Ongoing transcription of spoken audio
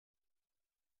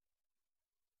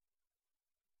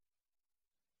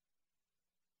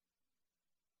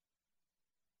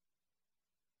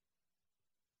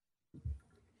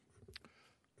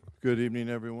Good evening,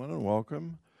 everyone, and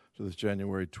welcome to this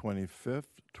January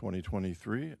 25th,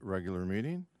 2023 regular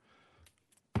meeting.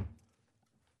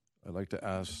 I'd like to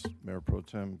ask Mayor Pro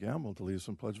Tem Gamble to lead us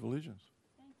in Pledge of Allegiance.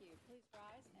 Thank you. Please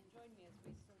rise and join me as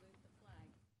we salute the flag.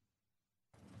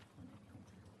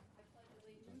 I pledge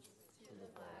allegiance to the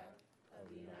flag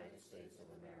of the United States of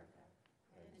America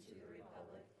and to the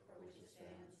republic for which it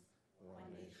stands, one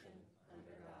nation,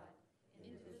 under God,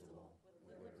 indivisible,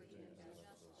 with liberty and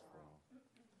justice for all.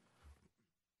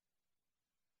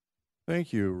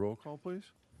 Thank you. Roll call, please.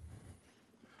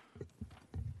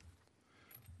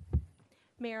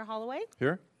 Mayor Holloway.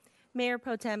 Here. Mayor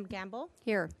Pro Tem Gamble.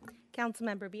 Here.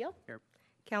 Councilmember Beal. Here.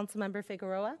 Councilmember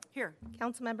Figueroa. Here.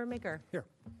 Councilmember McGurr. Here.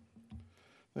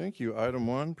 Thank you. Item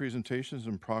 1, presentations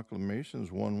and proclamations.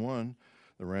 1-1,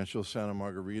 the Rancho Santa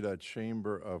Margarita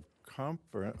Chamber of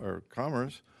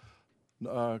Commerce.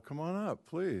 Come on up,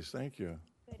 please. Thank you.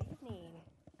 Good evening.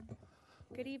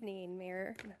 Good evening,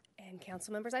 Mayor and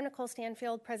council members. I'm Nicole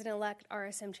Stanfield, President-elect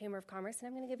RSM Chamber of Commerce, and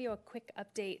I'm going to give you a quick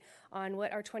update on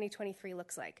what our 2023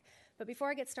 looks like. But before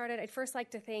I get started, I'd first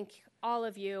like to thank all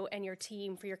of you and your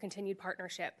team for your continued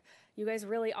partnership. You guys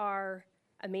really are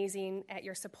amazing at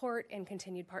your support and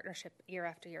continued partnership year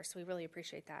after year, so we really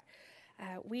appreciate that.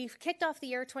 We've kicked off the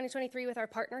year 2023 with our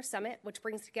Partner Summit, which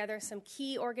brings together some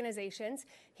key organizations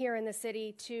here in the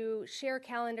city to share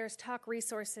calendars, talk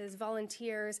resources,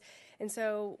 volunteers. And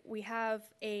so we have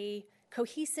a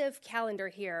cohesive calendar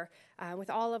here with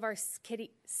all of our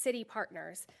city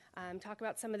partners, talk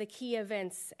about some of the key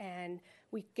events, and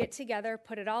we get together,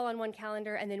 put it all on one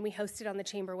calendar, and then we host it on the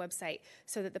Chamber website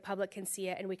so that the public can see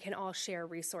it and we can all share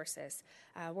resources.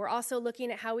 We're also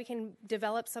looking at how we can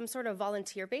develop some sort of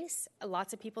volunteer base.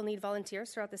 Lots of people need volunteers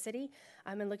throughout the city,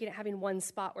 and looking at having one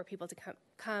spot where people to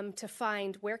come to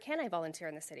find, where can I volunteer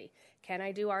in the city? Can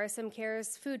I do RSM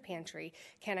Cares food pantry?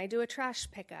 Can I do a trash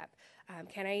pickup?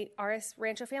 Can I RS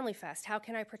Rancho Family Fest? How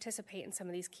can I participate in some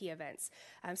of these key events?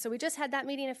 So we just had that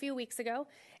meeting a few weeks ago,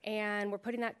 and we're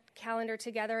putting that calendar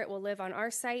together. It will live on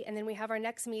our site, and then we have our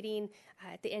next meeting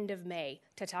at the end of May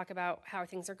to talk about how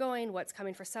things are going, what's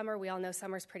coming for summer. We all know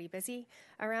summer's pretty busy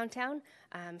around town,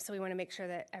 so we want to make sure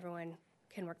that everyone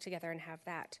can work together and have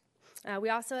that. We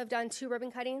also have done 2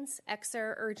 ribbon cuttings,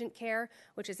 Exer Urgent Care,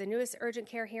 which is the newest urgent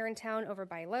care here in town over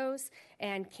by Lowe's,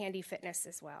 and Candy Fitness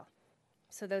as well.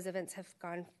 So those events have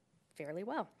gone fairly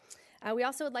well. We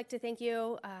also would like to thank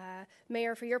you,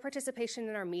 Mayor, for your participation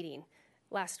in our meeting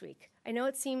last week. I know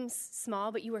it seems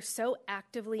small, but you were so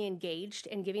actively engaged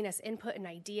in giving us input and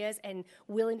ideas and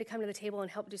willing to come to the table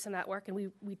and help do some of that work, and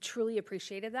we truly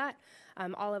appreciated that.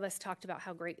 All of us talked about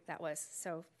how great that was,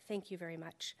 so thank you very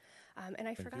much. And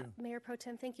I forgot, Mayor Pro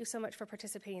Tem, thank you so much for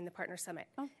participating in the Partner Summit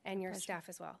and your staff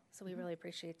as well, so we really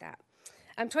appreciate that.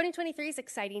 2023 is an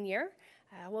exciting year.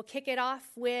 We'll kick it off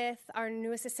with our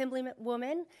newest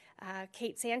Assemblywoman,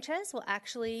 Kate Sanchez, will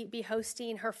actually be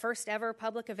hosting her first ever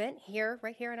public event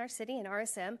right here in our city in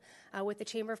RSM with the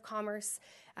Chamber of Commerce.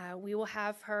 We will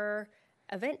have her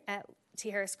event at T.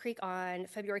 Harris Creek on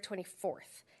February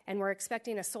 24th, and we're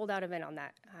expecting a sold-out event on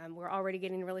that. We're already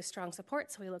getting really strong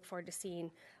support, so we look forward to seeing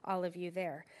all of you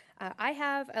there. I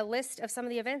have a list of some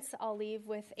of the events I'll leave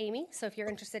with Amy, so if you're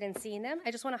interested in seeing them,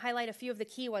 I just want to highlight a few of the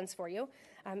key ones for you.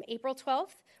 April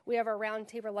 12th, we have our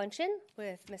roundtable luncheon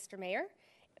with Mr. Mayor.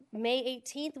 May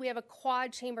 18th, we have a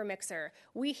quad chamber mixer.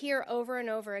 We hear over and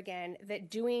over again that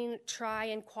doing tri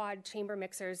and quad chamber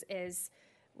mixers is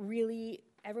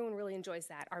everyone really enjoys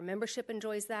that. Our membership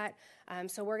enjoys that.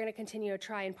 So we're going to continue to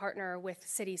try and partner with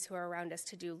cities who are around us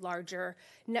to do larger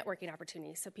networking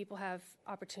opportunities so people have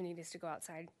opportunities to go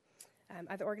outside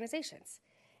other organizations.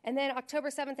 And then October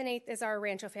 7th and 8th is our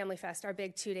Rancho Family Fest, our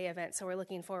big 2-day event. So we're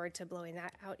looking forward to blowing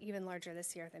that out even larger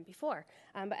this year than before.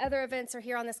 But other events are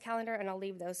here on this calendar, and I'll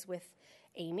leave those with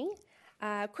Amy.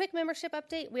 Quick membership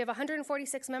update. We have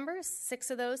 146 members.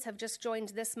 6 of those have just joined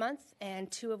this month,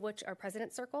 and 2 of which are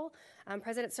President Circle.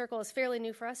 President Circle is fairly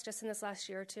new for us just in this last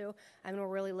year or 2, and we're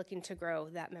really looking to grow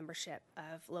that membership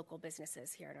of local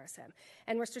businesses here at RSM.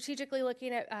 And we're strategically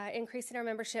looking at increasing our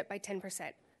membership by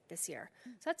 10% this year.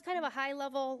 So that's kind of a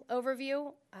high-level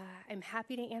overview. I'm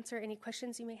happy to answer any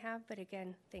questions you may have, but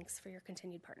again, thanks for your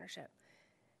continued partnership.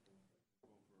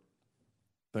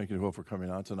 Thank you, Nicole, for coming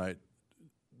on tonight.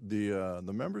 The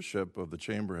membership of the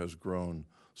Chamber has grown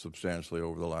substantially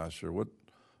over the last year.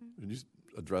 Can you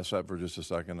address that for just a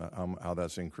second, how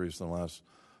that's increased in the last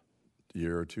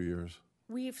year or 2 years?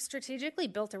 We've strategically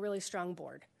built a really strong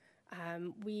board.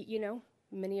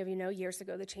 Many of you know, years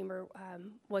ago, the Chamber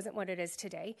wasn't what it is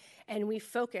today, and we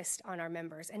focused on our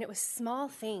members, and it was small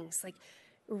things like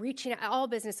reaching out. All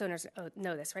business owners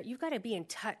know this, right? You've got to be in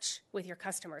touch with your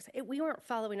customers. We weren't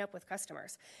following up with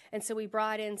customers. And so we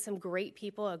brought in some great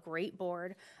people, a great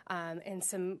board, and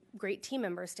some great team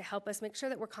members to help us make sure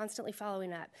that we're constantly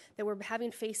following up, that we're having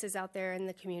faces out there in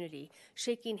the community,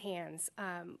 shaking hands.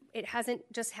 It hasn't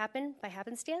just happened by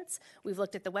happenstance. We've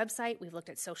looked at the website, we've looked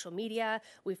at social media,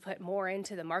 we've put more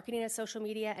into the marketing of social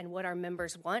media and what our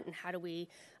members want and how do we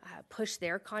push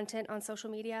their content on social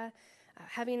media.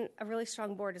 Having a really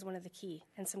strong board is one of the key,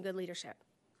 and some good leadership.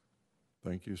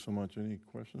 Thank you so much. Any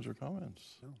questions or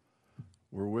comments? No.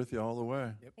 We're with you all the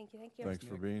way. Yep. Thank you. Thank you. Thanks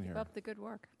for being here. Keep up the good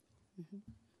work.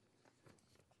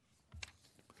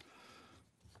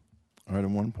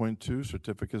 Item 1.2,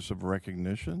 certificates of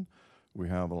recognition. We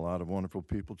have a lot of wonderful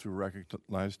people to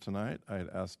recognize tonight. I'd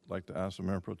like to ask the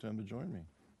Mayor Pro Tem to join me.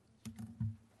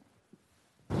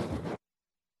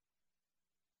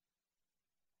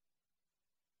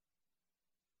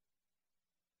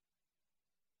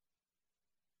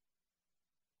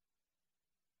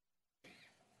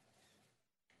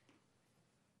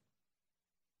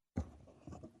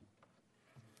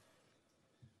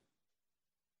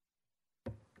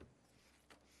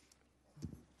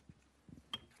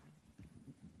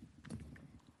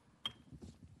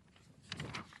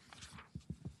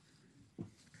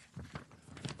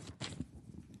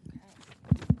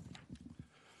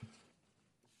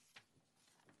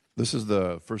 This is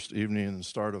the first evening and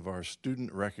start of our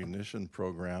student recognition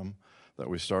program that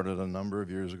we started a number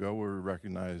of years ago, where we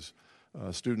recognize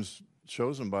students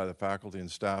chosen by the faculty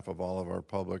and staff of all of our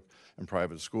public and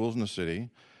private schools in the city.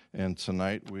 And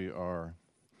tonight we are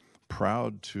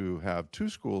proud to have two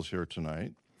schools here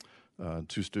tonight,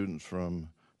 two students from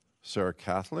Sarah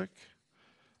Catholic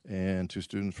and two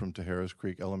students from Tijeras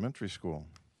Creek Elementary School.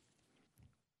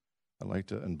 I'd like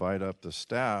to invite up the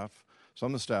staff, some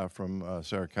of the staff from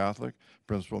Sarah Catholic,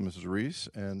 Principal Mrs. Reese,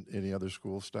 and any other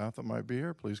school staff that might be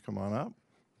here. Please come on up.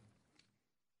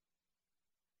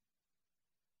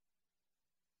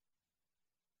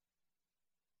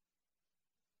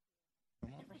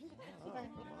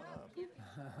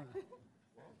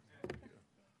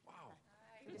 Wow.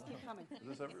 Just keep coming. Is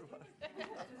this everybody?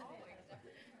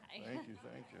 Thank you,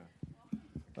 thank you.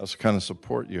 That's the kind of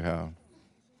support you have.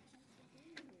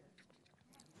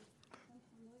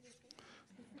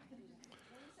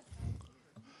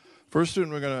 First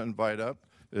student we're going to invite up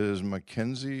is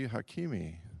Mackenzie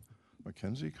Hakimi.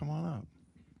 Mackenzie, come on up.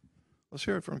 Let's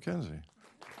hear it from Mackenzie.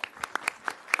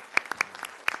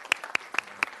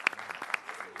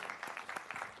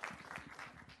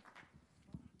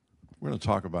 We're going to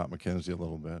talk about Mackenzie a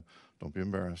little bit. Don't be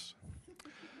embarrassed.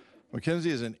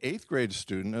 Mackenzie is an 8th grade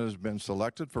student and has been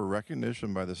selected for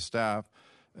recognition by the staff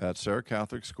at Sarah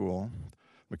Catholic School.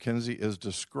 Mackenzie is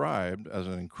described as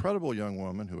an incredible young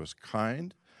woman who is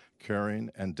kind, caring,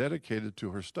 and dedicated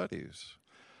to her studies.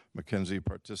 Mackenzie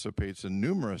participates in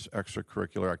numerous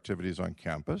extracurricular activities on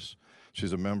campus.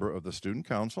 She's a member of the Student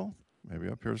Council, maybe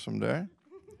up here someday,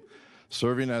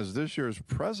 serving as this year's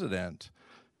president.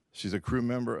 She's a crew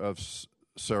member of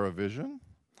Sarah Vision,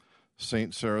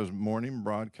 St. Sarah's Morning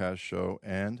Broadcast Show,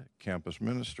 and Campus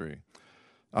Ministry.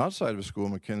 Outside of school,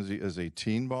 Mackenzie is a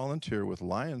teen volunteer with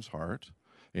Lion's Heart,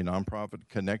 a nonprofit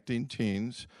connecting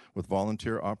teens with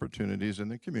volunteer opportunities in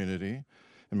the community.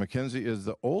 And Mackenzie is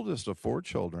the oldest of 4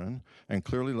 children and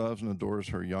clearly loves and adores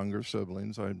her younger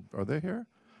siblings. Are they here?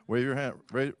 Wave your hand.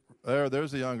 Right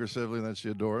there's the younger sibling that she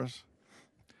adores.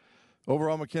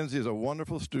 Overall, Mackenzie is a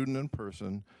wonderful student in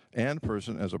person and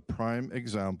as a prime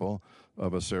example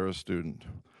of a Sarah student.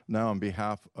 Now, on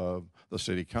behalf of the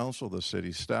City Council, the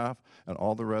city staff, and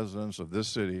all the residents of this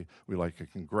city, we'd like to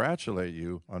congratulate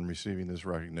you on receiving this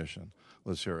recognition.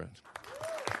 Let's hear it.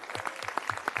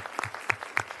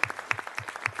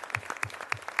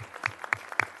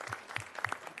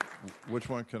 Which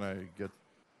one can I get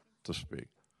to speak?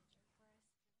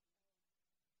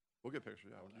 We'll get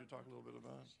pictures. Yeah, would you talk a little bit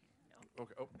about it?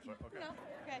 Okay. Oh, sorry. Okay. No,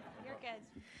 you're good. You're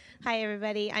good. Hi,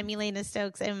 everybody. I'm Elena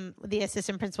Stokes. I'm the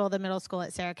assistant principal of the middle school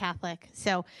at Sarah Catholic.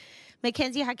 So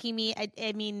Mackenzie Hakimi,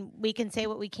 I mean, we can say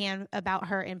what we can about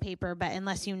her in paper, but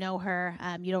unless you know her,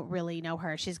 you don't really know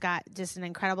her. She's got just an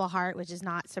incredible heart, which is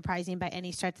not surprising by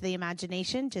any stretch of the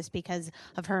imagination, just because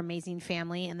of her amazing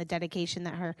family and the dedication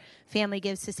that her family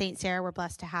gives to St. Sarah. We're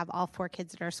blessed to have all 4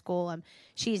 kids at our school.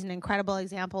 She's an incredible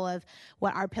example of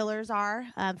what our pillars are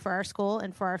for our school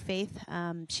and for our faith.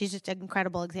 She's just an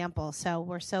incredible example. So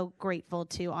we're so grateful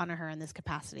to honor her in this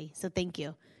capacity. So thank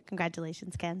you.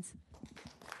 Congratulations, Kens.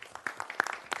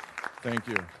 Thank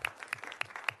you.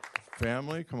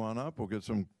 Family, come on up. We'll get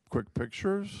some quick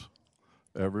pictures.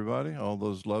 Everybody, all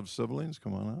those loved siblings,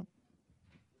 come on up.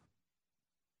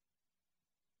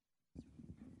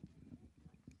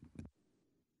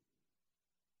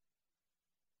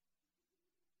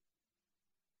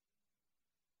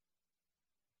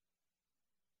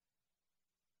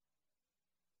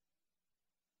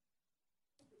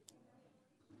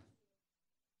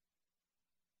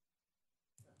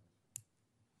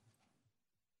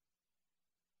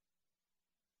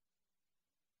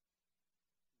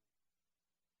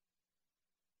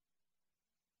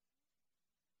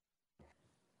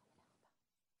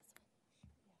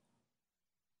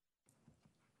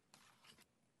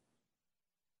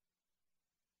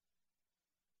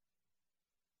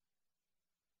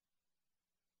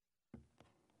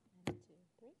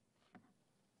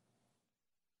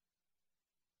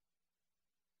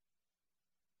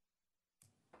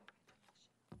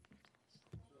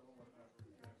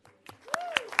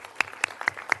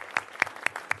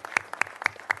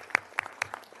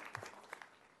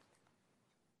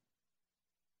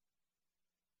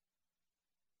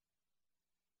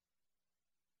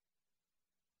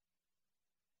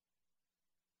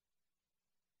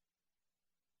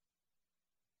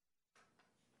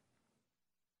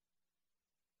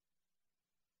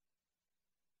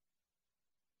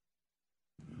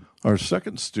 Our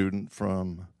second student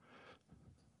from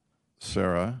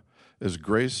Sarah is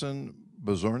Grayson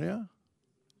Bazornia.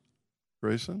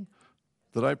 Grayson?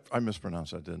 Did I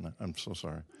mispronounce that, didn't I? I'm so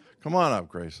sorry. Come on up,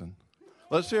 Grayson.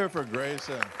 Let's hear it for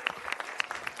Grayson.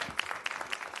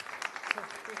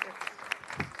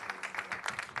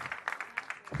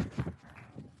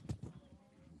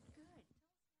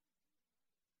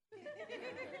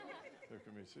 Here,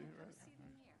 can we see it right?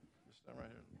 Just stand right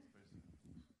here.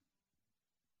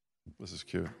 This is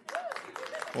cute.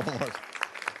 One more.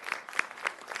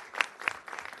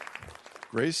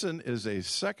 Grayson is a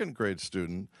second grade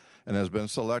student and has been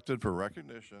selected for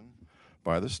recognition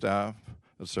by the staff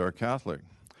at Sarah Catholic.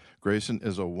 Grayson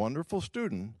is a wonderful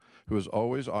student who is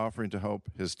always offering to help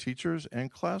his teachers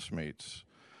and classmates.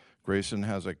 Grayson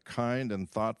has a kind and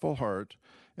thoughtful heart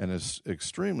and is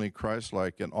extremely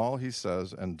Christ-like in all he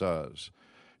says and does.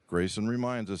 Grayson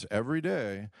reminds us every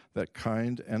day that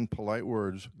kind and polite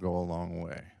words go a long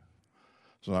way.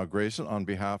 So now, Grayson, on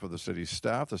behalf of the city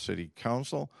staff, the city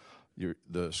council,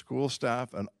 the school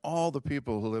staff, and all the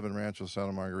people who live in Rancho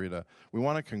Santa Margarita, we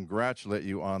want to congratulate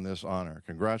you on this honor.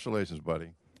 Congratulations,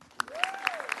 buddy.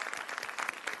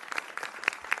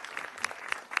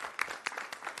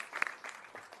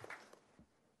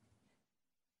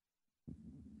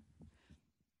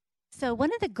 So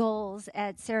one of the goals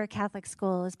at Sarah Catholic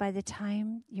School is by the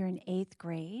time you're in 8th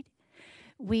grade,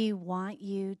 we want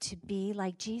you to be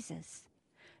like Jesus.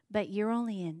 But you're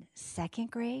only in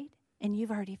 2nd grade, and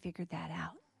you've already figured that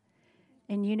out.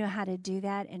 And you know how to do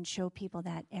that and show people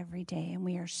that every day. And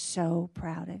we are so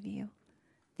proud of you.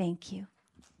 Thank you.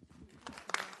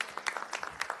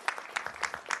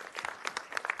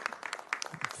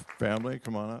 Family,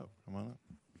 come on up. Come on up.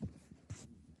 Why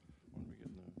don't we get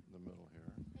in the middle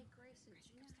here? Hey, Grayson, do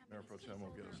you know how Mayor Pro Tem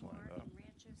will get us lined up.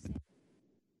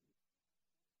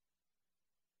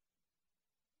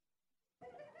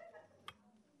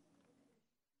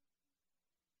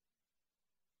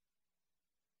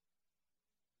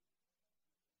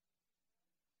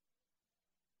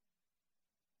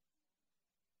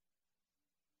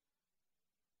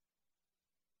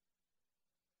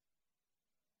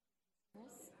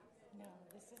 No,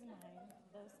 this is mine.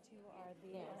 Those two are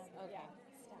the okay.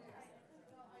 Steps. I think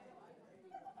so.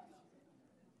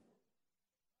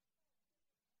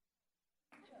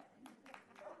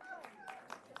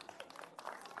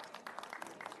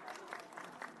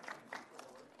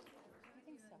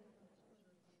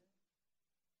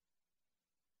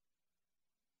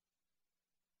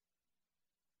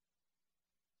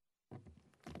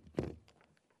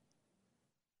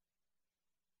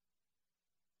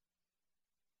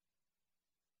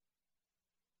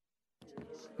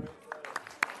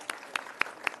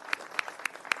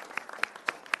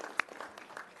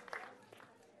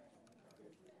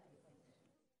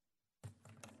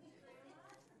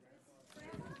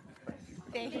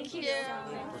 Thank you.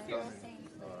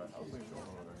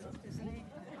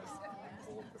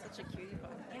 such a cutie pie?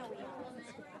 Yeah, we are.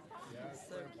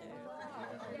 So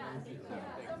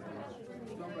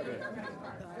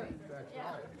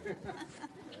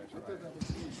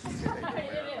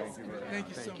Thank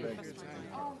you so much for your time.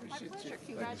 Oh, my pleasure.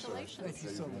 Congratulations. Thank you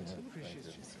so much. Appreciate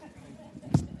you.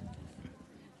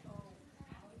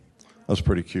 That's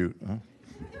pretty cute, huh?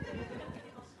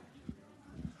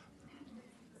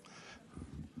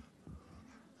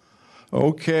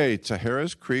 Okay,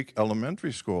 Tajeres Creek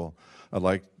Elementary School. I'd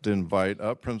like to invite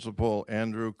up Principal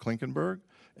Andrew Klinkenberg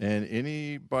and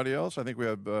anybody else. I think we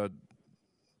have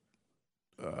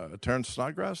Terrence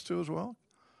Snodgrass too as well.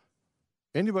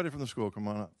 Anybody from the school, come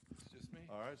on up. It's just me.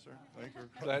 All right, sir. Thank you.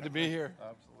 Glad to be here.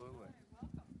 Absolutely.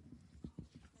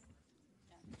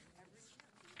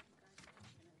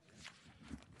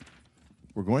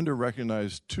 We're going to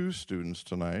recognize two students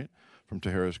tonight from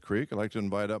Tajeres Creek. I'd like to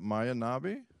invite up Maya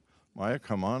Nabi. Maya,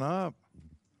 come on up.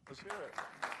 Let's hear it.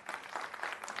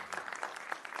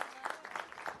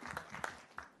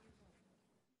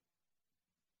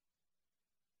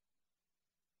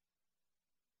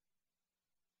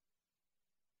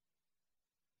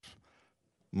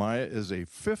 Maya is a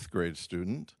 5th grade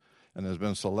student and has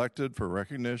been selected for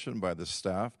recognition by the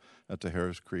staff at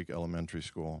Tajeres Creek Elementary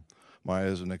School. Maya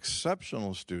is an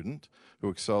exceptional student who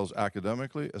excels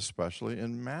academically, especially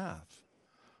in math.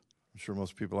 I'm sure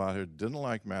most people out here didn't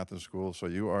like math in school, so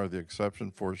you are the exception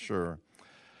for sure.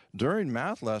 During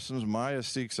math lessons, Maya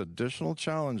seeks additional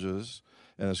challenges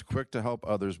and is quick to help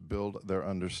others build their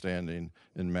understanding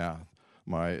in math.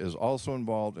 Maya is also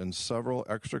involved in several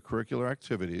extracurricular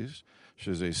activities.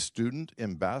 She is a student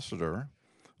ambassador,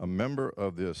 a member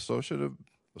of the associative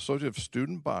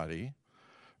student body,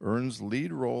 earns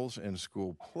lead roles in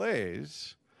school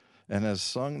plays, and has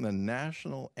sung the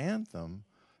national anthem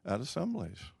at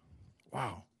assemblies.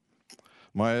 Wow.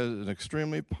 Maya is an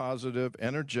extremely positive,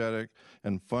 energetic,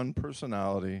 and fun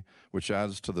personality, which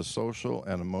adds to the social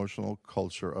and emotional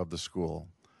culture of the school.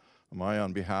 Maya,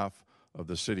 on behalf of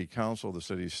the City Council, the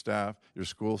city staff, your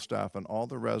school staff, and all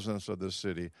the residents of this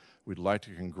city, we'd like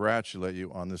to congratulate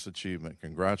you on this achievement.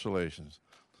 Congratulations.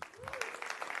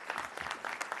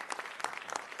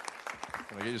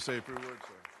 Can I get you to say a few words,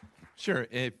 sir? Sure.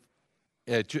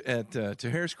 To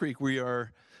Harris Creek, we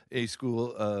are a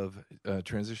school of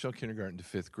transitional kindergarten to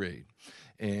fifth grade.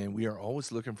 And we are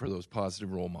always looking for those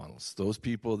positive role models, those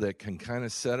people that can kind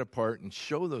of set apart and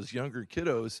show those younger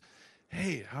kiddos,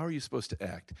 hey, how are you supposed to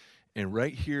act? And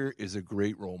right here is a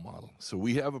great role model. So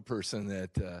we have a person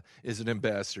that is an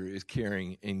ambassador, is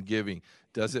caring and giving.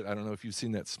 Does it? I don't know if you've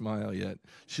seen that smile yet.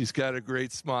 She's got a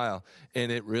great smile,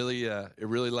 and it really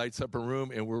lights up a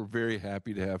room. And we're very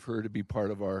happy to have her to be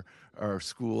part of our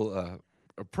school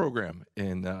program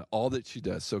and all that she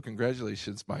does. So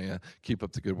congratulations, Maya. Keep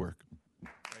up the good work.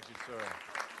 Thank you, sir.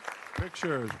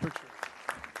 Pictures.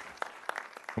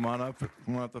 Come on up,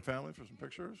 the family, for some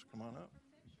pictures. Come on up.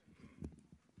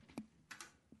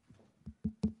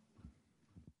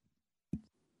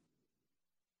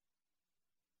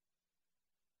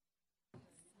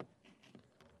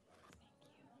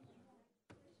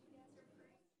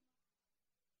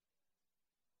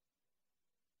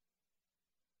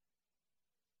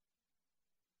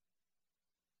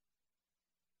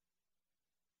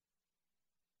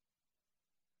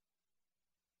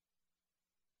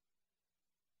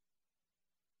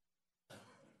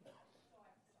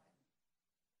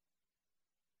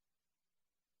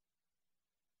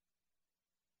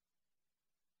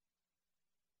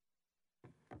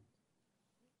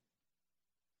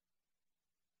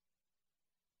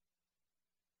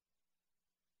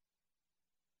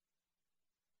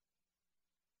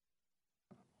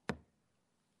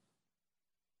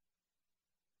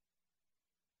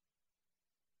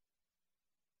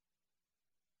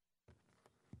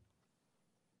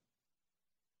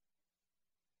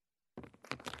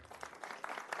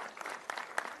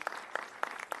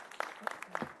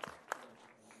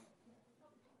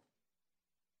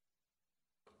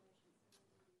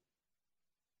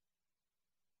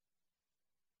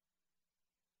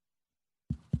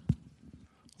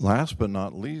 Last but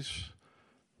not least,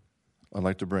 I'd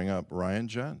like to bring up Ryan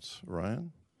Gents.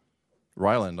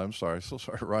 Ryland, I'm sorry. So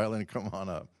sorry. Ryland, come on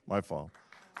up. My fault.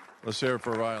 Let's hear it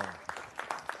for Ryland.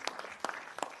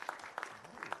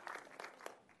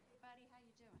 Buddy, how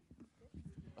you doing?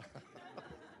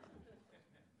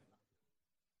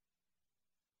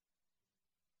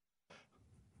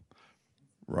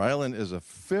 Ryland is a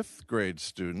fifth grade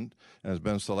student and has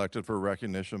been selected for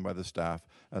recognition by the staff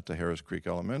at the Harris Creek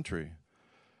Elementary.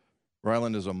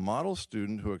 Ryland is a model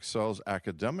student who excels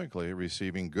academically,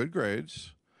 receiving good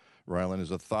grades. Ryland is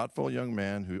a thoughtful young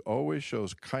man who always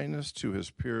shows kindness to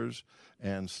his peers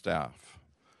and staff.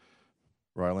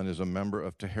 Ryland is a member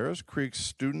of Harris Creek's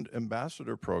Student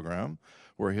Ambassador Program,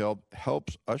 where he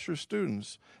helps usher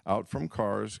students out from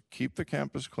cars, keep the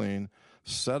campus clean,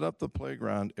 set up the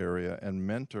playground area, and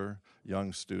mentor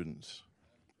young students.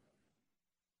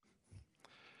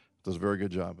 Does a very good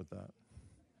job at that.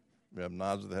 We have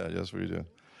nods of the head. Yes, we do.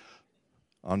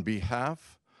 On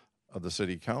behalf of the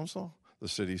City Council, the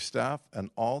city staff, and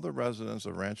all the residents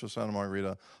of Rancho Santa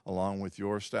Margarita, along with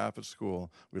your staff at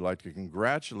school, we'd like to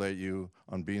congratulate you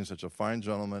on being such a fine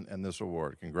gentleman and this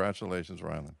award. Congratulations,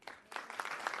 Ryland.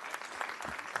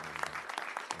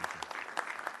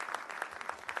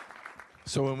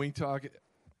 So when we talk,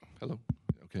 hello.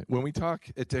 Okay. When we talk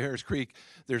at Harris Creek,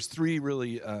 there's three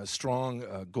really strong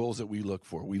goals that we look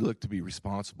for. We look to be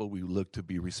responsible, we look to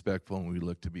be respectful, and we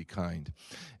look to be kind.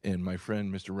 And my friend,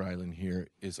 Mr. Ryland here,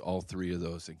 is all three of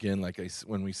those. Again,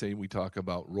 when we talk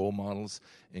about role models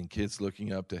and kids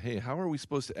looking up to, hey, how are we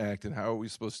supposed to act and how are we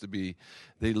supposed to be?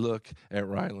 They look at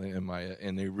Ryland and Maya,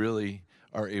 and they really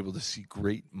are able to see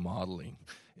great modeling.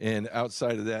 And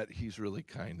outside of that, he's really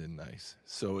kind and nice.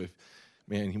 So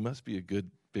he must be a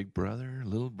good big brother,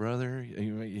 little brother.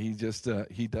 He just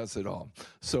he does it all.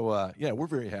 So we're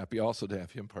very happy also to have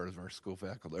him part of our school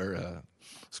faculty or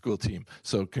school team.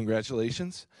 So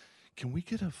congratulations. Can we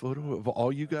get a photo of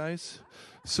all you guys?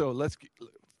 So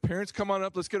parents, come on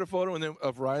up. Let's get a photo and then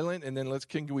of Ryland, and then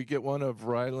can we get one of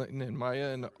Ryland and Maya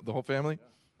and the whole family?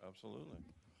 Yeah, absolutely.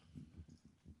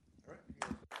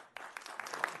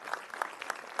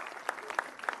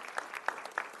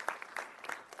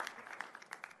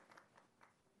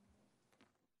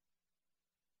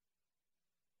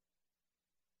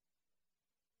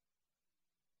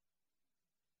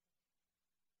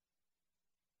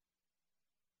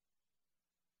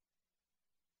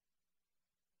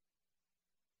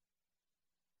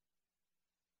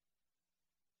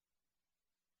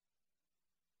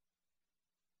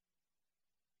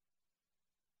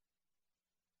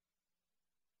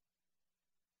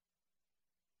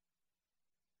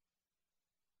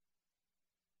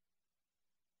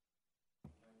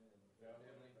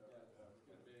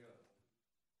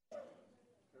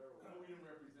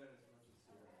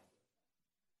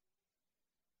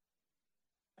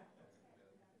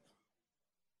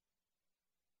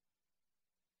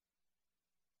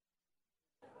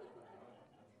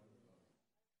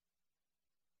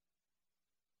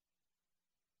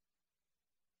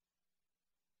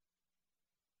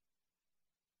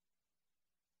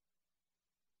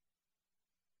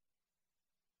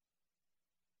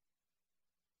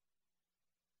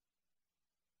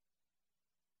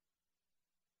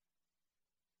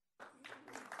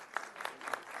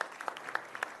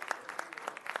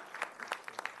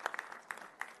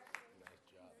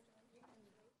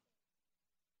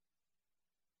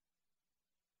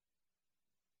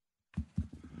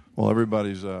 Well,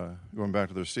 everybody's going back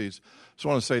to their seats. Just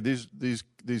want to say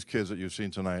these kids that you've seen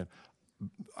tonight,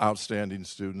 outstanding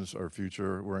students, our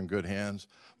future. We're in good hands.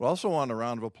 We also want a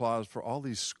round of applause for all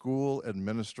these school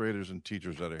administrators and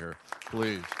teachers that are here.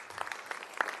 Please.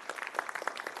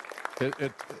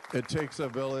 It takes a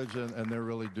village, and they're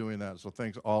really doing that. So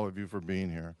thanks all of you for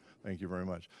being here. Thank you very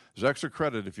much. There's extra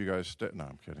credit if you guys stay. No,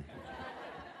 I'm kidding.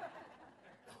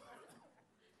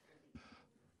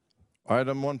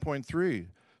 Item 1.3,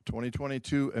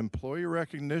 2022 Employee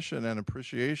Recognition and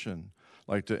Appreciation.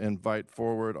 I'd like to invite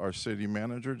forward our city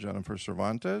manager, Jennifer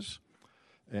Cervantes,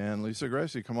 and Lisa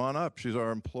Gracie. Come on up. She's our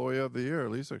Employee of the Year.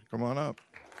 Lisa, come on up.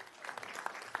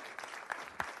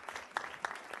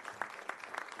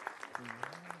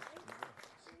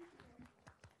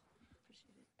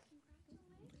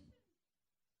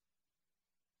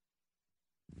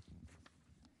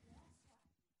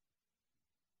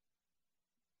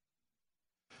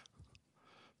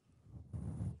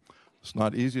 It's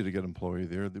not easy to get employee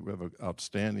there. We have an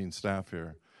outstanding staff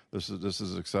here. This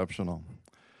is exceptional.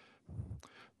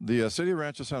 The City of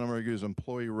Rancho Santa Margarita's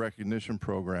Employee Recognition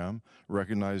Program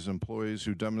recognizes employees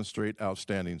who demonstrate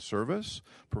outstanding service,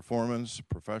 performance,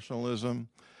 professionalism,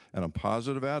 and a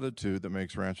positive attitude that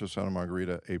makes Rancho Santa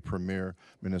Margarita a premier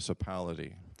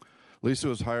municipality. Lisa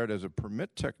was hired as a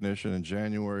permit technician in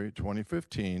January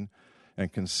 2015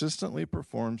 and consistently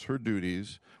performs her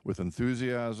duties with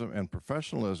enthusiasm and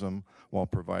professionalism while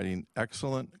providing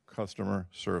excellent customer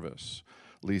service.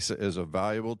 Lisa is a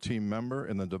valuable team member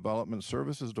in the Development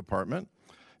Services Department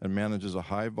and manages a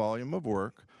high volume of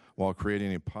work while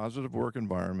creating a positive work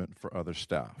environment for other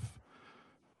staff.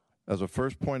 As a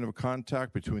first point of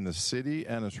contact between the city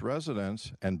and its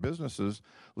residents and businesses,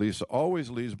 Lisa always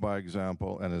leads by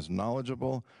example and is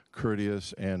knowledgeable,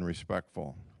 courteous, and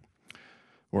respectful.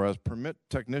 Whereas permit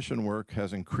technician work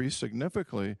has increased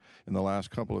significantly in the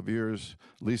last couple of years,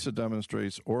 Lisa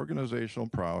demonstrates organizational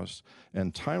prowess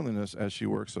and timeliness as she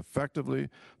works effectively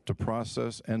to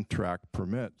process and track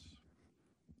permits.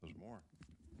 There's more.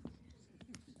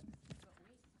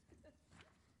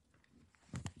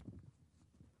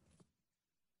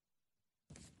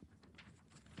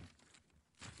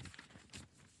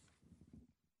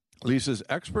 Lisa's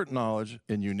expert knowledge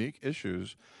in unique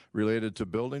issues related to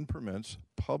building permits,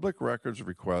 public records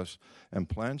requests, and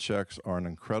plan checks are an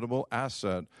incredible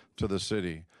asset to the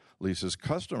city. Lisa's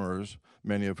customers,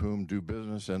 many of whom do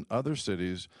business in other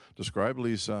cities, describe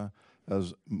Lisa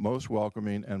as most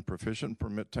welcoming and proficient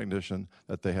permit technician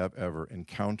that they have ever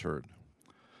encountered.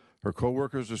 Her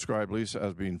coworkers describe Lisa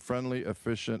as being friendly,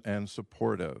 efficient, and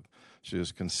supportive. She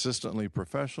is consistently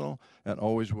professional and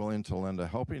always willing to lend a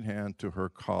helping hand to her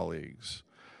colleagues.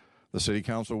 The City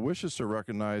Council wishes to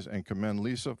recognize and commend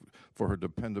Lisa for her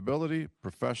dependability,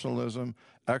 professionalism,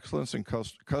 excellence in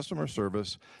customer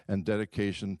service, and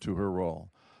dedication to her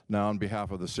role. Now, on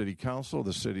behalf of the City Council,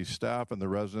 the city staff, and the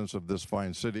residents of this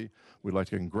fine city, we'd like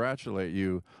to congratulate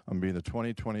you on being the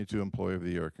 2022 Employee of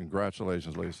the Year.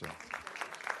 Congratulations, Lisa.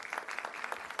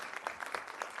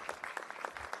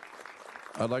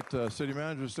 I'd like the city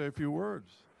manager to say a few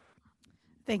words.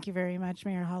 Thank you very much,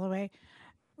 Mayor Holloway.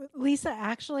 Lisa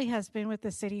actually has been with the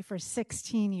city for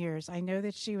 16 years. I know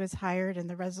that she was hired, and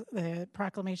the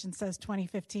proclamation says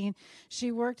 2015.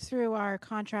 She worked through our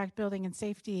contract building and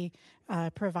safety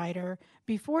provider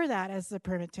before that as the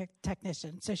permit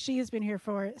technician. So she has been here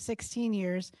for 16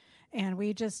 years, and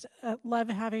we just love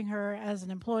having her as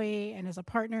an employee and as a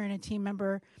partner and a team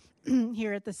member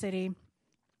here at the city.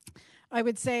 I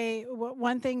would say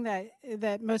one thing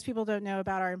that most people don't know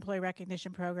about our employee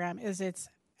recognition program is it's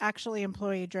actually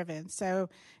employee driven. So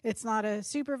it's not a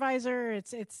supervisor,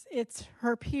 it's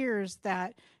her peers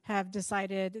that have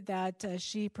decided that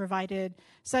she provided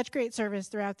such great service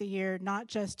throughout the year, not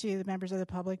just to the members of the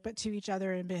public, but to each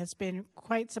other, and has been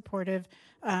quite supportive.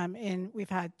 And we've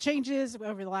had changes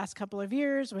over the last couple of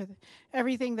years with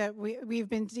everything that we've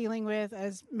been dealing with,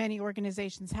 as many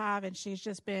organizations have, and she's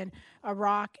just been a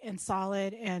rock and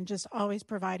solid and just always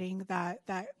providing that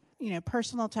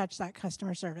personal touch, that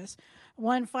customer service.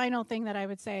 One final thing that I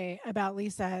would say about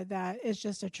Lisa that is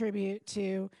just a tribute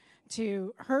to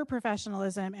her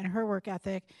professionalism and her work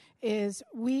ethic is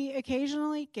we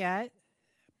occasionally get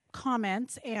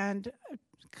comments and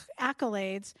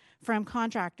accolades from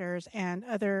contractors and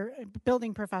other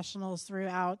building professionals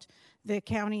throughout the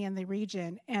county and the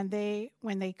region. And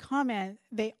when they comment,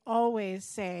 they always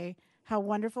say how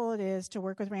wonderful it is to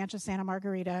work with Rancho Santa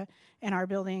Margarita and our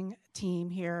building team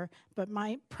here, but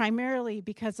primarily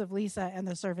because of Lisa and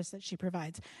the service that she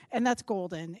provides. And that's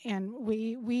golden. And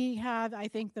we have, I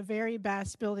think, the very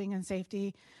best building and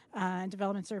safety and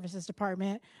development services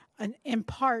department, in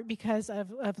part because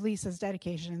of Lisa's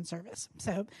dedication and service.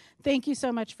 So thank you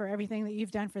so much for everything that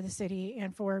you've done for the city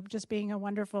and for just being a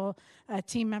wonderful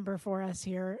team member for us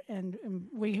here. And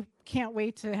we can't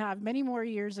wait to have many more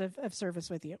years of service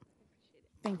with you.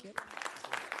 Thank you.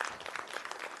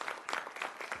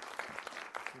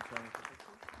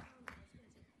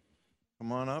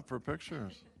 Come on up for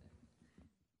pictures.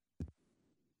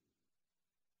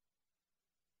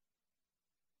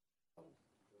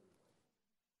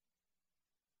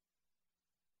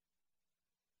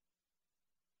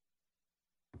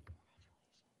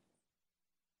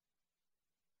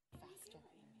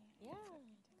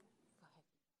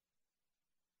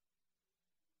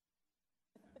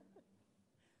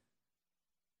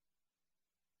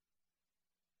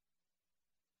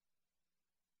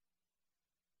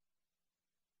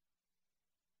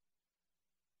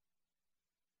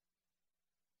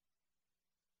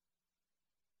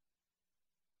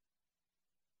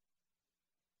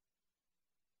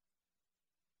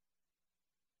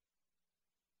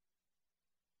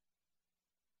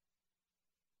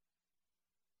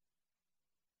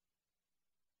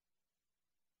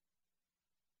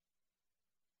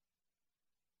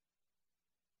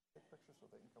 Picture so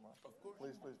they can come up. Of course.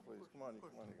 Please, please, please. Come on, you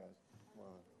guys. Come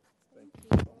on. Thank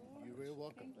you. You're very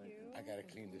welcome. Thank you. I gotta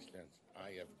clean this lens.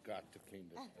 I have got to clean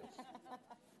this lens.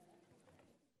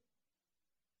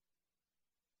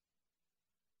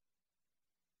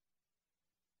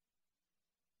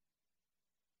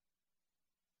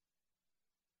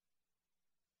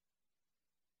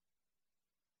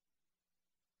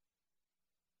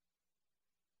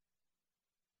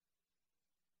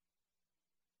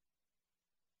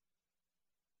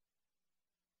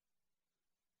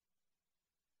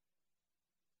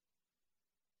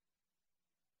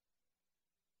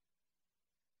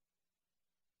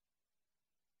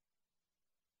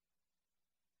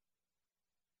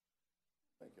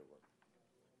 Thank you, Lord.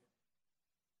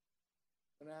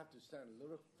 I'm gonna have to stand a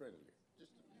little friendly,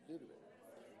 just a little bit.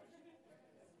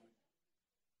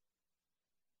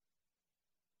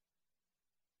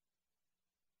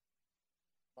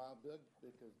 Smile big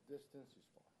because distance is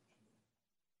far.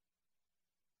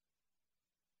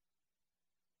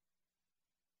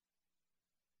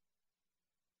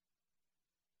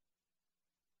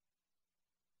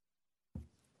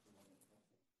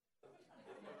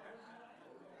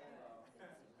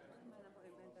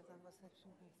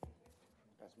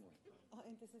 That's mine. Oh,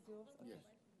 and this is yours? Okay. Yes.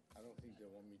 I don't think they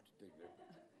want me to take that.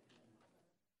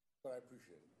 But I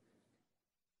appreciate it.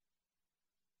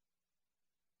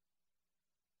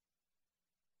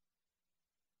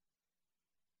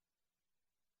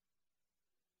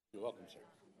 You're welcome, sir.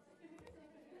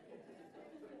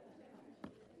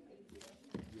 You're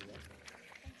welcome.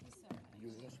 Thank you so much.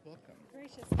 You're most welcome.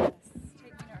 Graciousness.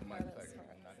 Taking our My photos pleasure. for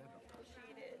us. Not at all.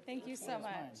 Thank you so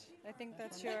much. I think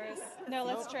that's yours. No,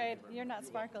 let's trade. You're not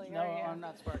sparkly, No, are you? I'm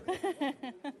not sparkling. Got it.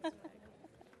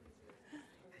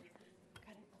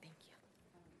 Thank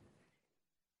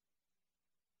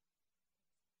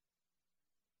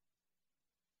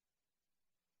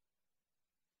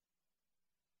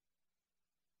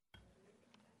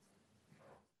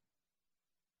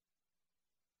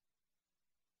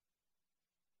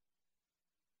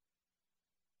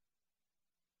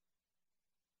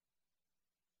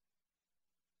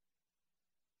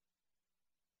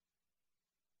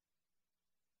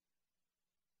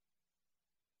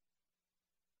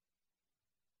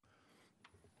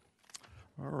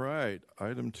All right.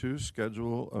 Item 2,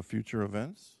 schedule of future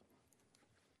events.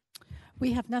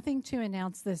 We have nothing to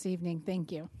announce this evening.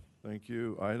 Thank you. Thank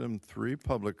you. Item 3,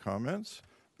 public comments.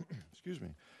 Excuse me.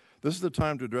 This is the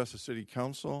time to address the City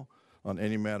Council on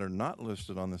any matter not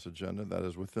listed on this agenda that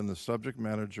is within the subject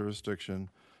matter jurisdiction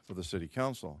of the City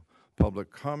Council.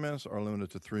 Public comments are limited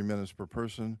to 3 minutes per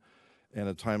person and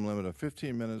a time limit of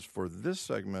 15 minutes for this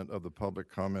segment of the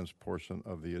public comments portion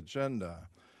of the agenda.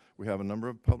 We have a number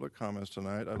of public comments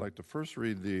tonight. I'd like to first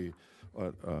read we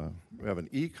have an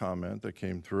e-comment that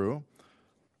came through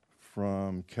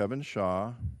from Kevin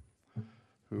Shaw,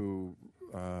 who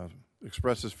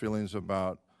expresses feelings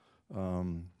about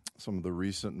some of the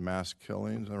recent mass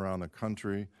killings around the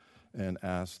country and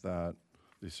asks that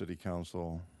the City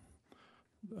Council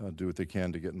do what they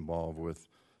can to get involved with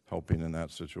helping in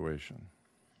that situation.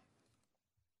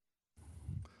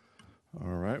 All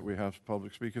right, we have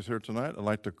public speakers here tonight. I'd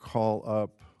like to call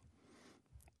up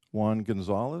Juan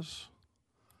Gonzalez.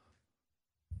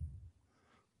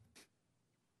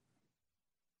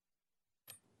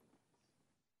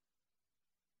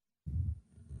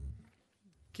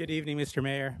 Good evening, Mr.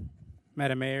 Mayor,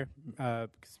 Madam Mayor,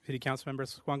 City Council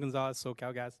members. Juan Gonzalez,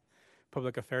 SoCalGas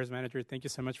Public Affairs Manager. Thank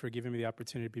you so much for giving me the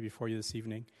opportunity to be before you this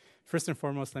evening. First and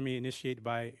foremost, let me initiate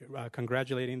by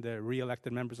congratulating the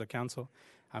re-elected members of council.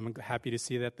 I'm happy to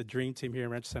see that the dream team here in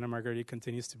Rancho Santa Margarita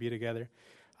continues to be together.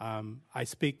 I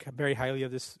speak very highly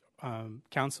of this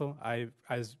council.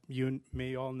 As you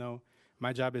may all know,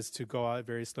 my job is to go out at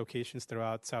various locations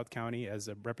throughout South County as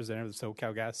a representative of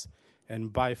SoCalGas,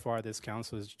 and by far this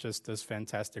council does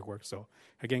fantastic work. So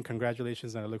again,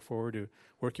 congratulations, and I look forward to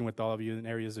working with all of you in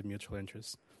areas of mutual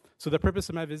interest. So the purpose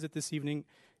of my visit this evening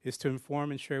is to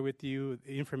inform and share with you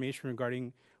the information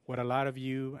regarding what a lot of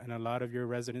you and a lot of your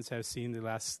residents have seen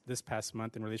this past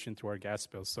month in relation to our gas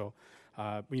bills. So,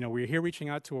 we're here reaching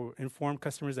out to inform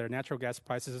customers that our natural gas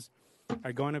prices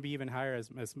are going to be even higher, as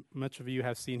much of you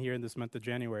have seen here in this month of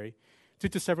January, due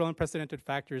to several unprecedented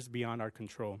factors beyond our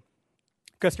control.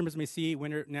 Customers may see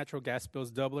winter natural gas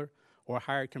bills double or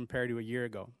higher compared to a year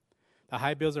ago. The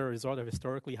high bills are a result of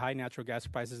historically high natural gas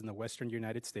prices in the western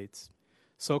United States.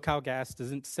 SoCalGas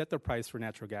doesn't set the price for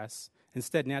natural gas.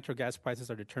 Instead, natural gas prices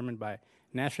are determined by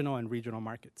national and regional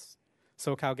markets.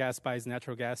 SoCalGas buys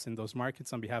natural gas in those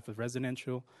markets on behalf of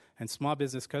residential and small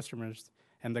business customers,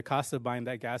 and the cost of buying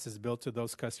that gas is billed to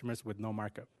those customers with no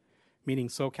markup, meaning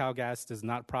SoCalGas does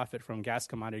not profit from gas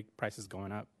commodity prices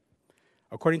going up.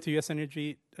 According to U.S.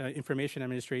 Energy Information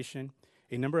Administration,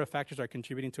 a number of factors are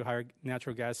contributing to higher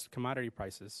natural gas commodity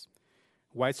prices.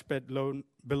 Widespread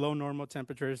below normal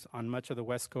temperatures on much of the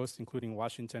West Coast, including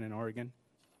Washington and Oregon.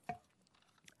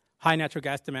 High natural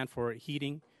gas demand for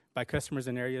heating by customers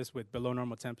in areas with below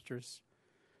normal temperatures.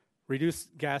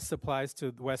 Reduced gas supplies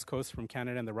to the West Coast from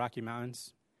Canada and the Rocky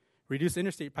Mountains. Reduced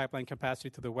interstate pipeline capacity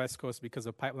to the West Coast because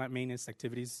of pipeline maintenance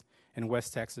activities in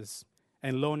West Texas.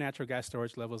 And low natural gas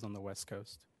storage levels on the West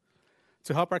Coast.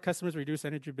 To help our customers reduce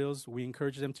energy bills, we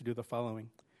encourage them to do the following.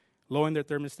 Lowering their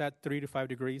thermostat 3 to 5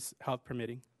 degrees, health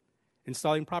permitting.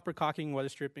 Installing proper caulking and weather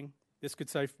stripping. This could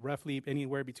save roughly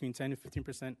anywhere between 10 to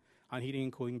 15% on heating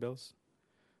and cooling bills.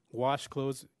 Wash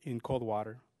clothes in cold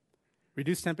water.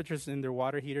 Reduce temperatures in their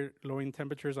water heater. Lowering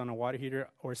temperatures on a water heater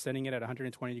or setting it at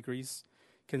 120 degrees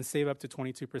can save up to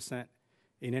 22%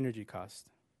 in energy cost.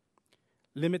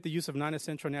 Limit the use of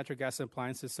non-essential natural gas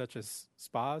appliances such as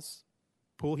spas,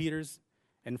 pool heaters,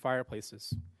 and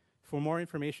fireplaces. For more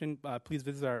information, please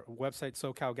visit our website,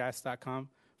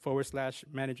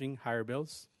 socalgas.com/managing higher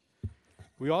bills.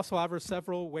 We also offer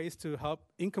several ways to help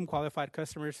income-qualified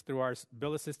customers through our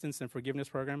bill assistance and forgiveness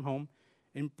program, home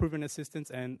improvement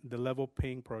assistance, and the level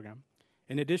paying program.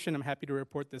 In addition, I'm happy to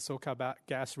report that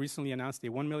SoCalGas recently announced a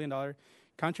 $1 million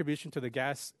contribution to the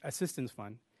Gas Assistance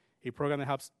Fund, a program that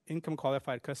helps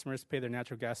income-qualified customers pay their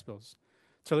natural gas bills.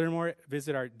 To learn more,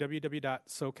 visit our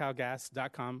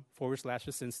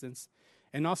www.socalgas.com/assistance.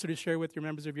 And also to share with your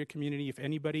members of your community, if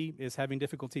anybody is having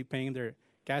difficulty paying their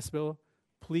gas bill,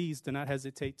 please do not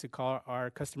hesitate to call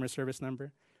our customer service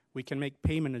number. We can make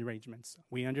payment arrangements.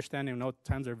 We understand and know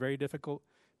times are very difficult,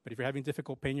 but if you're having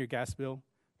difficulty paying your gas bill,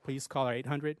 please call our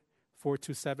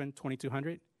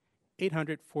 800-427-2200,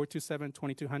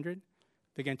 800-427-2200,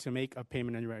 again, to make a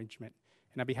payment arrangement.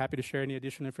 And I'd be happy to share any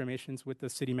additional information with the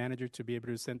city manager to be able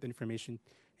to send the information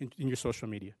in your social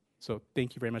media. So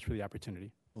thank you very much for the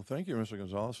opportunity. Well, thank you, Mr.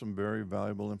 Gonzalez. Some very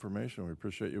valuable information. We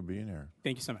appreciate you being here.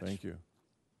 Thank you so much. Thank you.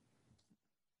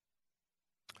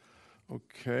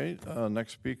 Okay,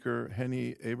 next speaker,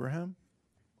 Henny Abraham.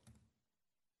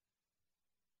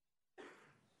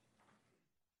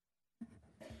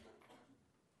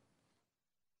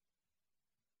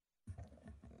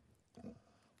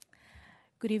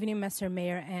 Good evening, Mr.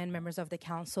 Mayor and members of the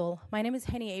council. My name is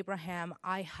Henny Abraham.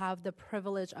 I have the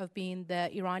privilege of being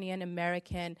the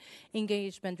Iranian-American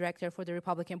Engagement Director for the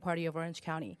Republican Party of Orange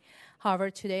County. However,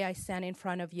 today I stand in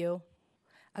front of you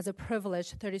as a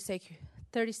privileged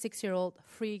 36-year-old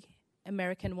free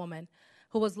American woman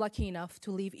who was lucky enough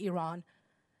to leave Iran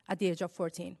at the age of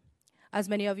 14. As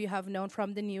many of you have known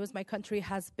from the news, my country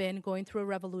has been going through a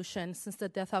revolution since the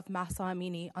death of Mahsa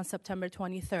Amini on September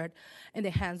 23rd in the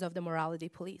hands of the morality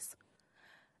police.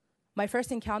 My first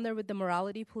encounter with the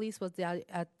morality police was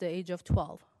at the age of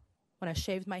 12, when I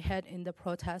shaved my head in the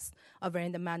protest of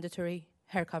wearing the mandatory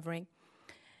hair covering.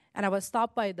 And I was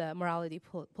stopped by the morality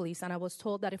police, and I was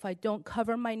told that if I don't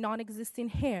cover my non-existing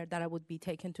hair, that I would be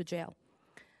taken to jail.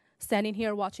 Standing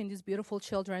here watching these beautiful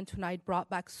children tonight brought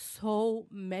back so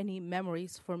many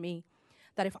memories for me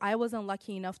that if I wasn't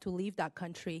lucky enough to leave that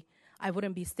country, I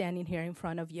wouldn't be standing here in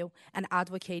front of you and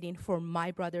advocating for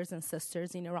my brothers and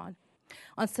sisters in Iran.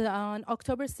 On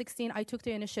October 16, I took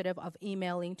the initiative of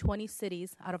emailing 20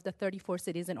 cities out of the 34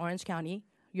 cities in Orange County,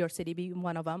 your city being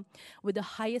one of them, with the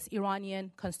highest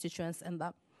Iranian constituents in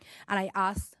them. And I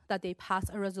asked that they pass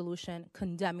a resolution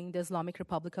condemning the Islamic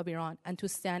Republic of Iran and to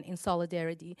stand in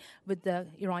solidarity with the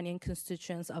Iranian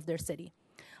constituents of their city.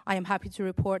 I am happy to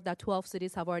report that 12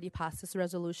 cities have already passed this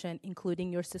resolution,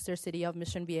 including your sister city of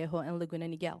Mission Viejo and Laguna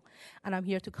Niguel. And I'm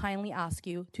here to kindly ask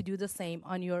you to do the same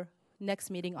on your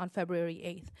next meeting on February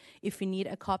 8th. If you need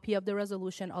a copy of the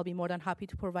resolution, I'll be more than happy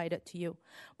to provide it to you.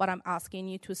 But I'm asking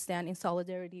you to stand in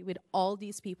solidarity with all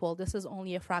these people. This is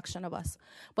only a fraction of us.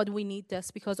 But we need this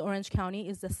because Orange County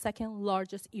is the second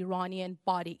largest Iranian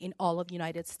body in all of the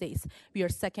United States. We are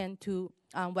second to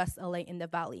West LA in the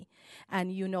Valley.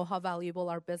 And you know how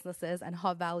valuable our business is and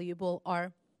how valuable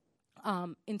our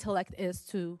intellect is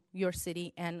to your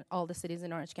city and all the cities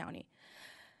in Orange County.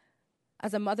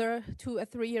 As a mother to a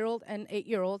 3-year-old and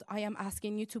 8-year-old, I am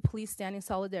asking you to please stand in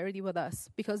solidarity with us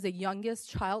because the youngest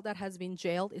child that has been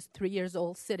jailed is 3 years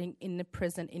old sitting in a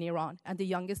prison in Iran. And the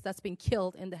youngest that's been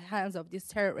killed in the hands of these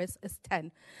terrorists is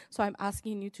 10. So I'm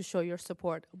asking you to show your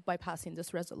support by passing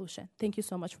this resolution. Thank you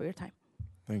so much for your time.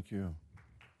 Thank you.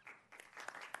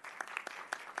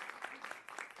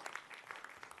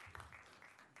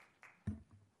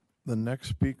 The next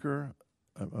speaker,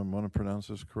 I want to pronounce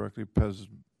this correctly,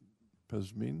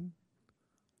 Pezmin?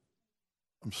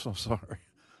 I'm so sorry.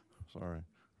 Sorry.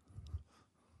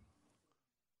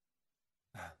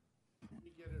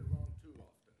 We get it wrong too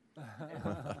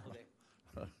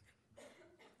often.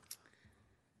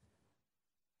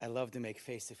 I love to make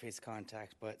face-to-face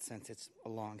contact, but since it's a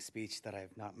long speech that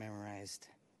I've not memorized,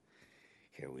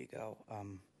 here we go.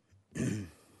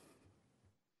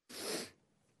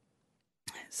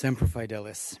 Semper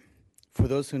Fidelis. For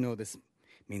those who know, this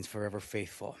means forever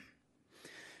faithful.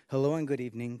 Hello and good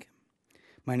evening.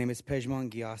 My name is Pejman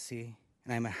Ghiassi,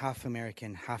 and I'm a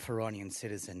half-American, half-Iranian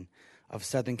citizen of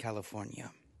Southern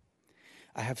California.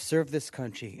 I have served this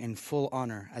country in full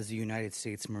honor as a United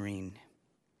States Marine.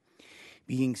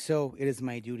 Being so, it is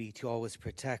my duty to always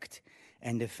protect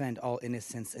and defend all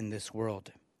innocents in this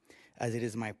world, as it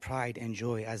is my pride and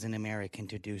joy as an American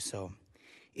to do so,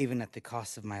 even at the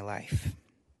cost of my life.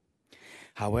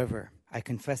 However, I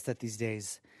confess that these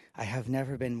days, I have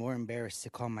never been more embarrassed to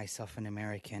call myself an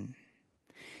American.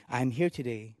 I am here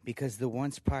today because the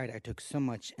once pride I took so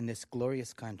much in this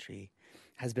glorious country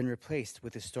has been replaced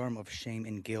with a storm of shame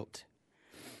and guilt.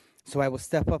 So I will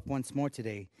step up once more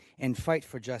today and fight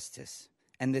for justice,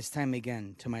 and this time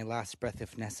again to my last breath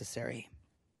if necessary.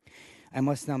 I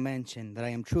must now mention that I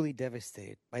am truly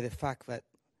devastated by the fact that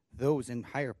those in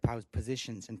higher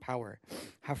positions and power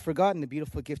have forgotten the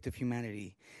beautiful gift of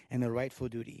humanity and their rightful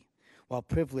duty, while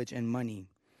privilege and money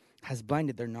has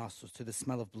blinded their nostrils to the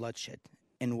smell of bloodshed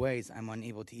in ways I'm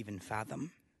unable to even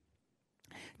fathom.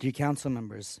 Dear council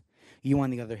members, you on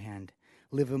the other hand,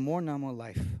 live a more normal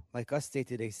life like us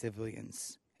day-to-day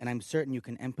civilians, and I'm certain you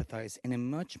can empathize in a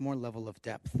much more level of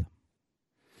depth.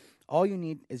 All you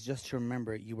need is just to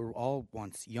remember you were all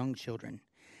once young children,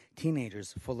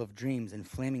 teenagers full of dreams and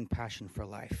flaming passion for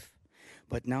life.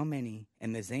 But now many,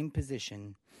 in the same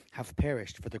position, have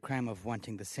perished for the crime of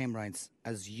wanting the same rights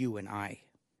as you and I.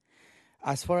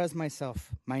 As far as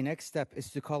myself, my next step is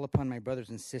to call upon my brothers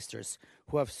and sisters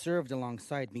who have served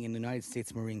alongside me in the United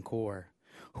States Marine Corps,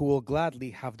 who will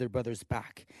gladly have their brothers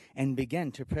back and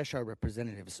begin to pressure our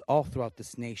representatives all throughout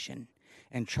this nation.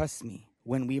 And trust me,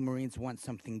 when we Marines want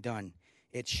something done,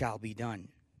 it shall be done.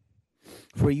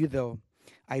 For you, though,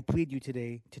 I plead you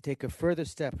today to take a further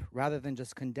step rather than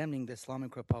just condemning the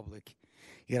Islamic Republic.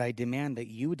 Yet I demand that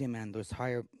you demand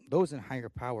those in higher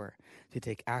power to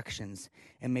take actions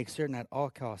and make certain at all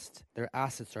costs their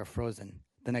assets are frozen,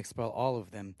 then expel all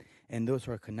of them and those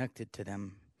who are connected to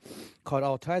them. Cut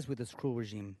all ties with this cruel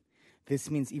regime. This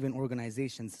means even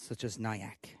organizations such as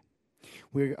NIAC.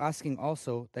 We are asking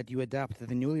also that you adapt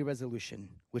the newly resolution,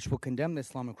 which will condemn the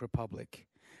Islamic Republic,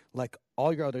 like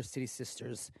all your other city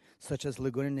sisters, such as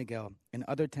Laguna Niguel and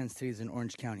other 10 cities in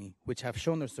Orange County, which have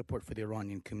shown their support for the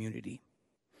Iranian community.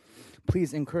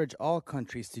 Please encourage all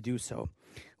countries to do so.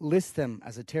 List them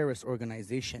as a terrorist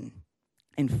organization.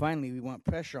 And finally, we want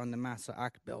pressure on the Massa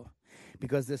Act bill,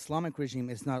 because the Islamic regime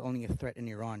is not only a threat in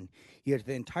Iran, yet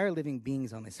the entire living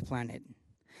beings on this planet.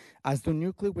 As the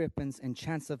nuclear weapons and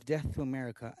chance of death to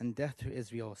America and death to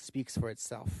Israel speaks for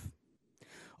itself.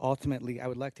 Ultimately, I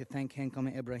would like to thank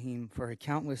Henkama Ibrahim for her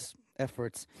countless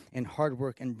efforts and hard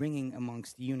work in bringing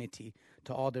amongst unity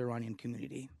to all the Iranian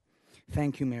community.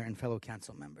 Thank you, Mayor and fellow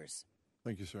council members.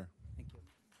 Thank you, sir. Thank you.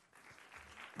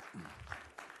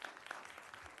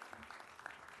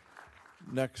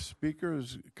 Next speaker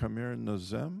is Kamir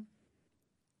Nazem.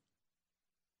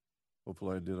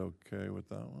 Hopefully I did okay with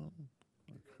that one.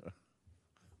 Okay.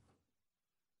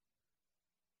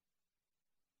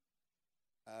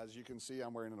 As you can see,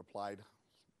 I'm wearing an Applied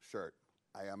shirt.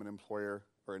 I am an employer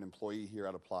or an employee here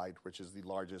at Applied, which is the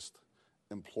largest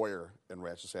employer in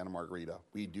Rancho Santa Margarita.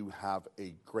 We do have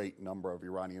a great number of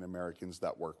Iranian Americans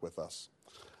that work with us.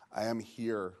 I am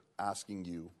here asking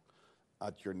you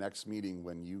at your next meeting,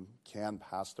 when you can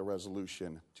pass the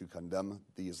resolution to condemn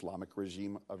the Islamic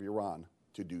regime of Iran,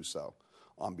 to do so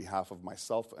on behalf of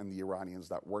myself and the Iranians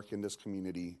that work in this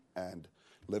community and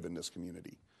live in this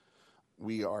community.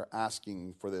 We are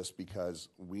asking for this because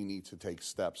we need to take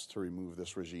steps to remove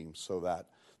this regime so that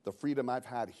the freedom I've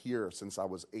had here since I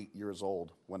was 8 years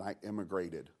old when I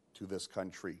immigrated to this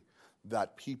country,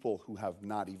 that people who have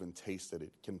not even tasted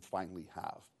it can finally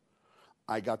have.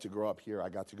 I got to grow up here. I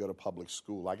got to go to public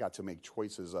school. I got to make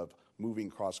choices of moving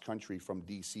cross country from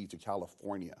DC to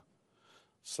California.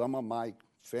 Some of my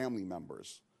family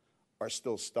members are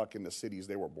still stuck in the cities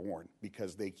they were born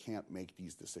because they can't make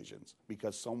these decisions,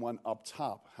 because someone up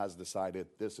top has decided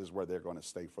this is where they're going to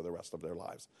stay for the rest of their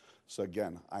lives. So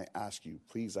again, I ask you,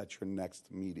 please at your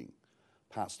next meeting,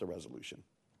 pass the resolution.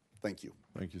 Thank you.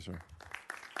 Thank you, sir.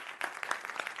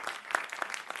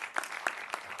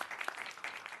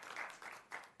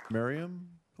 Miriam,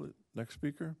 next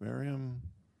speaker, Miriam.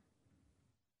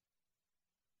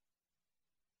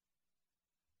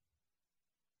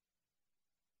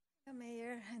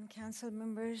 Mayor and council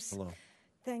members. Hello.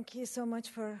 Thank you so much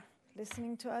for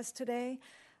listening to us today.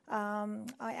 I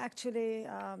actually,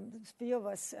 a few of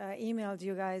us emailed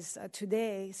you guys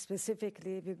today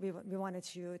specifically. We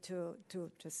wanted you to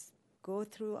just go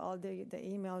through all the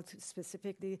email to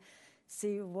specifically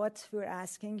see what we're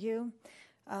asking you.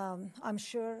 I'm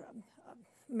sure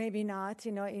maybe not,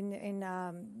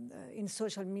 in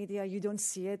social media, you don't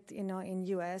see it, in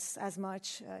U.S. as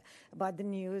much about the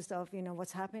news of,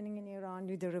 what's happening in Iran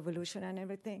with the revolution and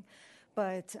everything.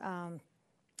 But,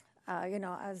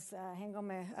 as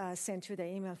Hengame sent you the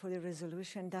email for the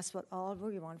resolution, that's what all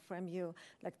we want from you,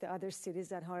 like the other cities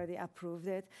that already approved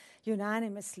it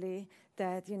unanimously,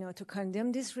 that, to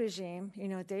condemn this regime.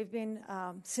 They've been,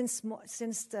 since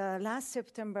last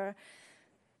September,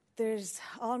 there's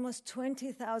almost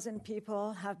 20,000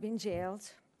 people have been jailed,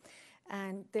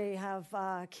 and they have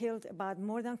killed about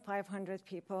more than 500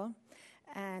 people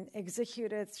and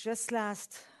executed since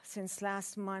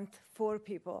last month, 4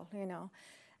 people,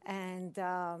 And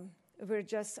we're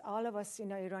just, all of us,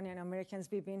 Iranian Americans,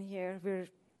 we've been here, we're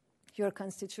your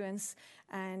constituents,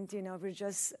 and, we're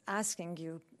just asking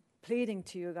you, pleading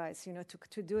to you guys,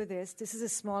 to do this. This is a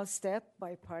small step,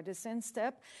 bipartisan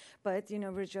step, but,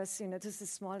 we're just, this is a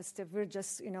small step. We're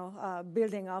just,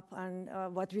 building up on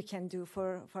what we can do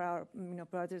for our,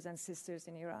 brothers and sisters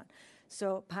in Iran.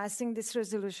 So passing this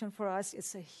resolution for us,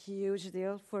 it's a huge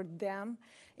deal. For them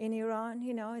in Iran,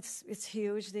 it's a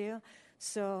huge deal.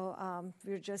 So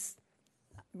we're just,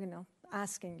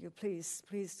 asking you, please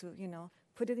to,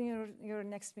 put it in your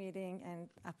next meeting and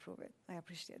approve it. I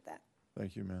appreciate that.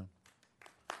 Thank you, ma'am.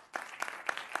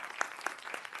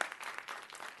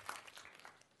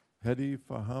 Hedi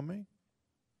Fahami?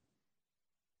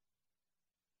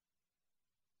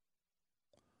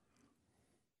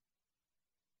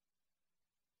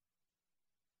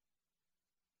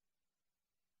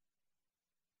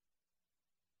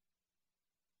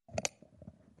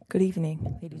 Good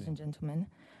evening, ladies and gentlemen.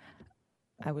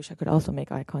 I wish I could also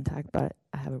make eye contact, but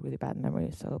I have a really bad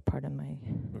memory, so pardon my...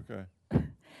 Okay.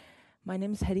 My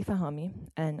name is Hedi Fahami,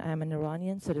 and I am an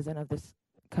Iranian citizen of this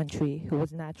country who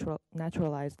was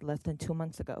naturalized less than 2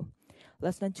 months ago.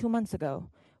 Less than 2 months ago,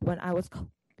 when I was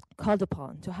called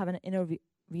upon to have an interview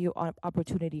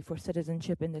opportunity for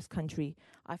citizenship in this country,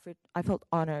 I felt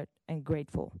honored and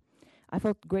grateful. I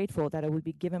felt grateful that I would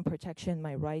be given protection,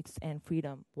 my rights, and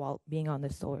freedom while being on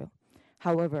this soil.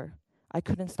 However, I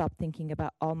couldn't stop thinking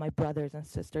about all my brothers and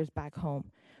sisters back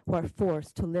home who are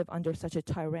forced to live under such a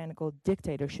tyrannical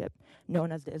dictatorship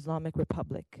known as the Islamic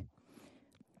Republic,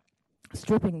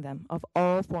 stripping them of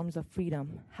all forms of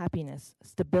freedom, happiness,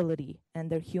 stability, and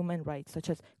their human rights such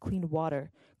as clean water,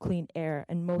 clean air,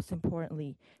 and most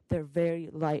importantly, their very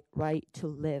right to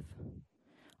live.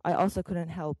 I also couldn't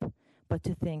help but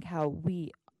to think how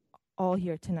we all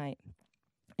here tonight,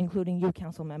 including you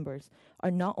council members,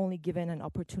 are not only given an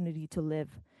opportunity to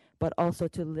live, but also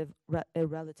to live a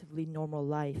relatively normal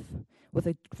life with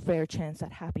a fair chance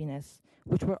at happiness,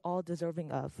 which we're all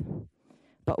deserving of.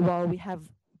 But while we have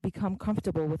become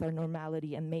comfortable with our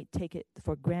normality and may take it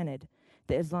for granted,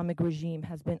 the Islamic regime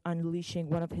has been unleashing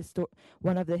one of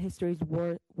the history's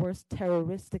worst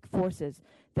terroristic forces,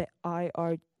 the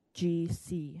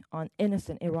IRGC, on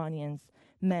innocent Iranians,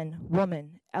 men,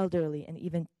 women, elderly, and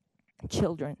even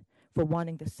children for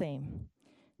wanting the same.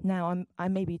 Now, I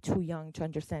may be too young to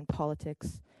understand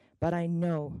politics, but I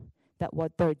know that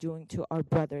what they're doing to our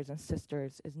brothers and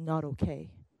sisters is not okay.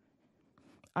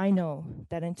 I know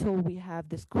that until we have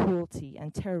this cruelty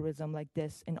and terrorism like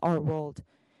this in our world,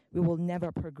 we will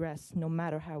never progress, no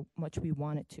matter how much we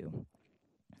want it to.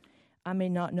 I may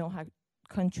not know how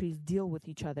countries deal with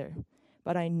each other,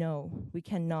 but I know we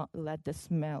cannot let the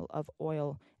smell of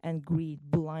oil and greed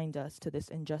blind us to this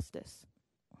injustice.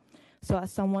 So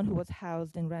as someone who was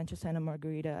housed in Rancho Santa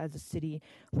Margarita as a city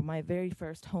for my very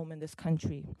first home in this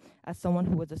country, as someone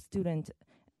who was a student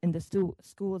in the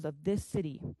schools of this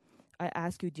city, I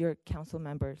ask you, dear council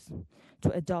members,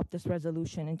 to adopt this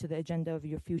resolution into the agenda of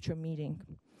your future meeting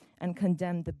and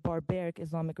condemn the barbaric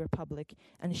Islamic Republic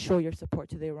and show your support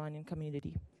to the Iranian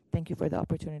community. Thank you for the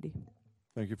opportunity.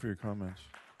 Thank you for your comments.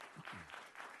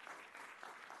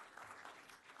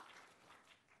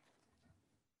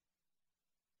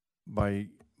 By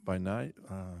night,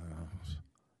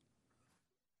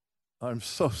 I'm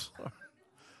so sorry.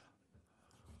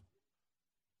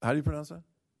 How do you pronounce that?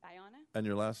 Bayana. And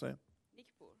your last name?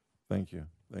 Nikpur. Thank you.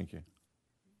 Thank you.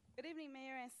 Good evening,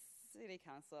 Mayor and City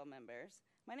Council members.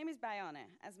 My name is Bayana.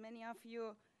 As many of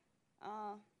you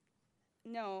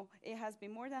know, it has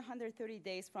been more than 130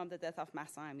 days from the death of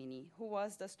Mahsa Amini, who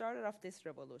was the starter of this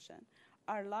revolution.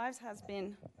 Our lives has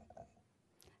been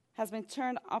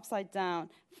turned upside down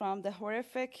from the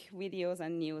horrific videos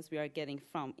and news we are getting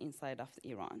from inside of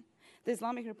Iran. The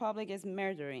Islamic Republic is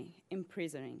murdering,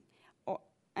 imprisoning,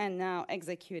 and now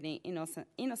executing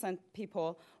innocent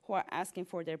people who are asking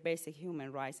for their basic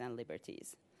human rights and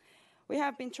liberties. We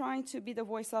have been trying to be the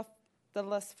voice of the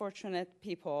less fortunate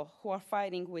people who are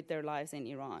fighting with their lives in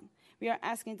Iran. We are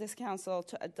asking this council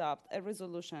to adopt a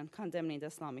resolution condemning the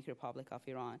Islamic Republic of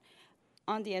Iran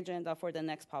on the agenda for the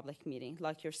next public meeting,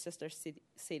 like your sister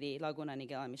city, Laguna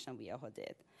Niguel and Mission Viejo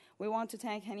did. We want to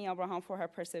thank Hani Abraham for her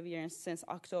perseverance since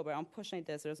October on pushing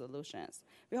these resolutions.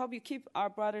 We hope you keep our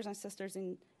brothers and sisters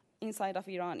inside of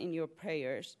Iran in your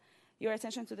prayers. Your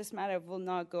attention to this matter will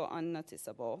not go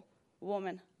unnoticeable.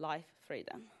 Woman, life,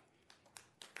 freedom.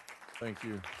 Thank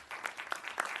you.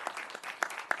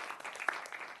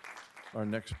 Our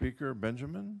next speaker,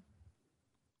 Benjamin.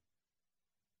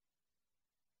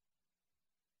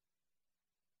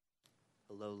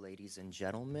 Hello, ladies and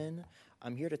gentlemen.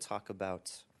 I'm here to talk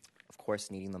about, of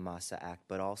course, needing the Mahsa Act,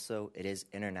 but also it is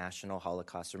International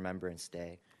Holocaust Remembrance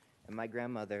Day. And my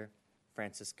grandmother,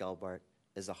 Frances Gelbart,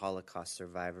 is a Holocaust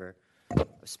survivor. I've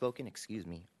spoken,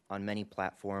 on many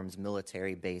platforms,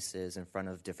 military bases, in front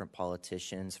of different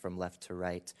politicians from left to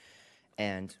right.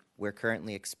 And we're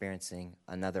currently experiencing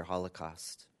another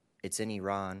Holocaust. It's in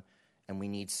Iran, and we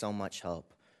need so much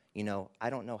help. You know, I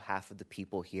don't know half of the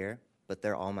people here, but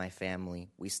they're all my family.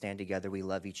 We stand together, we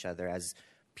love each other as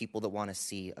people that want to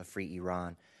see a free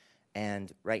Iran.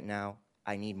 And right now,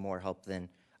 I need more help than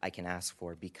I can ask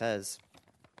for, because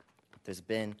there's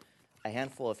been a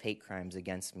handful of hate crimes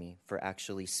against me for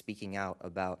actually speaking out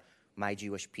about my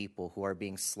Jewish people who are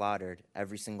being slaughtered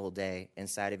every single day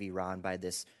inside of Iran by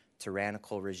this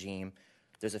tyrannical regime.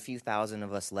 There's a few thousand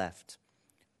of us left.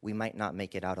 We might not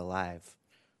make it out alive.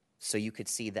 So you could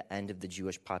see the end of the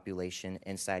Jewish population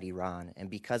inside Iran. And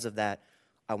because of that,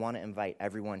 I want to invite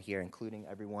everyone here, including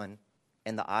everyone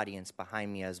in the audience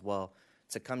behind me as well,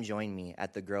 to come join me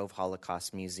at the Grove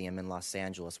Holocaust Museum in Los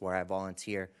Angeles, where I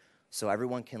volunteer, so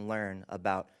everyone can learn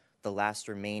about the last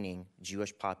remaining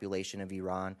Jewish population of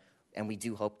Iran. And we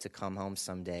do hope to come home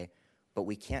someday, but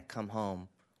we can't come home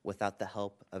without the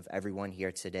help of everyone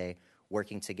here today,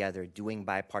 working together, doing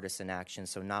bipartisan action.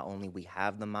 So not only we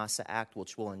have the Mahsa Act,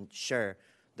 which will ensure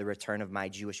the return of my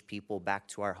Jewish people back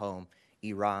to our home,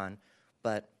 Iran,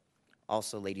 but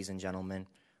also, ladies and gentlemen,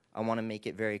 I want to make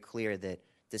it very clear that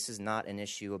this is not an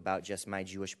issue about just my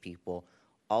Jewish people.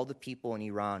 All the people in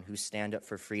Iran who stand up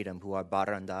for freedom, who are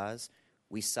Barandas,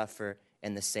 we suffer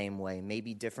in the same way,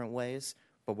 maybe different ways,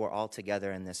 but we're all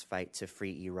together in this fight to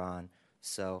free Iran.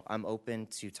 So I'm open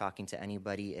to talking to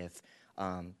anybody if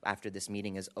after this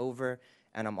meeting is over,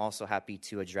 and I'm also happy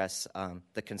to address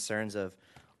the concerns of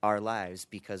our lives,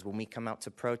 because when we come out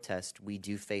to protest, we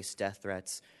do face death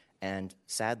threats. And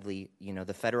sadly, you know,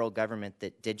 the federal government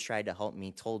that did try to help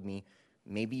me told me,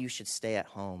 maybe you should stay at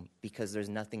home because there's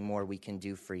nothing more we can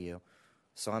do for you.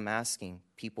 So I'm asking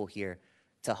people here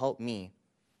to help me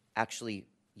actually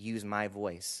use my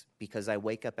voice, because I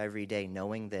wake up every day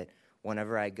knowing that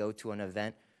whenever I go to an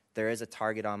event, there is a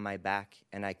target on my back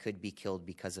and I could be killed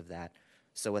because of that.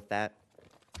 So with that,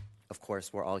 of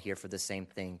course, we're all here for the same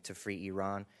thing, to free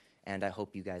Iran, and I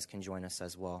hope you guys can join us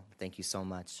as well. Thank you so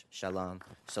much. Shalom.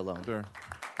 Shalom. Sure.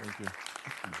 Thank you.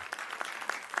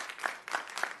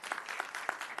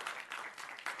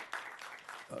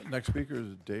 Next speaker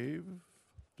is Dave.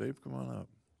 Dave, come on up.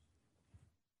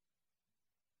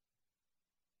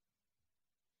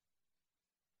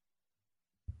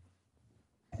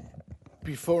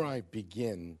 Before I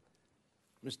begin,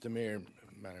 Mr. Mayor,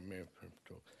 Madam Mayor,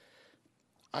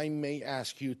 I may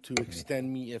ask you to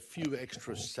extend me a few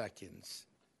extra seconds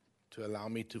to allow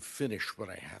me to finish what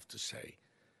I have to say.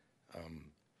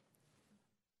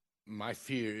 My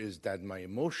fear is that my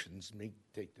emotions may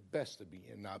take the best of me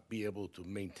and not be able to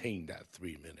maintain that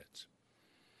 3 minutes.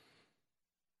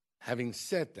 Having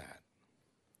said that,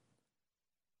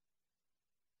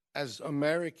 as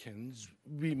Americans,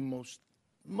 we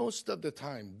most of the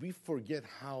time, we forget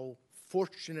how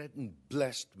fortunate and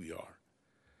blessed we are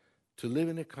to live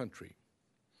in a country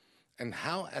and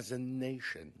how, as a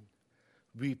nation,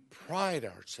 we pride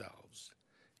ourselves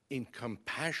in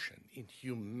compassion, in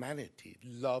humanity,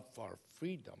 love for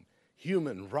freedom,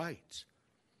 human rights.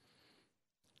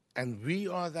 And we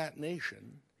are that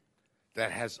nation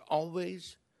that has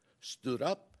always stood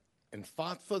up and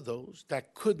fought for those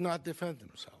that could not defend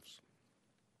themselves.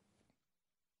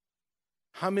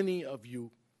 How many of you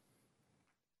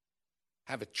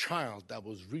have a child that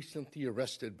was recently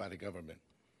arrested by the government?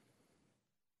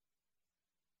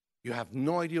 You have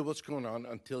no idea what's going on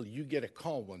until you get a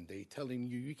call one day telling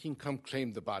you you can come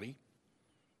claim the body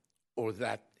or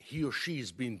that he or she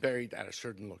is being buried at a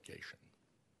certain location.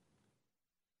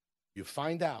 You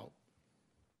find out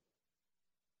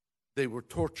they were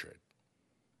tortured,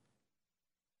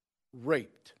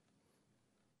 raped,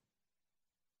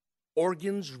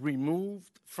 organs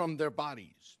removed from their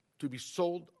bodies to be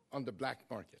sold on the black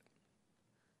market.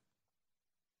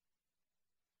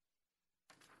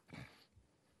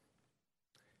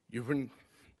 You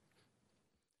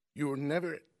were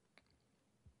never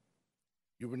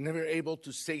able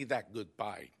to say that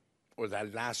goodbye or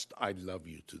that last I love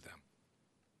you to them.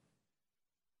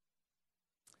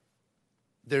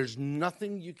 There's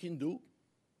nothing you can do,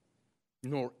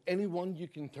 nor anyone you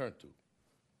can turn to.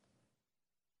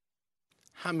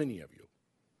 How many of you?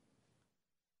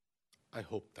 I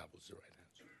hope that was the right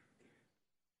answer.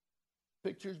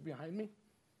 Pictures behind me?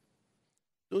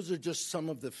 Those are just some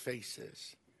of the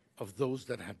faces of those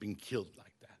that have been killed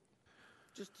like that.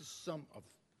 Just some of.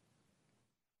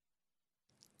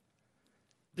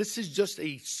 This is just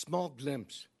a small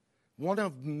glimpse, one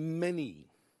of many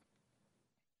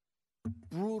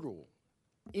brutal,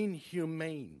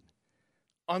 inhumane,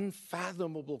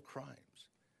 unfathomable crimes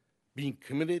being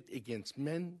committed against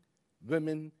men,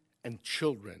 women, and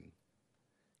children.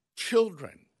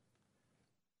 Children.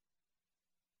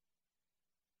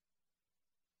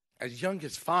 As young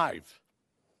as 5.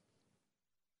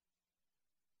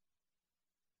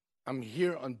 I'm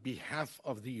here on behalf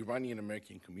of the Iranian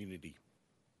American community,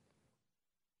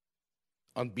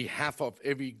 on behalf of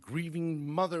every grieving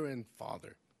mother and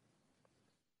father,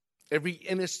 every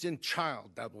innocent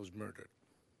child that was murdered,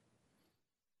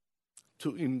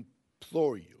 to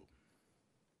implore you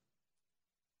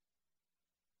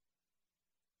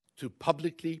to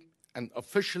publicly and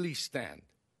officially stand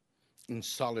in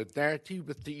solidarity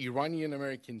with the Iranian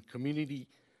American community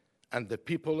and the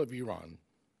people of Iran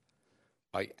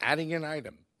by adding an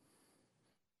item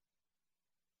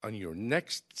on your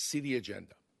next city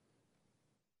agenda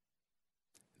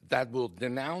that will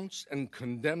denounce and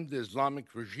condemn the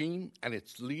Islamic regime and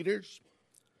its leaders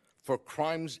for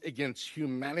crimes against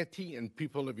humanity and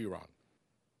people of Iran.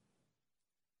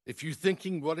 If you're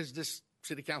thinking, what is this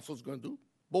city council going to do?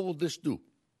 What will this do?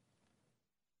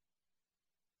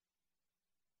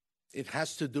 It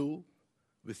has to do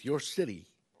with your city,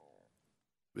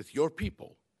 with your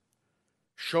people,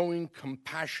 showing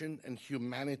compassion and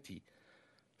humanity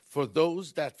for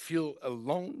those that feel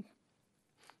alone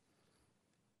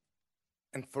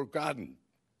and forgotten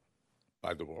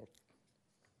by the world.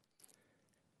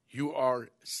 You are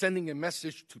sending a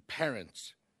message to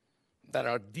parents that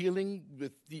are dealing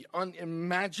with the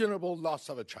unimaginable loss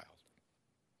of a child,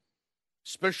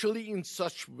 especially in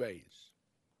such ways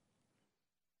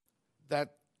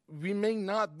that we may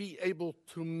not be able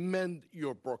to mend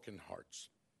your broken hearts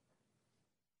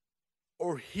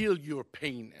or heal your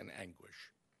pain and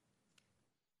anguish.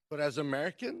 But as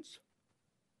Americans,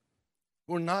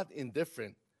 we're not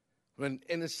indifferent when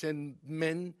innocent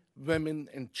men, women,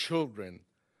 and children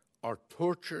are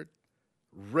tortured,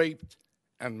 raped,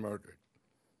 and murdered.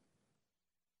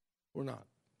 We're not.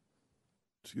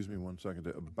 Excuse me 1 second.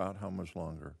 About how much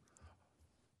longer?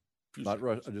 Few Not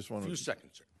seconds. I just want to. Few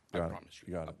seconds, sir. I promise you.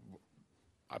 You got it.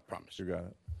 I promise You got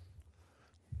it.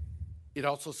 It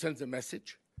also sends a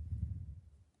message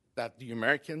that the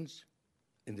Americans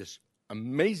in this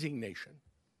amazing nation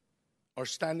are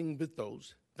standing with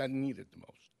those that need it the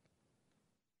most.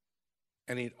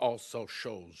 And it also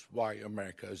shows why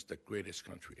America is the greatest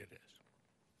country it is.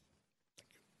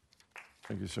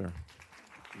 Thank you, sir.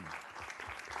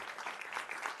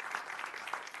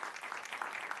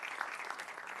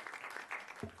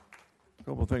 A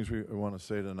couple of things we want to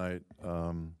say tonight. I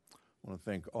want to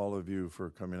thank all of you for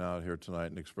coming out here tonight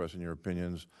and expressing your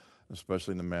opinions,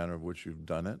 especially in the manner of which you've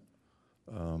done it.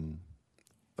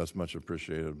 That's much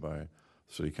appreciated by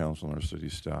City Council and our city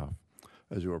staff.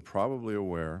 As you are probably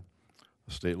aware,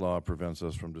 state law prevents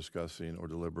us from discussing or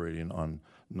deliberating on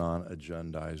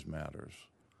non-agendized matters.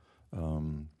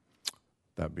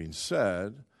 That being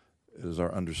said, it is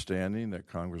our understanding that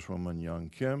Congresswoman Young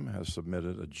Kim has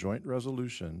submitted a joint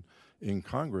resolution in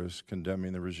Congress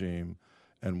condemning the regime,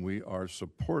 and we are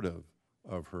supportive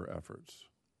of her efforts.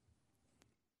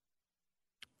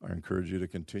 I encourage you to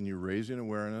continue raising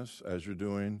awareness as you're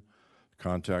doing.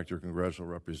 Contact your congressional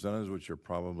representatives, which you're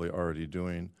probably already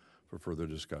doing, for further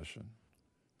discussion.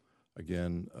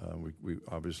 Again, we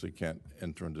obviously can't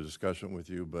enter into discussion with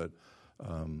you, but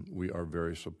we are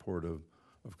very supportive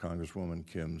of Congresswoman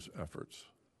Kim's efforts.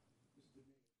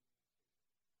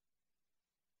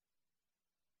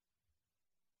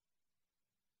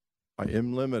 I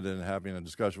am limited in having a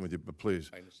discussion with you, but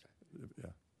please. I understand. Yeah.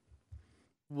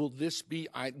 Will this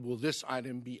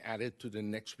item be added to the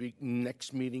next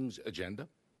meeting's agenda?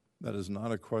 That is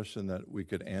not a question that we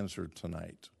could answer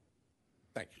tonight.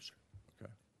 Thank you, sir.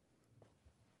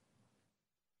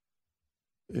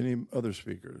 Okay. Any other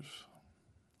speakers?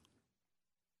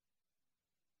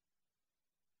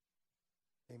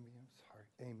 Amy, I'm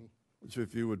sorry. Amy. So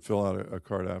if you would fill out a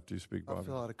card after you speak, Bobby. I'll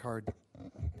fill out a card.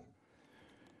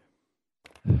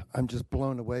 I'm just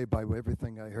blown away by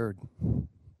everything I heard.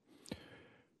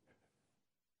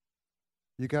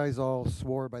 You guys all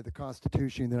swore by the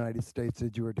Constitution of the United States,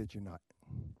 did you or did you not?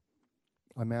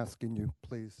 I'm asking you,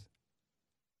 please,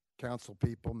 council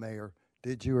people, mayor,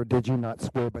 did you or did you not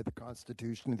swear by the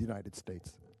Constitution of the United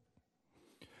States?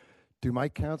 Do my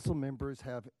council members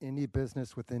have any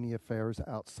business with any affairs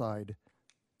outside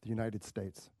the United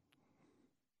States?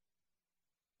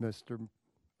 Mr.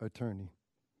 Attorney.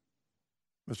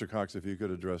 Mr. Cox, if you could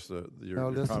address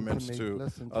your No, comments to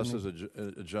us me. as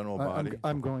a general body.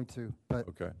 I'm going to, but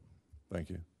okay, thank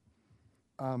you.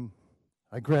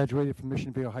 I graduated from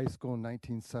Mission Viejo High School in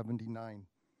 1979.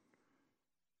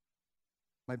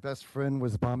 My best friend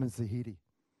was Bahman Zahidi.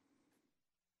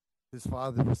 His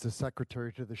father was the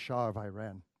secretary to the Shah of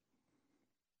Iran.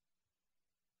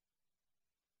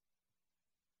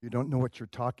 You don't know what you're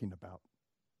talking about.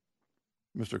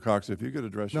 Mr. Cox, if you could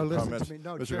address your listen comments. to me.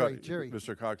 No, Mr. Jerry.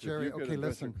 Mr. Cox, Jerry, if you could okay, address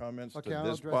listen. your comments Okay, to I'll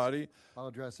this address body, it. I'll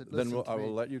address it. then Listen I to will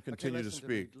me. let you continue to listen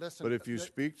speak. me. Listen, but if you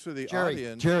speak to the Jerry,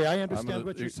 audience... Jerry, I understand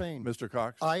what you're saying. Mr.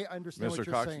 Cox? I understand Mr. what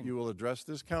you're Cox, saying. you will address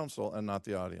this council and not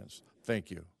the audience.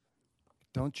 Thank you.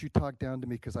 Don't you talk down to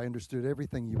me because I understood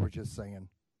everything you were just saying.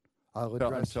 I'll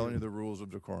address I'm telling you the rules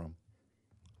of decorum.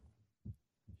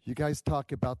 You guys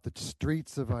talk about the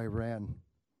streets of Iran.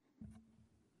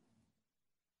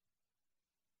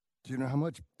 Do you know how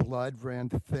much blood ran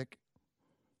thick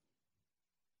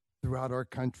throughout our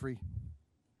country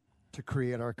to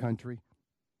create our country?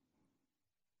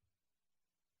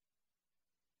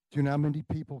 Do you know how many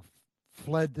people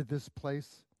fled to this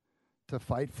place to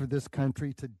fight for this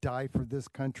country, to die for this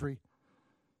country?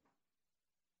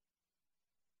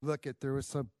 Look, there was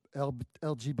some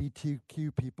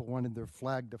LGBTQ people wanted their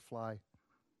flag to fly.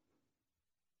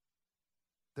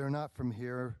 They're not from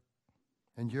here,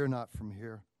 and you're not from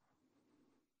here.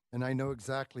 And I know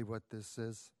exactly what this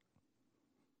is.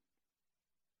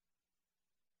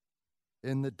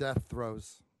 In the death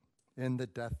throes. In the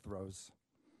death throes.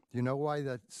 Do you know why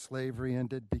that slavery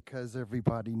ended? Because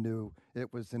everybody knew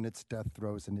it was in its death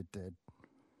throes, and it did.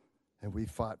 And we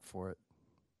fought for it.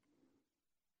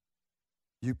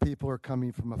 You people are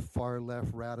coming from a far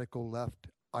left, radical left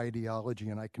ideology,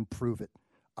 and I can prove it.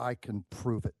 I can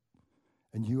prove it.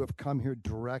 And you have come here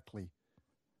directly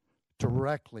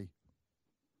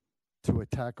to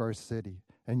attack our city.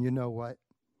 And you know what?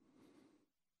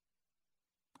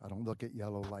 I don't look at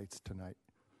yellow lights tonight.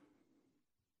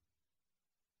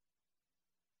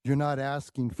 You're not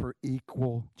asking for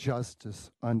equal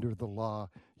justice under the law.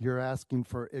 You're asking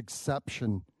for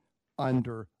exception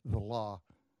under the law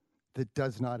that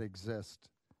does not exist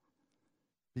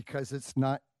because it's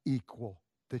not equal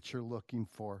that you're looking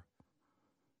for.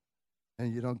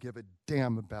 And you don't give a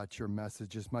damn about your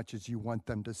message as much as you want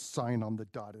them to sign on the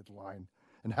dotted line.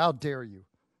 And how dare you?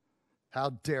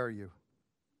 How dare you?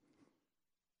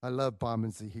 I love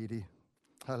Bahman Zahidi.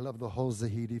 I love the whole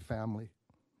Zahidi family.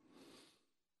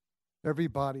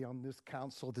 Everybody on this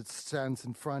council that stands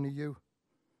in front of you,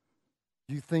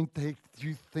 you think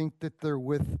that they're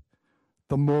with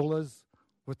the mullahs,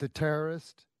 with the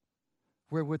terrorists?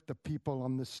 We're with the people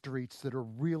on the streets that are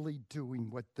really doing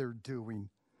what they're doing.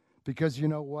 Because you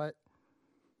know what?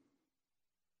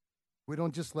 We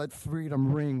don't just let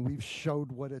freedom ring. We've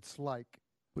showed what it's like.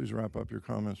 Please wrap up your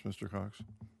comments, Mr. Cox.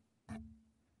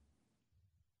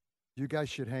 You guys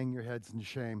should hang your heads in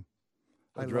shame.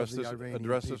 Address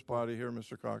this body here,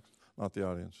 Mr. Cox, not the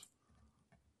audience.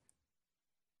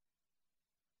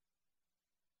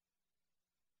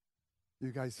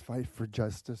 You guys fight for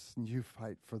justice, and you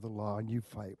fight for the law, and you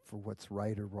fight for what's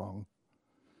right or wrong.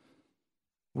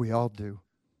 We all do.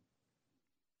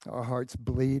 Our hearts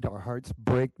bleed, our hearts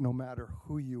break, no matter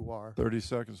who you are. 30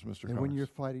 seconds, Mr. And Cox. when you're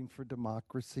fighting for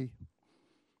democracy,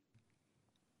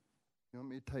 you want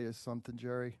me to tell you something,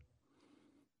 Jerry?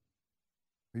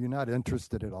 You're not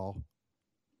interested at all.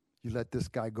 You let this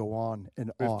guy go on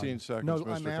and 15 on. seconds, No,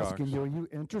 Mr. I'm asking Cox. you, are you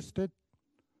interested?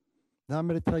 Now I'm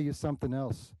going to tell you something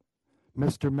else.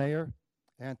 Mr. Mayor,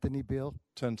 Anthony Beal.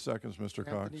 10 seconds, Mr.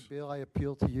 Cox. Anthony Beal, I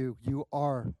appeal to you. You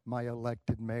are my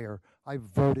elected mayor. I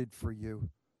voted for you.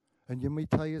 And let me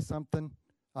tell you something.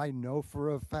 I know for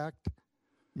a fact.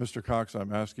 Mr. Cox,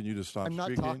 I'm asking you to stop I'm not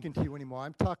speaking. talking to you anymore.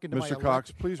 I'm talking to Mr.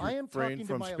 Cox, please I am refrain talking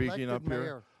from to my speaking up elected here.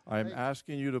 mayor. I'm Hey,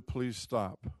 asking you to please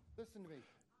stop. Listen to me.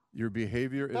 Your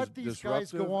behavior is Let these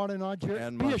disruptive guys go on and on, Jerry.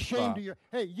 and Be must ashamed stop. of your.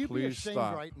 Hey, you be Please ashamed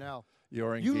stop. right now.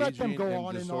 You're You let them engaging go in on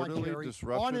and on, disorderly, Jerry.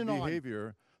 disruptive On and on.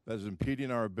 behavior that is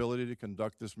impeding our ability to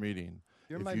conduct this meeting.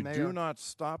 You're if my you mayor. do not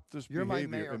stop this You're my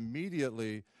behavior mayor.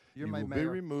 immediately, You're you my will be mayor.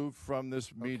 removed from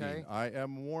this meeting. Okay. I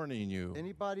am warning you.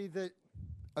 Anybody that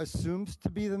assumes to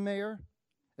be the mayor,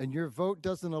 and your vote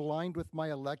doesn't align with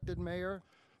my elected mayor,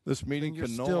 This meeting then you're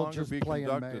can no still longer just be playing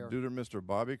conducted mayor. due to Mr.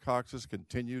 Bobby Cox's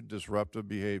continued disruptive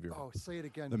behavior. Oh, say it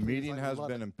again, The please. meeting I has love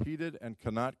been it. impeded and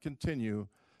cannot continue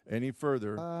any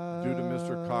further due to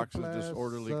Mr. Cox's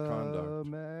disorderly conduct.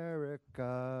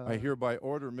 America, I hereby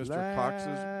order Mr.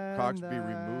 Cox be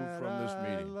removed from this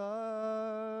meeting.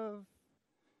 love,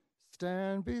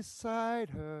 stand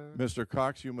beside her. Mr.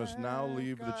 Cox, you must now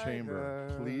leave the chamber.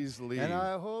 her. Please leave. And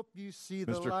I hope you see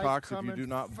the Mr. light Cox, if you coming do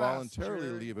not fast, voluntarily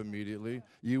Jerry. leave immediately,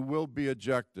 you will be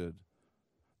ejected.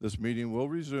 This meeting will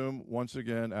resume once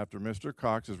again after Mr.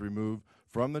 Cox is removed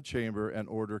from the chamber and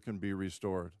order can be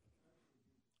restored.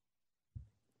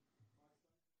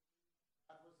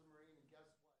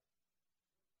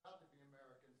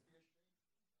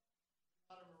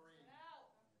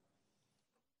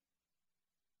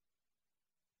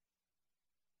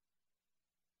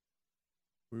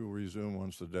 We will resume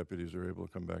once the deputies are able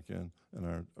to come back in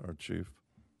and our chief.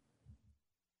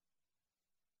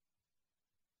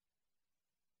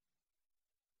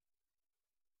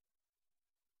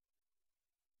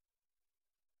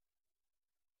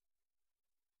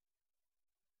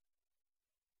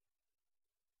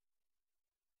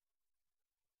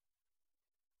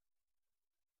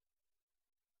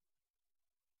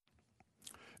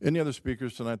 Any other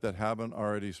speakers tonight that haven't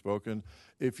already spoken?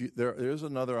 There is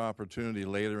another opportunity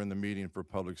later in the meeting for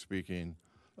public speaking,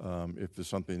 if there's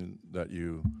something that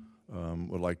you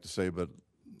would like to say, but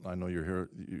I know you're here,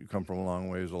 you come from a long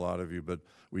ways, a lot of you, but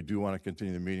we do want to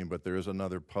continue the meeting, but there is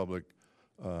another public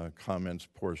comments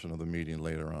portion of the meeting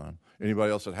later on.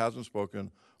 Anybody else that hasn't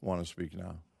spoken want to speak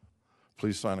now?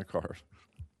 Please sign a card.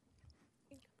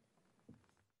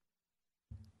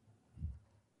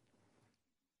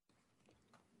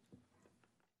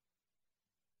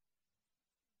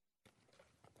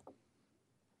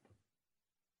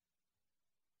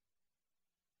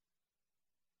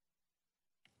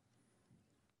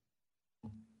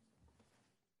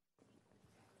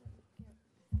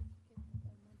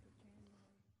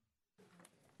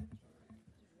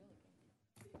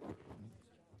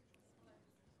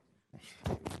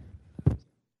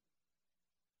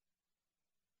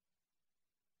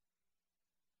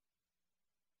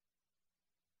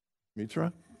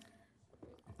 Mitra?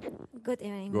 Good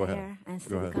evening, Go ahead. Mayor and Go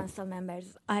City ahead. Council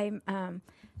members. I'm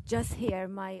just here.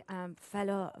 My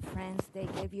fellow friends, they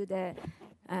gave you the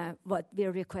what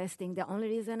we're requesting. The only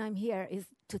reason I'm here is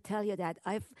to tell you that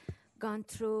I've gone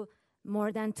through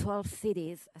more than 12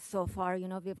 cities so far. You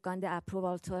know, we've gone the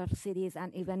approval 12 cities,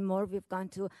 and even more we've gone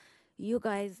to. You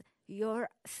guys, your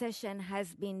session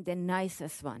has been the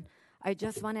nicest one. I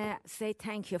just want to say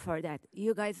thank you for that.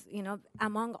 You guys, you know,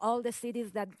 among all the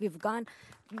cities that we've gone,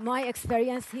 my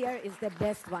experience here is the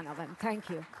best one of them. Thank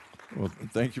you. Well,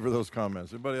 thank you for those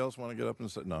comments. Anybody else want to get up and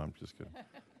say? No, I'm just kidding.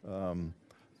 All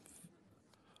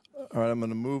right, I'm going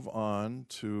to move on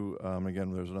to,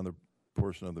 again, there's another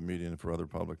portion of the meeting for other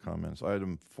public comments.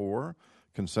 Item 4,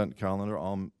 consent calendar.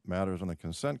 All matters on the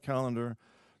consent calendar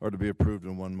are to be approved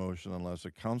in one motion unless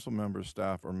a council member,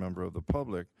 staff, or member of the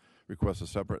public requests a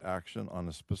separate action on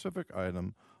a specific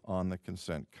item on the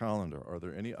consent calendar. Are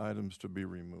there any items to be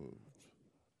removed?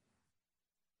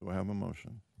 Do I have a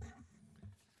motion?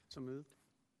 So moved.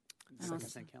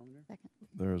 Consent calendar. Second.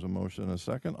 There is a motion and a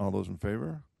second. All those in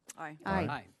favor? Aye.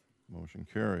 Aye. Motion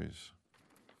carries.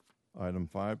 Item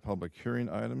 5, public hearing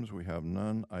items. We have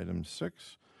none. Item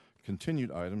 6,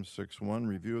 continued items. 6.1,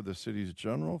 review of the city's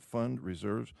general fund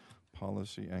reserves,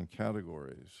 policy, and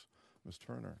categories. Ms.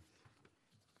 Turner.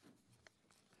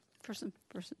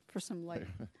 For some light.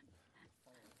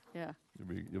 Yeah.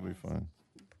 You'll be fine.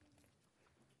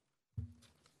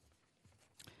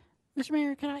 Mr.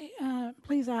 Mayor, can I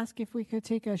please ask if we could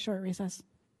take a short recess?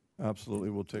 Absolutely.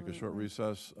 We'll take a short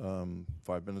recess.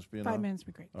 5 minutes be enough? 5 minutes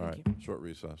would be great. All Thank right. you. Short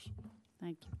recess.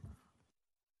 Thank you.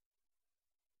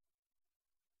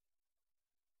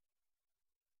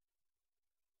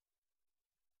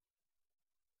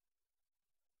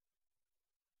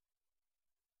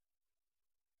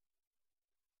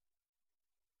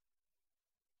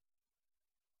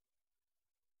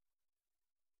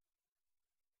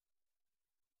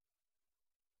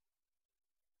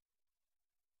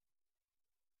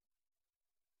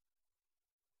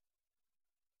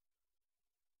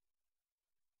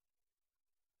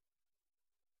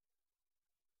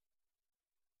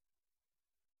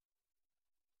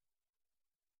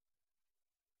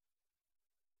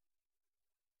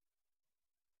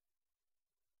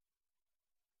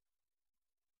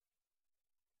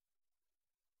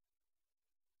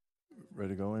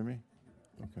 Ready to go, Amy?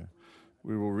 Okay.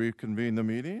 We will reconvene the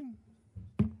meeting.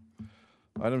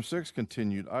 Item 6,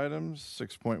 continued items.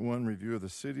 6.1, review of the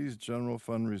city's general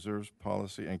fund reserves,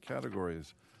 policy, and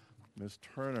categories. Ms.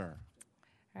 Turner.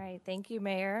 All right. Thank you,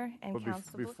 Mayor and But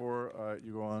Council. before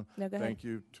you go on, No, go ahead. thank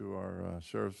you to our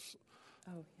Sheriff's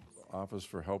yes. Office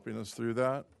for helping us through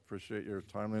that. Appreciate your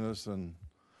timeliness, and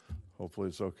hopefully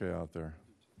it's okay out there.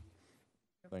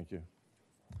 Thank you.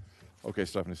 Okay,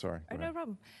 Stephanie, sorry. Oh, Go no ahead.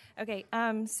 problem. Okay,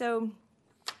 so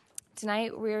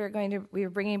tonight we're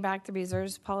bringing back the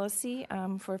reserves policy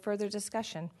for further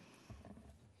discussion.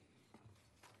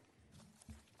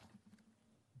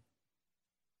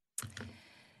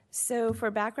 So for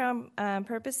background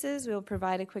purposes, we'll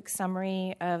provide a quick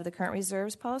summary of the current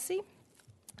reserves policy,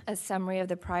 a summary of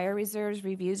the prior reserves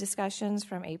review discussions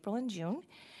from April and June,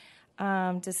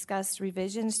 discuss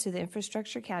revisions to the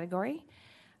infrastructure category,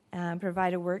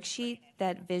 provide a worksheet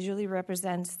that visually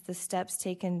represents the steps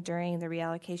taken during the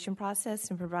reallocation process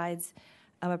and provides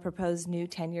a proposed new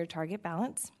 10-year target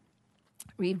balance,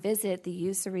 revisit the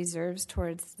use of reserves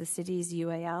towards the city's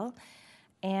UAL,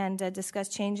 and discuss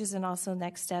changes and also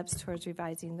next steps towards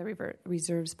revising the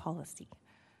reserves policy.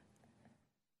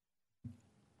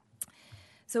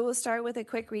 So we'll start with a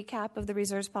quick recap of the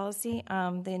reserves policy.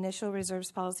 The initial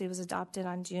reserves policy was adopted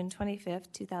on June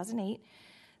 25th, 2008.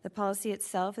 The policy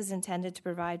itself is intended to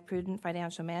provide prudent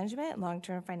financial management and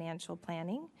long-term financial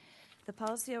planning. The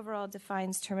policy overall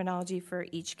defines terminology for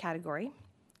each category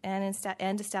and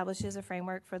establishes a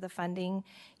framework for the funding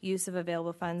use of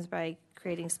available funds by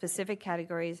creating specific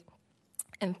categories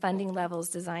and funding levels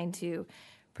designed to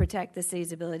protect the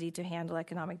city's ability to handle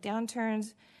economic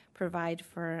downturns, provide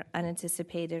for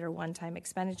unanticipated or one-time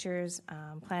expenditures,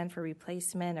 plan for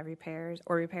replacement of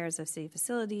repairs of city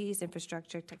facilities,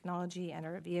 infrastructure, technology, and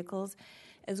our vehicles,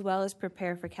 as well as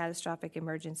prepare for catastrophic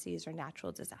emergencies or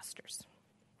natural disasters.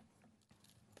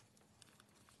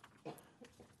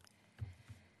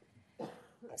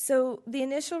 So the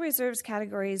initial reserves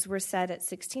categories were set at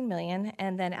 $16 million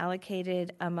and then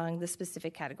allocated among the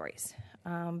specific categories.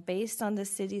 Based on the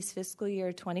city's fiscal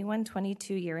year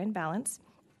 21-22 year-end balance,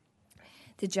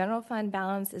 the general fund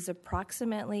balance is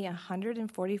approximately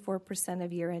 144%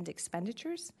 of year-end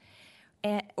expenditures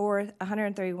or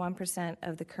 131%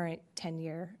 of the current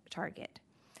 10-year target.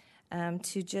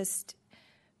 To just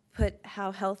put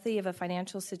how healthy of a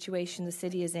financial situation the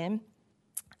city is in,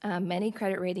 many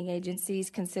credit rating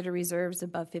agencies consider reserves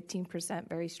above 15%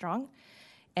 very strong.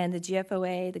 And the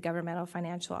GFOA, the Governmental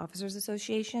Financial Officers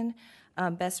Association,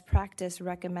 best practice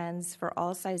recommends for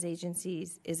all size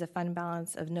agencies is a fund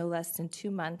balance of no less than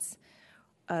 2 months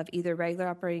of either regular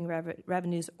operating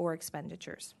revenues or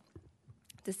expenditures.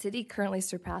 The city currently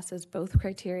surpasses both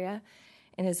criteria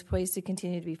and is poised to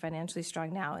continue to be financially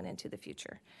strong now and into the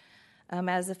future.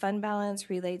 As the fund balance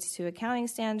relates to accounting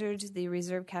standards, the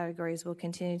reserve categories will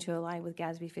continue to align with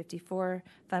GASB 54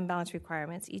 fund balance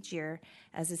requirements each year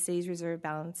as the city's reserve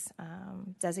balance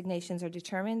designations are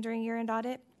determined during year-end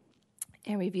audit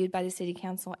and reviewed by the City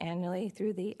Council annually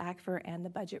through the ACFR and the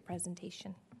budget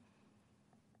presentation.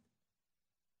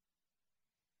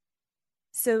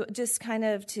 So just kind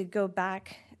of to go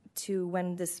back to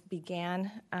when this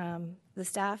began, the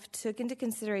staff took into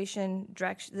consideration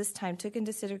direction, this time took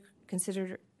into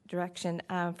consider direction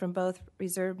from both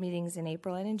reserve meetings in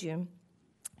April and in June.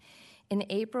 In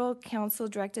April, Council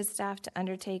directed staff to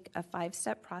undertake a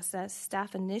 5-step process.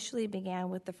 Staff initially began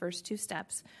with the first 2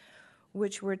 steps,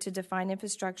 which were to define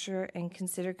infrastructure and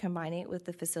consider combining it with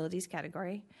the facilities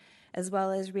category, as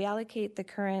well as reallocate the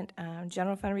current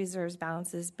general fund reserves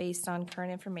balances based on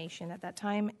current information at that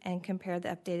time and compare the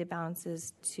updated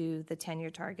balances to the 10-year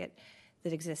target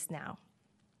that exists now.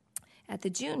 At the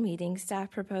June meeting,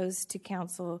 staff proposed to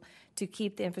Council to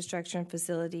keep the infrastructure and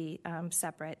facility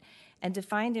separate and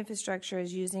defined infrastructure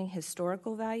as using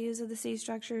historical values of the city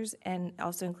structures and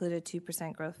also included a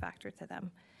 2% growth factor to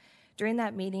them. During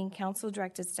that meeting, Council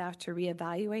directed staff to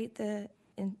reevaluate the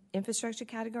infrastructure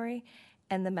category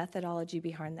and the methodology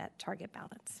behind that target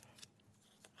balance.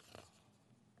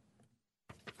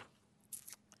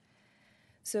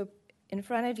 So in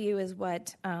front of you is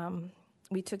what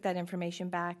we took that information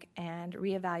back and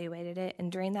reevaluated it. And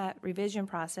during that revision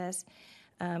process,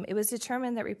 it was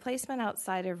determined that replacement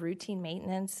outside of routine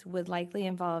maintenance would likely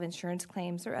involve insurance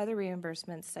claims or other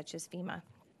reimbursements such as FEMA.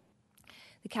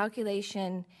 The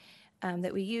calculation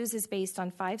that we use is based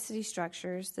on 5 city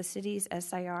structures, the city's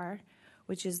SIR,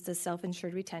 which is the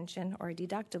self-insured retention or a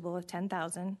deductible of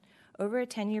 $10,000 over a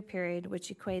 10-year period,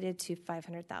 which equated to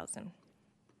 $500,000.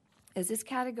 As this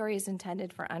category is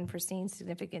intended for unforeseen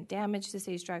significant damage to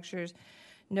city structures,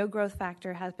 no growth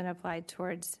factor has been applied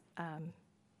towards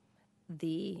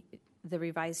the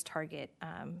revised target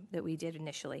that we did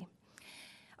initially.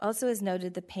 Also, as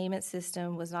noted, the payment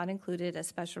system was not included as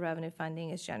special revenue funding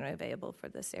is generally available for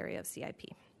this area of CIP.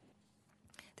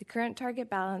 The current target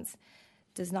balance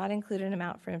does not include an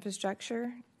amount for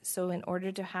infrastructure, so in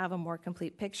order to have a more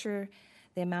complete picture,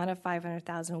 the amount of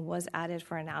 $500,000 was added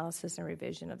for analysis and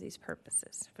revision of these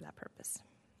purposes, for that purpose.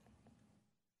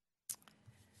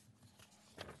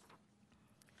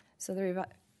 So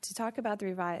to talk about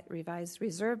the revised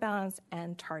reserve balance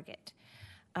and target.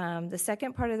 The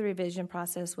second part of the revision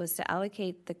process was to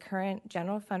allocate the current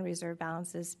general fund reserve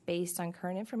balances based on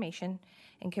current information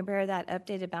and compare that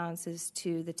updated balances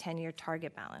to the 10-year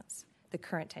target balance, the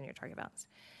current 10-year target balance.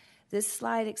 This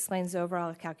slide explains the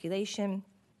overall calculation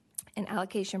and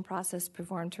allocation process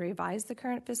performed to revise the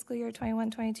current fiscal year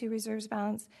 21-22 reserves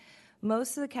balance.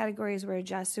 Most of the categories were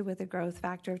adjusted with a growth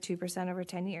factor of 2% over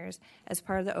 10 years as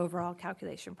part of the overall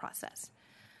calculation process.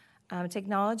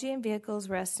 Technology and vehicles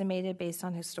were estimated based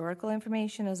on historical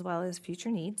information as well as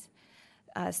future needs.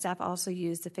 Staff also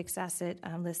used the fixed asset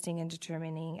listing in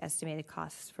determining estimated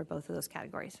costs for both of those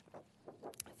categories.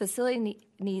 Facility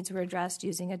needs were addressed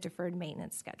using a deferred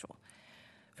maintenance schedule.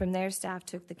 From there, staff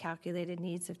took the calculated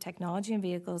needs of technology and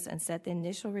vehicles and set the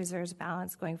initial reserves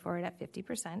balance going forward at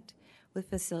 50%, with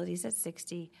facilities at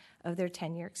 60% of their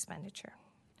 10-year expenditure.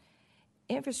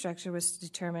 Infrastructure was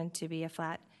determined to be a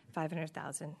flat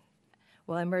 $500,000,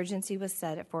 while emergency was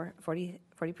set at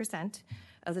 40%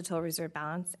 of the total reserve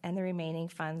balance, and the remaining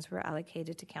funds were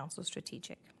allocated to Council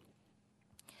Strategic.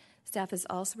 Staff is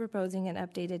also proposing an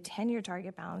updated 10-year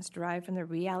target balance derived from the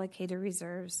reallocated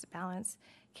reserves balance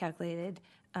calculated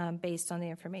based on the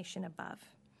information above.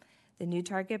 The new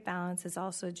target balance is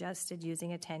also adjusted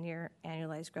using a 10-year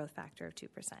annualized growth factor of 2%,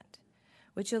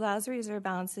 which allows the reserve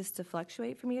balances to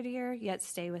fluctuate from year to year, yet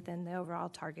stay within the overall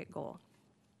target goal.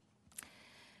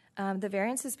 The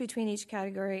variances between each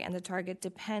category and the target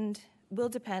will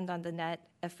depend on the net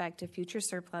effect of future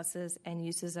surpluses and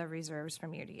uses of reserves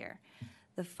from year to year.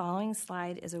 The following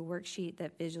slide is a worksheet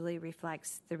that visually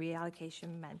reflects the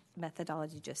reallocation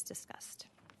methodology just discussed.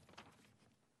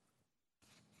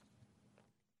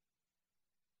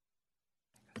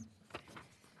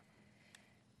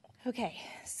 Okay,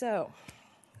 so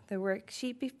the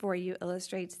worksheet before you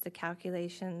illustrates the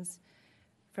calculations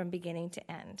from beginning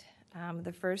to end.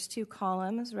 The first 2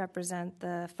 columns represent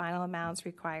the final amounts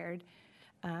required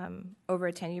over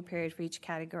a 10-year period for each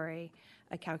category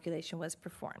a calculation was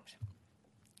performed.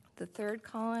 The third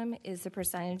column is the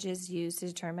percentages used to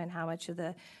determine how much of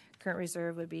the current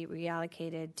reserve would be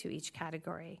reallocated to each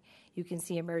category. You can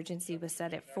see emergency was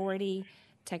set at 40,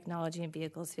 technology and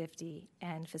vehicles 50,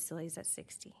 and facilities at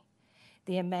 60.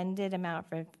 The amended amount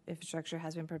for infrastructure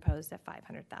has been proposed at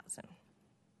 $500,000.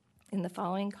 In the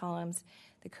following columns,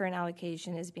 the current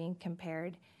allocation is being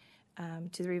compared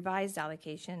to the revised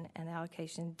allocation, and the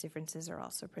allocation differences are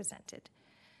also presented.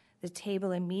 The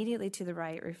table immediately to the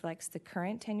right reflects the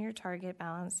current 10-year target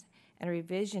balance and a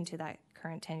revision to that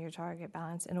current 10-year target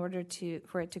balance in order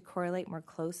for it to correlate more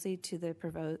closely to the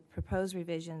proposed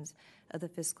revisions of the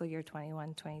fiscal year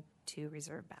 21-22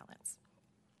 reserve balance.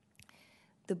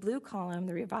 The blue column,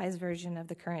 the revised version of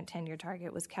the current 10-year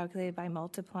target, was calculated by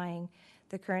multiplying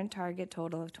the current target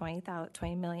total of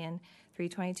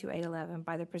 $20,322,811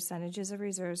 by the percentages of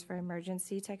reserves for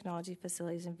emergency technology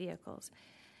facilities and vehicles.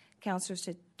 Council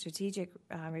strategic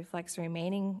reflects the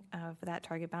remaining for that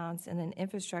target balance, and then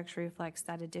infrastructure reflects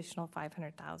that additional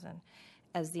 $500,000,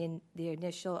 as the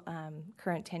initial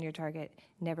current 10-year target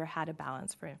never had a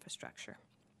balance for infrastructure.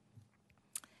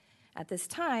 At this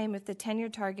time, if the 10-year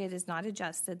target is not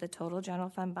adjusted, the total general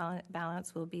fund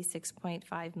balance will be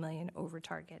 $6.5 million over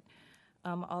target.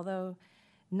 Although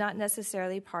not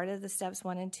necessarily part of the steps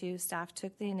 1 and 2, staff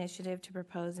took the initiative to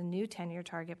propose a new 10-year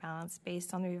target balance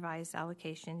based on the revised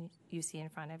allocation you see in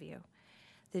front of you.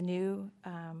 The new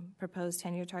proposed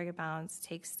 10-year target balance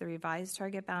takes the revised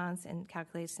target balance and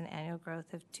calculates an annual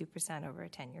growth of 2% over a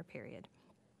 10-year period.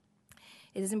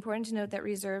 It is important to note that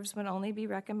reserves would only be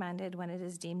recommended when it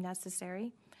is deemed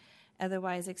necessary.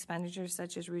 Otherwise, expenditures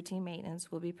such as routine maintenance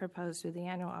will be proposed through the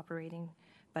annual operating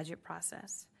budget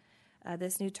process.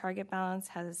 This new target balance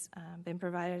has been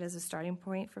provided as a starting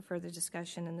point for further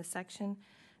discussion in the section,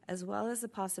 as well as the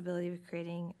possibility of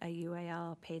creating a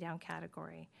UAL paydown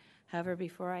category. However,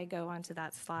 before I go on to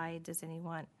that slide, does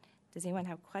anyone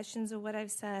have questions of what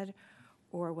I've said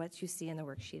or what you see in the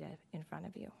worksheet in front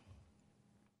of you?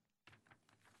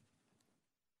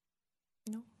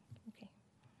 No? Okay.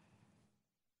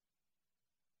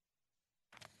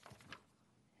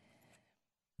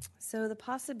 So the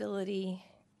possibility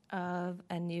of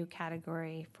a new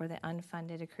category for the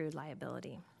unfunded accrued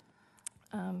liability.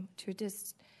 To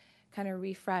just kind of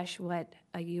refresh what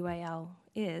a UAL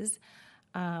is,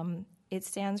 it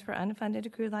stands for unfunded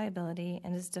accrued liability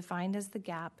and is defined as the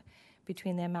gap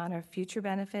between the amount of future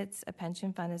benefits a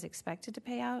pension fund is expected to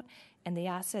pay out and the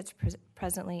assets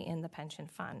presently in the pension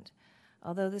fund.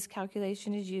 Although this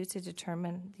calculation is used to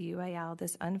determine the UAL,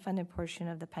 this unfunded portion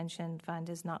of the pension fund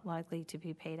is not likely to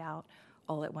be paid out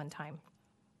all at one time.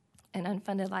 An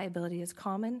unfunded liability is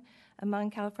common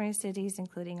among California cities,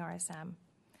 including RSM.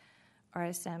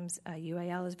 RSM's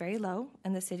UAL is very low,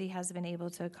 and the city has been able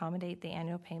to accommodate the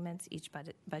annual payments each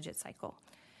budget cycle.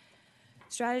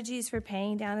 Strategies for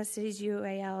paying down a city's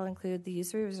UAL include the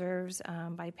use of reserves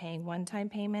by paying one-time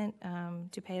payment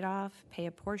to pay it off, pay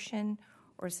a portion,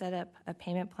 or set up a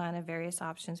payment plan of various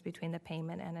options between the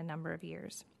payment and a number of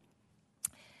years.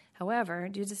 However,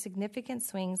 due to significant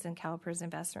swings in CalPERS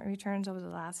investment returns over the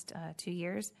last 2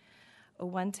 years, a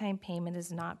one-time payment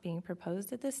is not being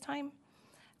proposed at this time.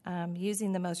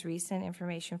 Using the most recent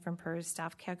information from PERS,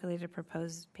 staff calculated a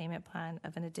proposed payment plan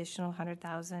of an additional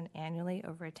 $100,000 annually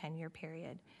over a 10-year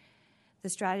period. The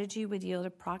strategy would yield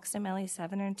approximately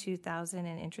 $702,000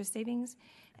 in interest savings,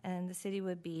 and the city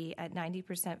would be at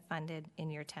 90% funded in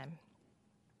year 10.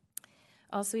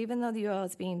 Also, even though the UAL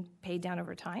is being paid down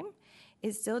over time,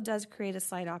 it still does create a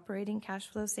slight operating cash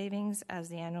flow savings, as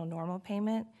the annual normal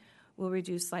payment will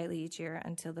reduce slightly each year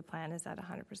until the plan is at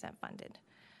 100% funded.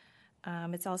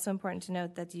 It's also important to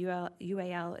note that the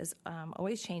UAL is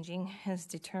always changing, as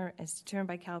determined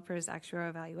by CalPERS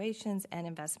actuarial evaluations and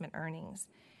investment earnings.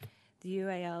 The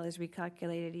UAL is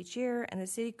recalculated each year, and the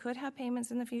city could have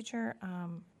payments in the future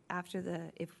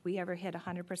if we ever hit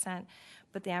 100%,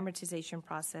 but the amortization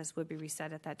process would be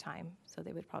reset at that time, so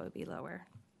they would probably be lower.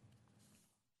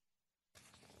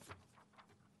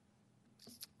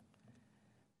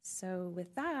 So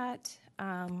with that,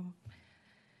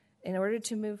 in order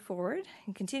to move forward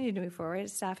and continue to move forward,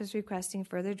 staff is requesting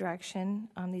further direction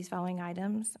on these following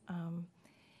items.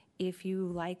 If you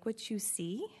like what you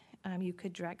see, you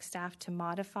could direct staff to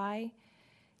modify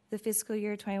the fiscal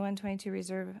year 21-22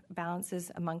 reserve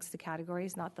balances amongst the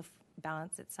categories, not the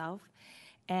balance itself,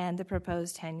 and the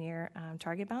proposed 10-year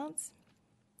target balance.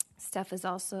 Staff is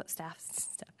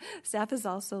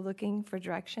also looking for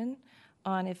direction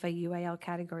on if a UAL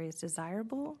category is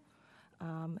desirable,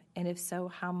 and if so,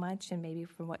 how much, and maybe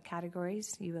from what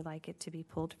categories you would like it to be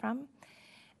pulled from.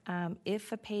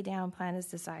 If a pay down plan is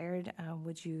desired,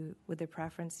 would the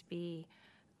preference be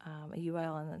a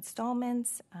UAL in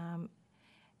installments?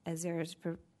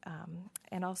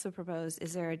 And also propose,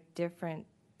 if there's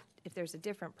a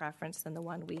different preference than the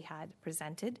one we had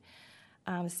presented.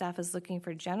 Staff is looking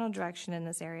for general direction in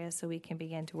this area so we can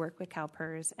begin to work with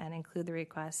CalPERS and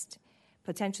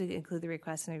potentially include the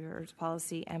request in the reserves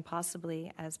policy, and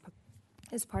possibly as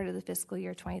part of the fiscal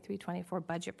year 23-24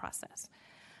 budget process.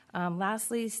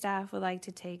 Lastly, staff would like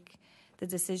to take the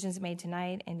decisions made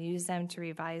tonight and use them to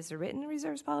revise the written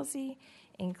reserves policy,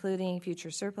 including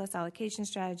future surplus allocation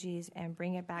strategies, and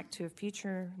bring it back to a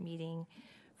future meeting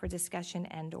for discussion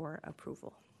and/or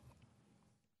approval.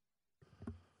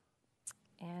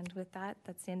 And with that,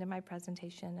 that's the end of my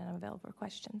presentation, and I'm available for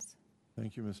questions.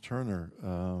 Thank you, Ms. Turner.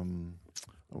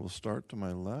 I will start to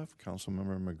my left.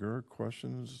 Councilmember McGurk,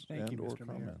 questions Thank you, and/or Mr.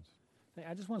 Mayor. comments?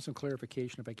 I just want some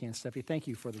clarification, if I can, Stephanie. Thank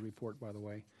you for the report, by the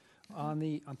way.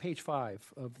 On page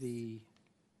 5 of the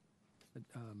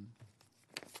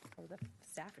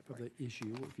Staff report. of the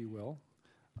issue, if you will,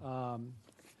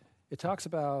 it talks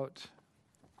about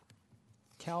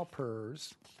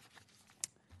CalPERS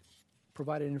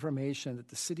provided information that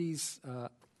the city's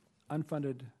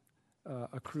unfunded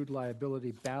accrued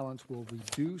liability balance will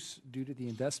reduce due to the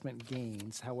investment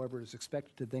gains. However, it is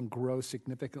expected to then grow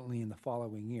significantly in the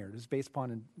following year. This is based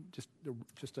upon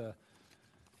just a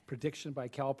prediction by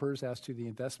CalPERS as to the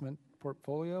investment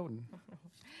portfolio.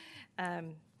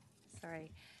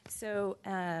 Sorry. So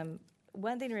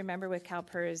one thing to remember with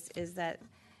CalPERS is that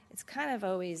it's kind of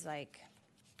always like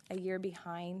a year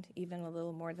behind, even a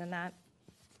little more than that.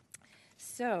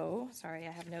 So, sorry,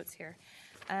 I have notes here.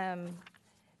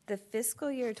 The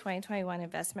fiscal year 2021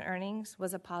 investment earnings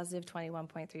was a positive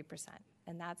 21.3%.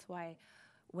 And that's why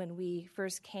when we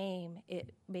first came,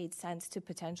 it made sense to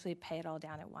potentially pay it all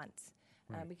down at once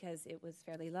because it was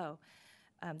fairly low.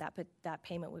 That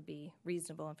payment would be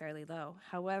reasonable and fairly low.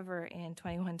 However, in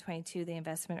 21-22, the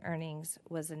investment earnings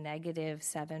was a negative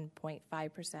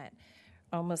 7.5%,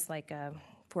 almost like a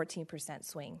 14%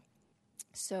 swing.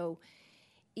 So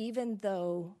even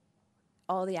though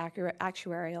all the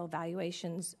actuarial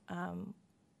valuations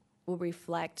will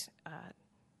reflect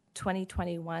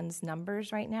 2021's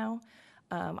numbers right now,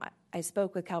 I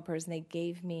spoke with CalPERS and they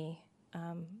gave me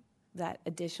that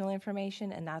additional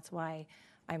information, and that's why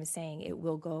I'm saying it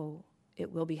will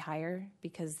be higher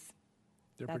because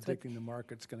they're predicting the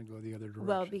market's going to go the other direction.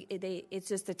 Well, it's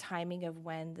just the timing of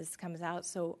when this comes out.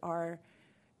 So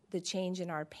the change in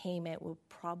our payment will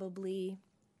probably,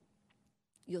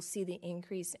 you'll see the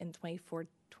increase in 24-25.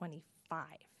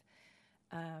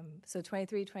 So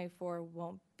 23-24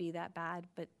 won't be that bad,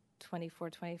 but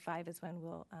 24-25 is when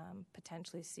we'll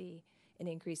potentially see an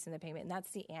increase in the payment, and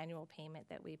that's the annual payment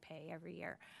that we pay every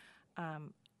year.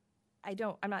 I'm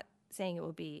not saying it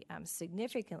will be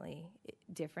significantly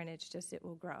different. It's just it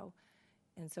will grow,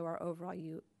 and so our overall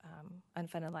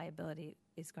unfunded liability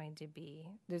is going to be.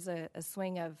 There's a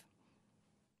swing of.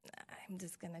 I'm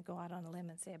just going to go out on a limb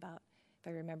and say about, if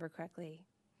I remember correctly,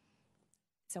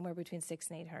 somewhere between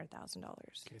 $600,000 and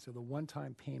 $800,000. Okay, so the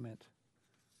one-time payment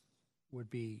would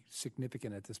be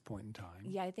significant at this point in time.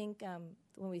 Yeah, I think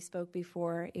when we spoke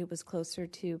before, it was closer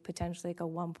to potentially like a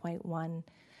 1.1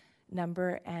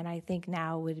 number, and I think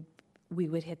now we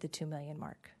would hit the $2 million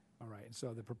mark. All right,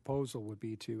 so the proposal would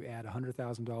be to add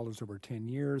 $100,000 over 10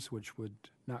 years, which would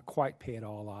not quite pay it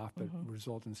all off, but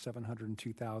result in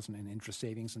 $702,000 in interest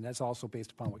savings, and that's also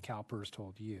based upon what CalPERS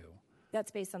told you.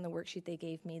 That's based on the worksheet they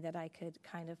gave me that I could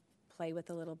kind of play with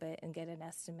a little bit and get an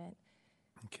estimate.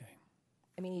 Okay.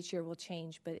 I mean, each year will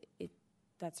change, but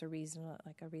that's a reasonable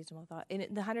thought. And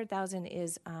the $100,000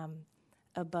 is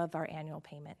above our annual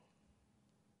payment.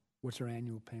 What's our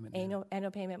annual payment?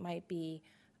 Annual payment might be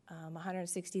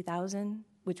 $160,000,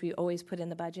 which we always put in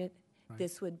the budget. Right.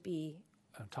 This would be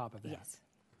on top of that. Yes.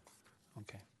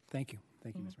 Okay. Thank you.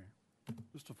 Thank you, Ms. Mayor.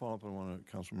 Just to follow up on one of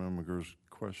Councilmember McGurk's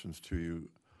questions to you,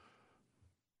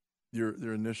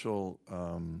 your initial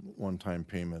one-time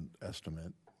payment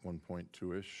estimate,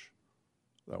 1.2-ish,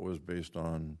 that was based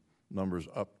on numbers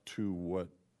up to what,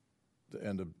 the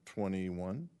end of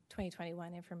 21?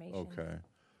 2021 information. Okay.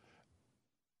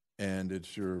 And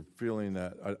it's your feeling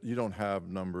that you don't have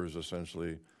numbers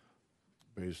essentially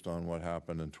based on what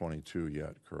happened in 22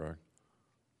 yet, correct?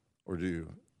 Or do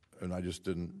you? And I just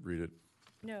didn't read it.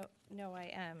 No,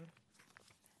 I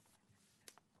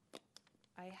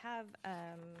have,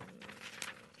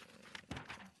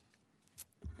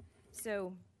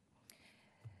 so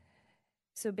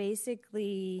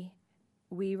basically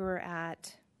we were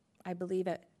at, I believe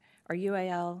at our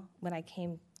UAL, when I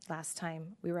came last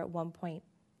time, we were at 1.9.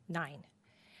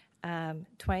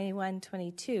 21,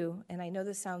 22, and I know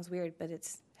this sounds weird, but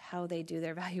it's how they do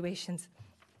their valuations.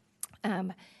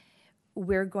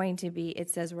 We're going to be, it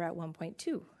says we're at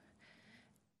 1.2.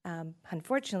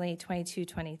 Unfortunately, 22,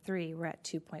 23, we're at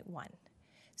 2.1.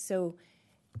 So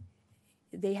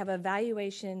they have a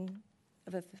valuation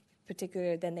of a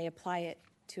particular, then they apply it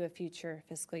to a future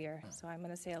fiscal year. So I'm going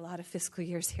to say a lot of fiscal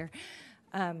years here.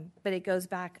 But it goes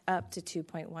back up to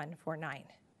 2.149.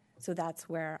 So that's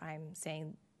where I'm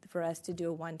saying for us to do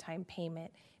a one-time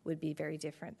payment would be very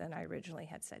different than I originally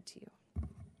had said to you.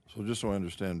 So just so I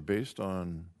understand, based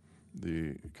on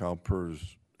the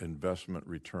CalPERS investment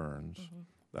returns,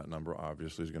 that number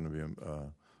obviously is going to be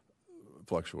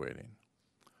fluctuating.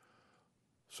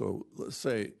 So let's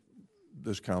say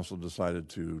this council decided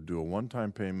to do a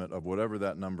one-time payment of whatever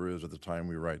that number is at the time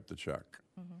we write the check,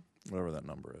 whatever that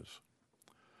number is.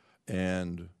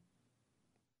 And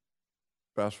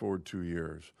fast forward 2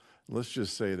 years. Let's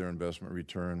just say their investment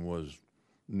return was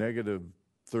negative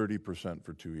 30%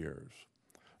 for 2 years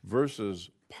versus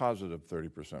positive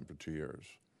 30% for 2 years.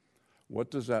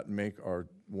 What does that make our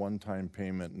one-time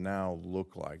payment now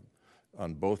look like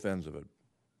on both ends of it?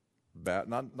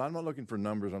 Bad. I'm not looking for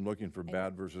numbers. I'm looking for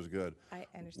bad versus good. I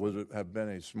understand. Would it have been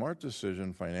a smart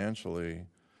decision financially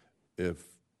if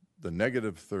the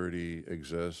negative 30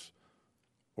 exists,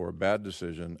 or a bad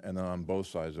decision, and then on both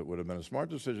sides it would have been a smart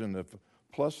decision if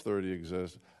plus 30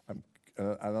 exists?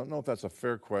 I don't know if that's a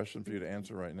fair question for you to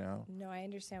answer right now. No, I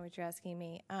understand what you're asking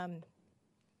me.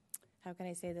 How can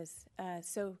I say this?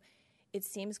 So it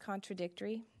seems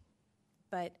contradictory,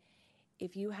 but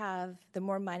if you have, the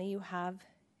more money you have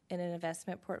in an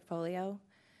investment portfolio,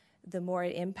 the more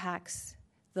it impacts,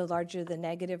 the larger the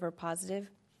negative or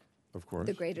positive, of course,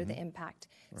 the greater the impact.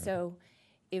 Right. So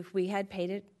if we had paid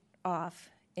it off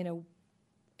in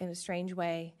a strange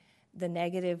way, the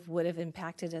negative would have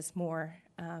impacted us more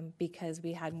because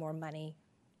we had more money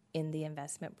in the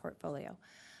investment portfolio.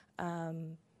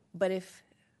 But if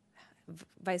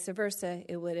vice versa,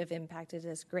 it would have impacted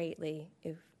us greatly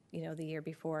if, the year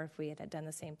before, if we had done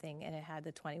the same thing and it had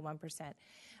the 21%.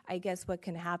 I guess what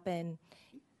can happen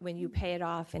when you pay it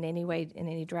off in any way, in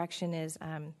any direction, is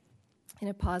in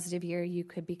a positive year, you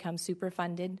could become super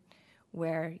funded,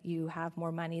 where you have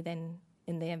more money than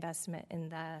in the investment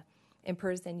in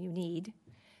PERS than you need,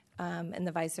 and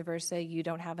the vice versa, you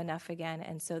don't have enough again,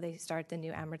 and so they start the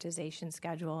new amortization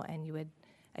schedule, and you would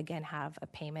again have a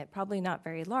payment, probably not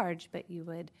very large, but you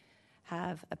would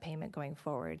have a payment going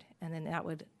forward, and then that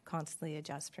would constantly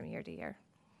adjust from year to year.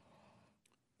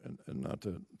 And not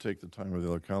to take the time of the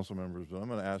other council members, but I'm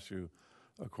going to ask you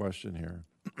a question here.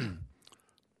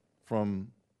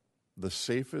 From the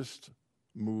safest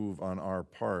move on our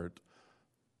part,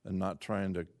 and not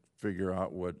trying to figure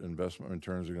out what investment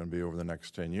returns are going to be over the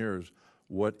next 10 years,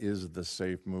 what is the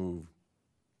safe move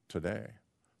today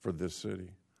for this city?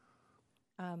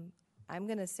 I'm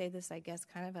going to say this, I guess,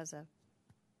 kind of as a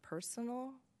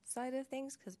personal side of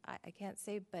things, because I can't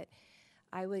say, but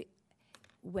I would,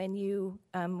 when you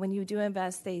do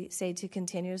invest, they say to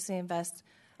continuously invest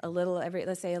a little every,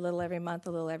 let's say a little every month,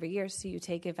 a little every year, so you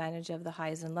take advantage of the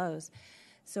highs and lows.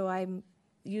 So I'm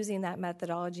using that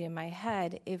methodology in my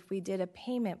head. If we did a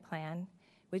payment plan,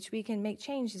 which we can make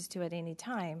changes to at any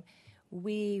time,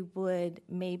 we would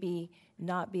maybe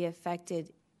not be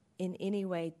affected in any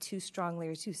way too strongly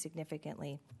or too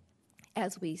significantly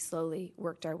as we slowly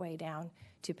worked our way down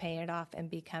to paying it off and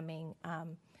becoming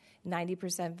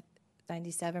 90%,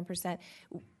 97%.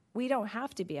 We don't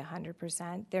have to be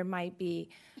 100%. There might be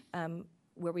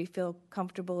where we feel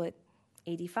comfortable at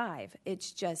 85.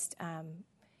 It's just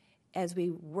as we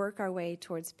work our way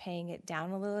towards paying it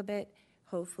down a little bit,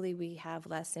 hopefully we have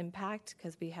less impact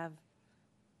because we have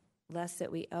less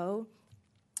that we owe.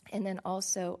 And then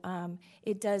also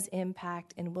it does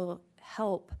impact and will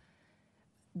help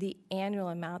the annual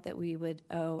amount that we would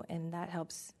owe, and that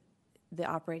helps the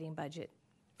operating budget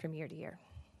from year to year.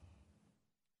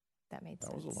 That made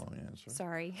sense. That was a long answer.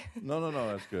 Sorry. No,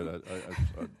 that's good.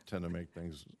 I tend to make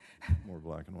things more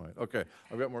black and white. Okay,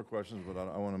 I've got more questions, but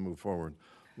I want to move forward.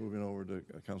 Moving over to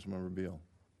Councilmember Beal.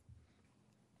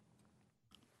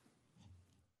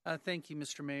 Thank you,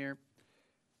 Mr. Mayor.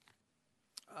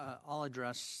 I'll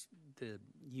address the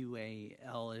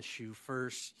UAL issue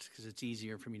first because it's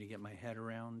easier for me to get my head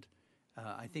around.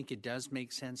 I think it does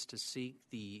make sense to seek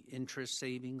the interest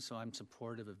savings, so I'm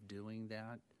supportive of doing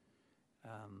that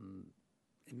and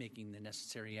making the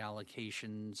necessary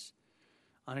allocations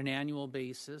on an annual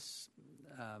basis.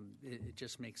 It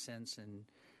just makes sense, and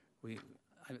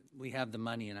we have the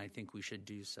money, and I think we should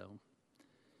do so.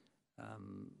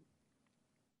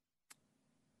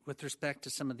 With respect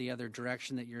to some of the other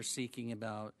direction that you're seeking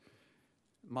about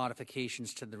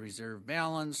modifications to the reserve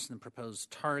balance and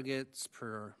proposed targets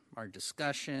per our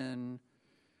discussion,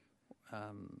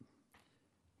 I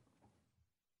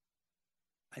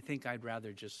think I'd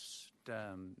rather just,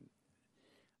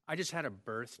 I just had a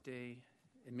birthday,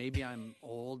 and maybe I'm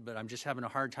old, but I'm just having a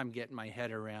hard time getting my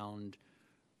head around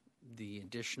the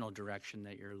additional direction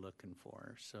that you're looking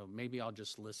for. So maybe I'll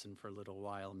just listen for a little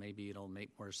while. Maybe it'll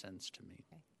make more sense to me.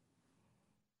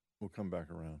 We'll come back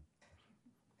around.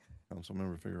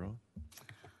 Councilmember Figueroa.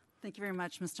 Thank you very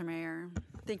much, Mr. Mayor.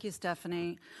 Thank you,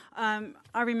 Stephanie.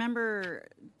 I remember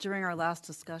during our last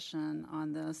discussion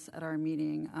on this at our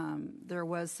meeting, there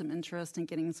was some interest in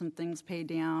getting some things paid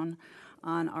down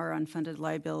on our unfunded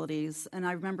liabilities. And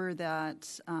I remember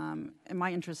that, and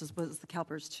my interest was the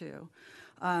CalPERS too,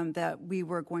 that we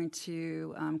were going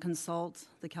to consult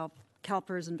the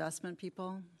CalPERS investment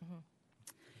people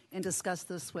and discuss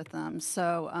this with them.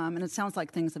 So, and it sounds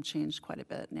like things have changed quite a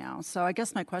bit now. So I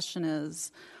guess my question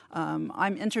is,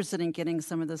 I'm interested in getting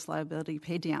some of this liability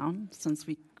paid down since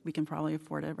we can probably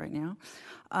afford it right now.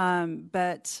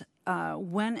 But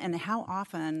when and how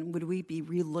often would we be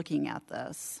re-looking at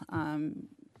this?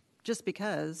 Just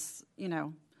because,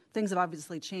 things have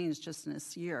obviously changed just in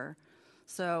this year.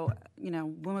 So,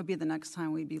 when would be the next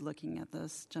time we'd be looking at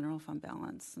this general fund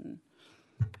balance and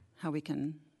how we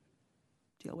can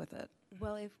deal with it?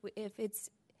 Well, if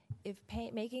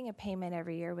making a payment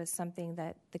every year was something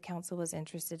that the council was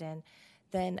interested in,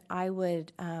 then I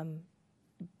would,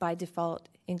 by default,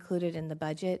 include it in the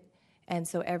budget. And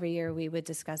so every year we would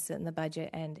discuss it in the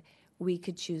budget, and we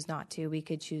could choose not to. We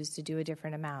could choose to do a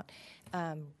different amount.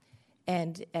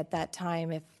 And at that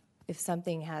time, if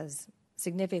something has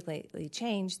significantly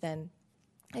changed, then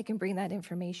I can bring that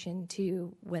information to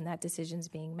you when that decision's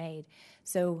being made.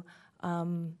 So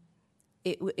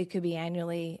it could be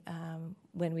annually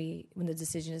when the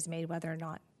decision is made whether or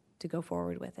not to go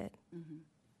forward with it. Mm-hmm.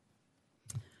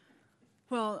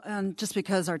 Well, just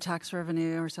because our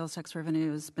sales tax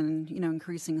revenue has been,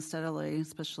 increasing steadily,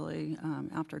 especially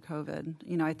after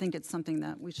COVID, I think it's something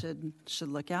that we should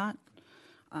look at.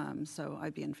 So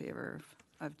I'd be in favor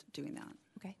of doing that.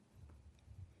 Okay.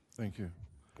 Thank you.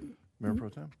 Mayor Pro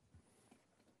Tem.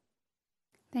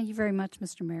 Thank you very much,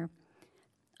 Mr. Mayor.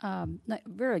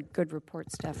 Very good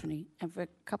report, Stephanie. I have a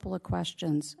couple of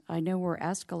questions. I know we're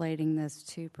escalating this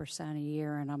 2% a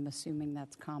year, and I'm assuming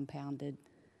that's compounded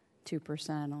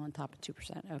 2% on top of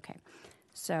 2%. Okay.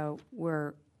 So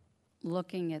we're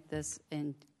looking at this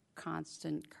in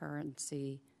constant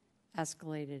currency,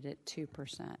 escalated at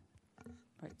 2%.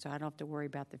 Right. So I don't have to worry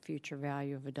about the future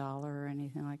value of a dollar or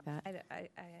anything like that?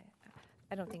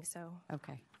 I don't think so.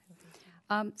 Okay.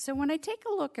 So when I take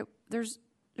a look at, there's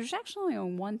actually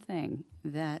only one thing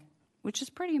which is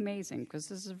pretty amazing because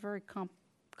this is a very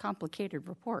complicated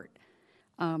report.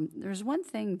 There's one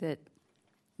thing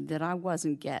that I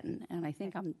wasn't getting, and I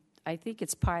think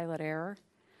it's pilot error.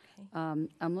 Okay.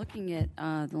 I'm looking at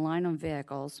the line on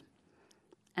vehicles,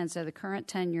 and so the current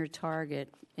 10-year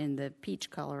target in the peach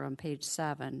color on page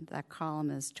 7, that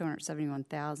column is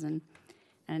 271,000,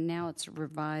 and now it's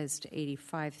revised to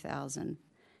 85,000.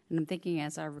 And I'm thinking,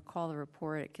 as I recall the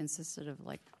report, it consisted of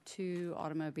like 2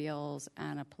 automobiles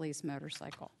and a police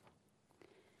motorcycle.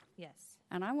 Yes.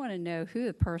 And I want to know who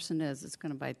the person is that's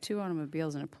going to buy 2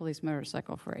 automobiles and a police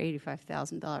motorcycle for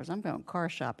 $85,000. I'm going car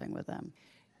shopping with them.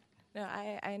 No,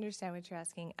 I understand what you're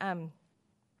asking.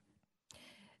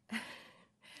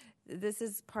 This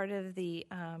is part of the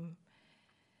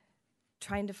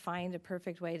trying to find a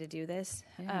perfect way to do this.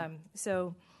 Yeah.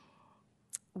 So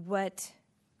what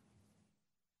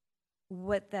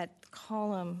that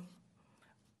column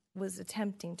was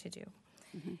attempting to do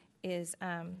is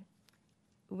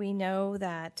we know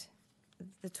that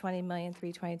the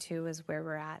 $20,322,000 is where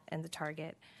we're at and the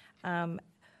target.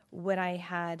 When I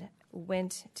had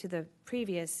went to the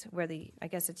previous, where I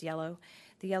guess it's yellow,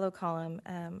 the yellow column,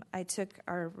 I took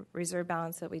our reserve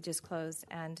balance that we just closed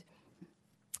and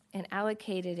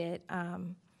allocated it,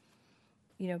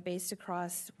 based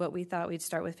across what we thought we'd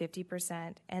start with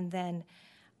 50%. And then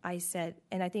I said,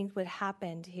 and I think what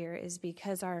happened here is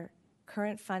because our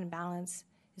current fund balance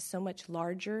is so much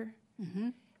larger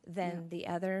than the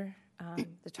other,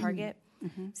 the target.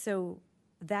 So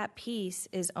that piece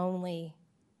is only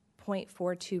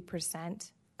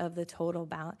 0.42% of the total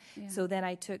balance. Yeah. So then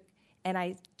I took and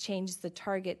I changed the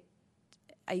target.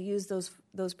 I used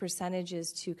those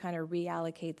percentages to kind of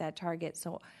reallocate that target.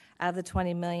 So out of the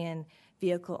 20 million,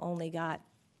 vehicle only got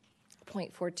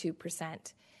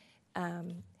 0.42%.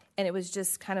 And it was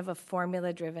just kind of a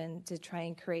formula driven to try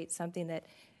and create something that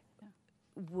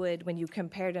would, when you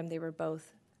compared them, they were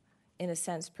both, in a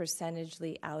sense,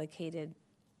 percentagely allocated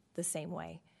the same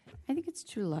way. I think it's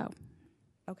too low.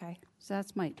 Okay. So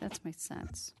that's my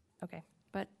sense. Okay.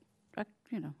 But, I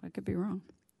could be wrong.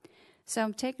 So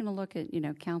I'm taking a look at,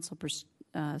 council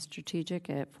strategic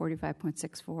at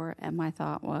 45.64, and my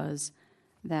thought was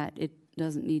that it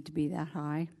doesn't need to be that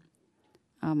high.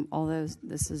 Although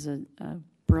this is a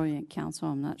brilliant council,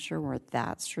 I'm not sure we're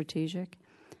that strategic.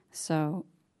 So,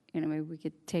 maybe we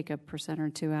could take 1% or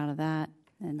 2% out of that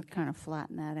and kind of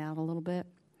flatten that out a little bit.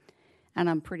 And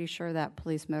I'm pretty sure that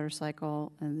police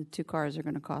motorcycle and the 2 cars are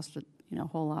going to cost a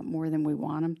whole lot more than we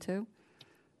want them to.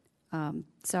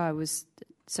 So I was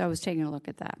taking a look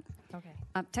at that. Okay.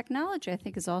 Technology, I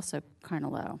think, is also kind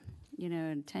of low. A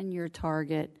 10-year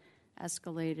target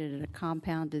escalated at a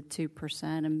compounded 2%.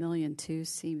 $1.2 million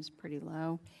seems pretty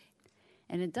low.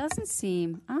 And it doesn't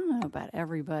seem, I don't know about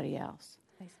everybody else,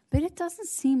 but it doesn't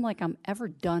seem like I'm ever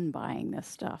done buying this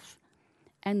stuff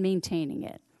and maintaining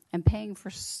it and paying for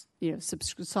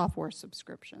software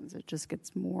subscriptions. It just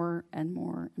gets more and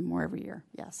more and more every year.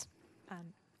 Yes.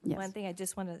 Yes. One thing I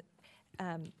just want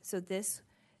to,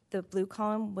 the blue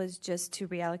column was just to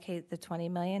reallocate the $20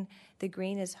 million. The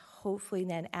green is hopefully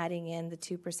then adding in the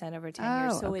 2% over 10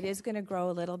 years. So it is going to grow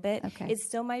a little bit. Okay. It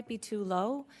still might be too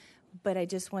low, but I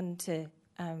just wanted to.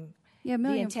 Yeah, the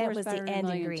 $1.4 intent was better the than end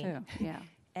in $1.2 green. million, too. Yeah.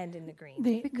 End in the green.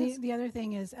 The other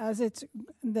thing is, as it's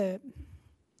the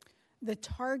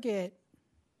target,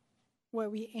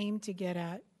 what we aim to get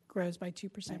at grows by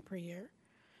 2% per year.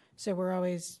 So we're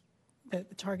always, the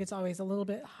target's always a little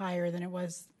bit higher than it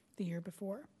was the year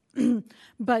before.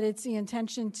 But it's the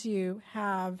intention to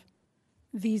have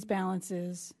these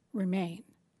balances remain.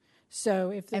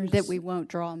 So if there's... And that we won't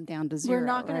draw them down to zero. We're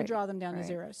not going right? to draw them down to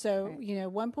zero. So,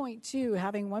 1.2,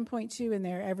 having 1.2 in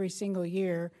there every single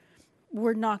year,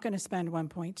 we're not going to spend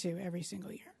 1.2 every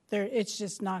single year. It's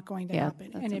just not going to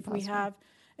happen. And if we have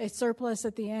a surplus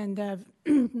at the end of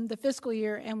the fiscal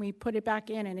year and we put it back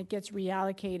in and it gets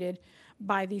reallocated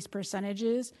by these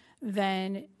percentages,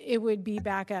 then it would be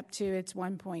back up to its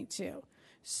 1.2.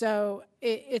 So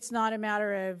it's not a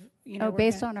matter of,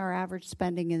 based on our average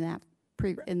spending in that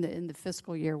in the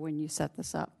fiscal year when you set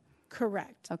this up.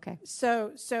 Correct. Okay.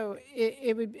 So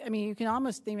it would, you can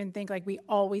almost even think like we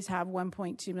always have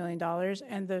 $1.2 million,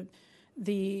 and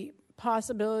the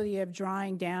possibility of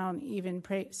drawing down even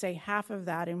say half of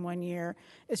that in 1 year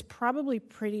is probably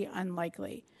pretty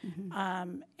unlikely.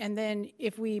 Mm-hmm. And then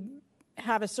if we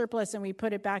have a surplus and we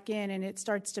put it back in and it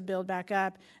starts to build back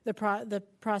up, the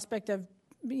prospect of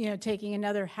taking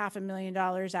another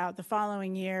 $500,000 out the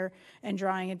following year and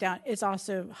drawing it down is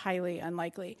also highly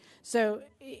unlikely. So,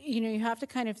 you have to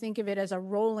kind of think of it as a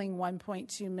rolling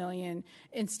 1.2 million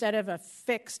instead of a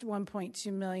fixed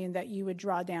 1.2 million that you would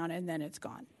draw down and then it's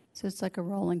gone. So it's like a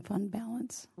rolling fund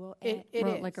balance. Well, it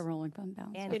is like a rolling fund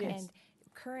balance. And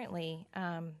currently,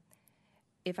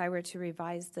 if I were to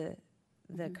revise the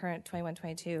current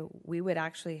 21-22, we would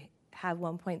actually have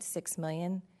 1.6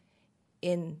 million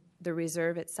in the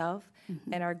reserve itself,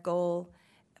 and our goal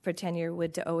for tenure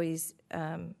would to always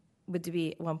would to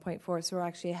be 1.4. So we're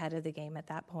actually ahead of the game at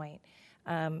that point.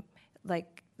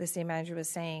 Like the city manager was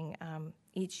saying,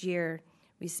 each year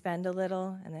we spend a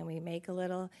little and then we make a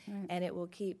little, and it will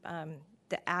keep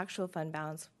the actual fund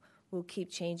balance will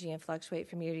keep changing and fluctuate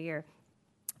from year to year.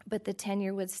 But the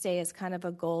tenure would stay as kind of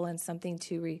a goal and something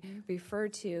to refer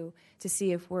to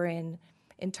see if we're in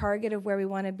target of where we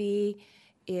want to be,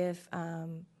 if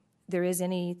there is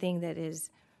anything that is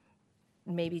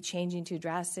maybe changing too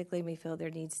drastically, we feel there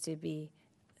needs to be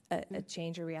a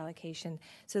change or reallocation.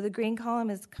 So the green column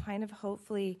is kind of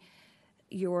hopefully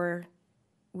where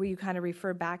you kind of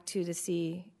refer back to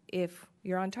see if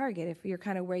you're on target, if you're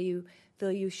kind of where you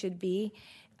feel you should be.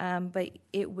 But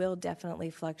it will definitely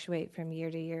fluctuate from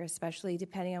year to year, especially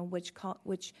depending on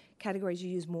which categories you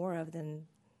use more of than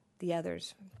the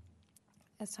others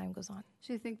as time goes on.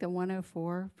 Do you think the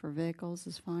 104 for vehicles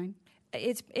is fine?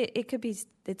 It could be.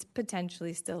 It's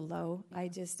potentially still low. I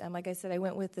just like I said, I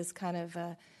went with this kind of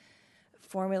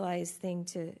formalized thing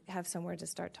to have somewhere to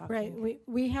start talking. Right.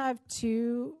 We have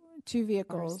two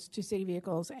vehicles, 2 city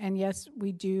vehicles, and yes,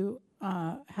 we do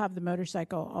have the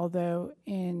motorcycle. Although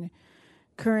in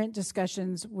current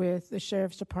discussions with the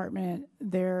Sheriff's Department,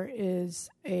 there is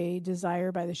a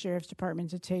desire by the Sheriff's Department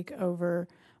to take over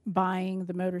buying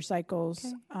the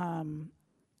motorcycles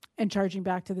and charging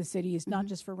back to the cities, not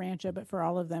just for Rancho, but for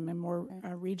all of them, and more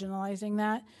regionalizing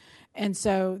that. And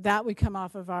so that would come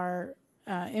off of our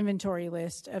inventory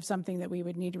list of something that we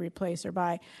would need to replace or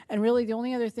buy. And really the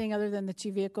only other thing other than the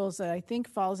 2 vehicles that I think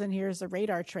falls in here is the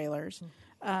radar trailers.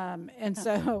 And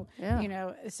so,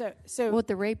 so what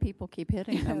the rate people keep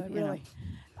hitting them, really.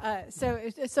 So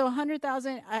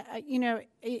 100,000.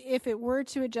 If it were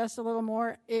to adjust a little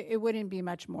more, it wouldn't be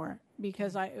much more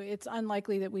because it's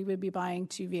unlikely that we would be buying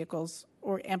 2 vehicles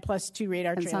and plus 2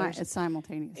 radar trailers. It's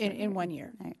simultaneous in 1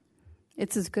 year. Right.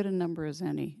 It's as good a number as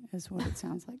any, is what it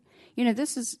sounds like.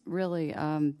 This is really,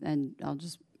 and I'll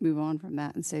just move on from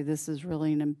that and say this is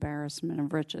really an embarrassment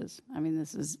of riches. I mean,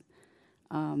 this is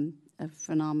a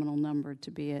phenomenal number to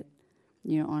be at,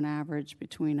 on average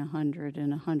between 100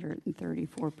 and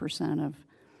 134%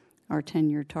 our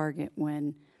 10-year target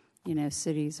when,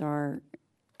 cities are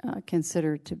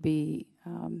considered to be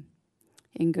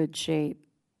in good shape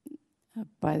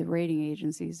by the rating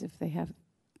agencies if they have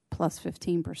plus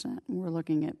 15%. And we're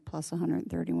looking at plus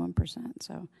 131%.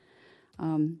 So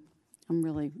I'm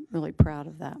really, really proud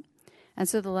of that. And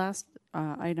so the last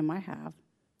item I have,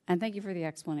 and thank you for the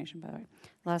explanation, by the way.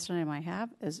 Last item I have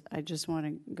is I just want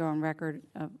to go on record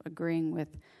of agreeing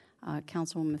with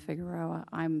Councilwoman Figueroa.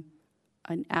 I'm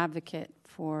an advocate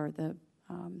for the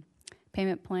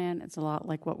payment plan. It's a lot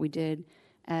like what we did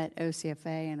at OCFA,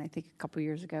 and I think a couple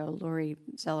years ago, Lori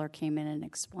Zeller came in and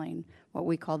explained what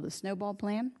we call the snowball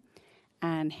plan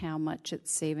and how much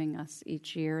it's saving us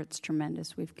each year. It's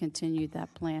tremendous. We've continued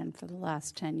that plan for the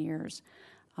last 10 years,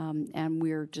 and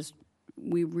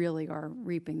we really are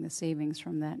reaping the savings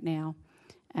from that now.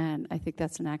 And I think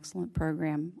that's an excellent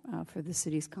program for the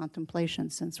city's contemplation,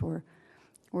 since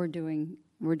we're doing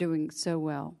so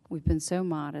well. We've been so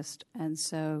modest and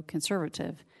so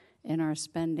conservative in our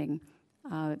spending.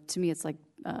 To me, it's like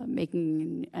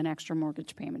making an extra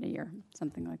mortgage payment a year,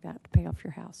 something like that, to pay off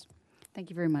your house. Thank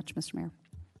you very much, Mr. Mayor.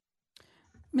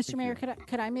 Mr. Mayor,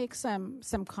 could I make some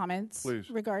comments Please.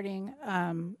 regarding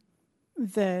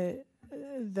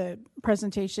the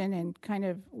presentation and kind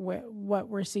of what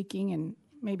we're seeking, and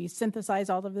maybe synthesize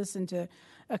all of this into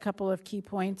a couple of key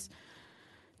points?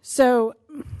 So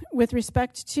with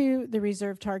respect to the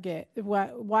reserve target,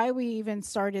 why we even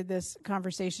started this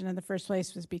conversation in the first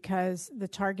place was because the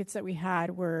targets that we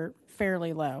had were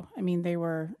fairly low. I mean, they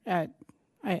were at,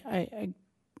 I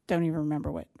don't even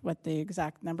remember what the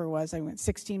exact number was. I went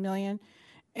 16 million.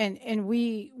 And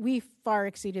we far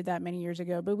exceeded that many years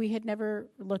ago, but we had never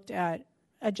looked at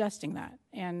adjusting that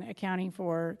and accounting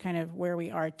for kind of where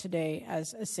we are today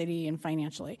as a city and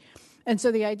financially. And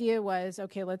so the idea was,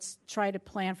 okay, let's try to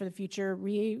plan for the future,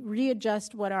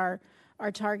 readjust what our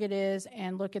target is,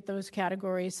 and look at those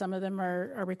categories. Some of them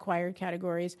are required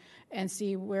categories, and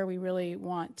see where we really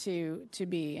want to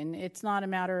be. And it's not a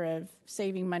matter of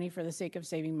saving money for the sake of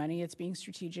saving money. It's being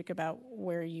strategic about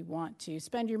where you want to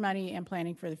spend your money and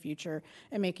planning for the future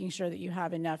and making sure that you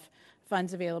have enough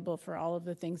funds available for all of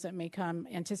the things that may come,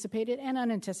 anticipated and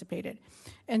unanticipated.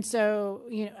 And so,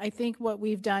 I think what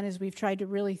we've done is we've tried to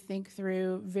really think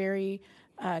through very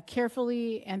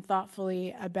carefully and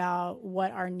thoughtfully about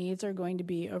what our needs are going to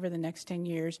be over the next 10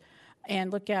 years,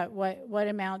 and look at what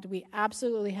amount do we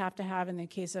absolutely have to have in the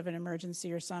case of an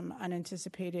emergency or some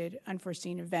unanticipated,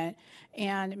 unforeseen event,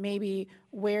 and maybe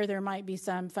where there might be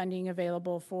some funding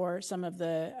available for some of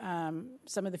the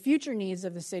future needs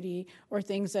of the city, or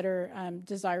things that are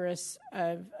desirous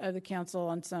of the council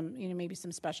on some, maybe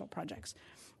some special projects.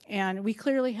 And we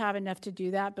clearly have enough to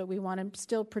do that, but we want to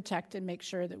still protect and make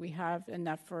sure that we have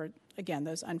enough for, again,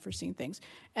 those unforeseen things.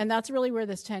 And that's really where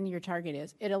this 10-year target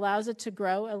is. It allows it to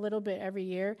grow a little bit every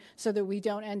year so that we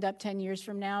don't end up 10 years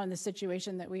from now in the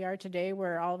situation that we are today,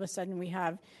 where all of a sudden we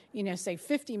have, say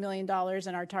 $50 million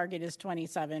and our target is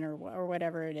 27 or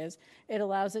whatever it is. It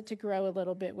allows it to grow a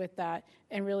little bit with that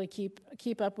and really keep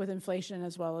up with inflation,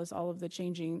 as well as all of the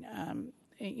changing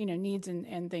needs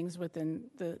and things within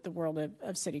the world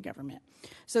of city government.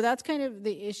 So that's kind of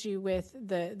the issue with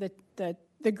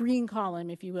the green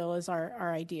column, if you will, is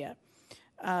our idea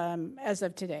as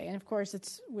of today. And of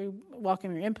course, we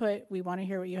welcome your input. We want to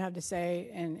hear what you have to say,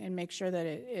 and make sure that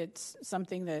it's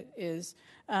something that is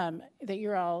that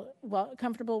you're all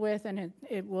comfortable with, and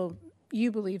it will,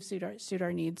 you believe, suit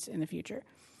our needs in the future.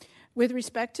 With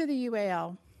respect to the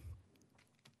UAL,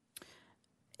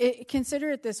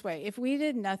 consider it this way. If we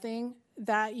did nothing,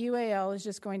 that UAL is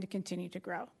just going to continue to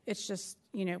grow. It's just,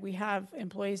 we have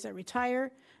employees that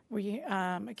retire. We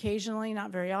occasionally, not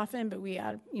very often, but we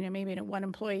add, maybe one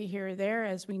employee here or there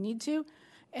as we need to.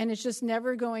 And it's just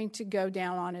never going to go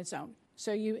down on its own.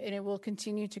 And it will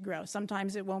continue to grow.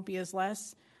 Sometimes it won't be as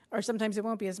less, or sometimes it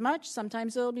won't be as much.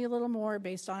 Sometimes it'll be a little more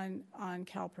based on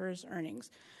CalPERS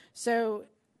earnings. So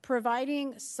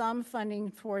providing some funding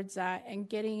towards that and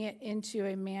getting it into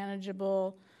a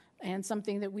manageable and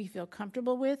something that we feel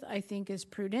comfortable with, I think, is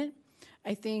prudent.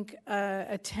 I think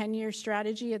a 10-year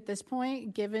strategy at this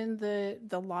point, given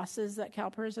the losses that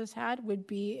CalPERS has had, would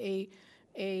be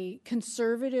a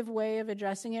conservative way of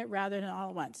addressing it rather than all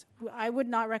at once. I would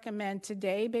not recommend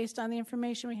today, based on the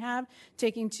information we have,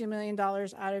 taking $2 million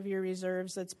out of your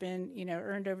reserves that's been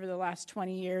earned over the last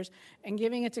 20 years and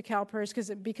giving it to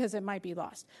CalPERS because it might be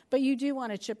lost. But you do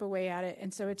want to chip away at it,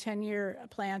 and so a 10-year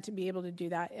plan to be able to do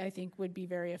that, I think, would be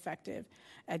very effective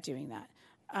at doing that.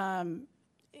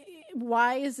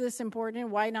 Why is this important?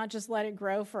 Why not just let it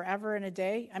grow forever and a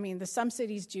day? I mean, some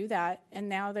cities do that, and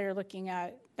now they're looking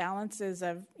at balances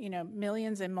of,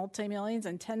 millions and multi-millions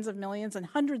and tens of millions and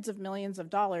hundreds of millions of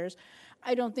dollars.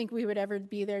 I don't think we would ever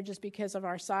be there just because of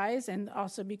our size and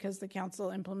also because the council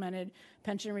implemented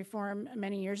pension reform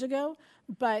many years ago,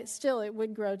 but still it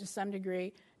would grow to some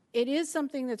degree. It is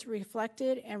something that's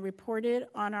reflected and reported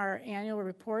on our annual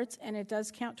reports, and it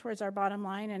does count towards our bottom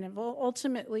line, and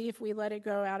ultimately, if we let it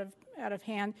go out of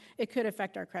hand, it could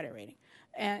affect our credit rating.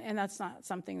 And that's not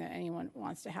something that anyone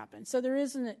wants to happen. So there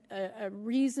isn't a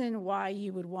reason why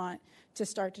you would want to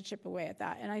start to chip away at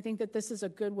that. And I think that this is a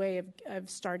good way of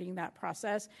starting that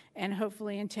process. And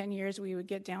hopefully in 10 years, we would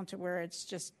get down to where it's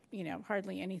just,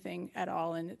 hardly anything at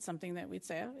all. And it's something that we'd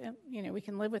say, we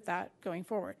can live with that going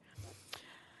forward.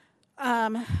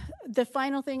 The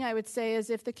final thing I would say is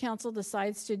if the council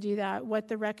decides to do that, what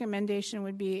the recommendation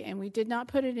would be, and we did not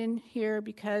put it in here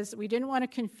because we didn't want to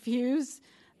confuse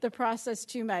the process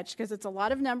too much, because it's a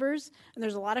lot of numbers and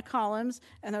there's a lot of columns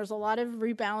and there's a lot of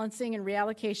rebalancing and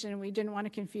reallocation, and we didn't want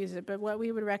to confuse it. But what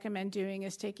we would recommend doing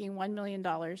is taking $1 million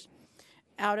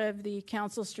out of the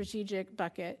council strategic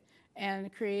bucket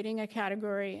and creating a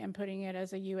category and putting it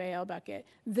as a UAL bucket.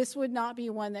 This would not be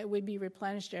one that would be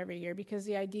replenished every year, because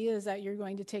the idea is that you're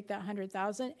going to take that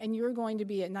 100,000 and you're going to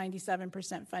be at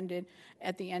 97% funded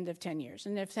at the end of 10 years.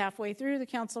 And if halfway through the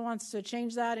council wants to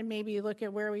change that and maybe look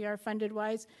at where we are funded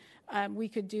wise, we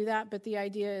could do that. But the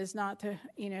idea is not to,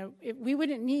 we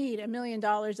wouldn't need $1 million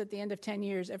at the end of 10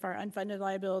 years if our unfunded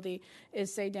liability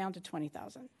is, say, down to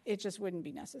 20,000. It just wouldn't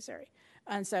be necessary.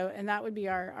 And that would be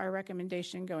our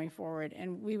recommendation going forward.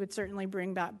 And we would certainly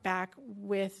bring that back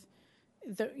with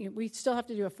we still have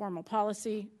to do a formal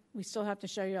policy. We still have to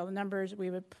show you all the numbers. We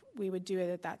would do it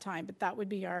at that time. But that would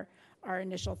be our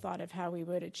initial thought of how we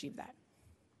would achieve that.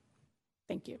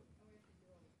 Thank you.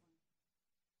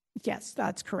 Yes,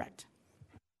 that's correct.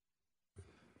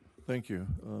 Thank you.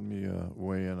 Let me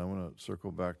weigh in. I want to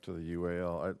circle back to the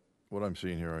UAL. What I'm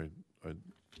seeing here, I'm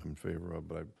in favor of,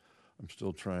 but I'm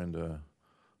still trying to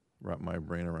wrap my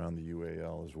brain around the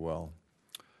UAL as well.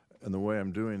 And the way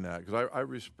I'm doing that, because I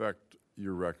respect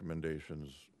your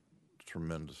recommendations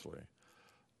tremendously.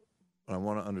 I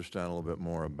want to understand a little bit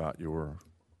more about your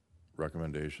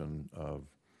recommendation of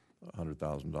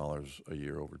 $100,000 a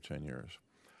year over 10 years.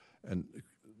 And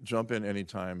jump in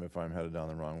anytime if I'm headed down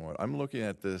the wrong way. I'm looking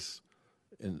at this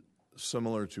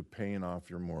similar to paying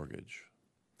off your mortgage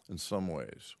in some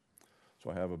ways. So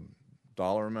I have a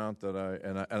dollar amount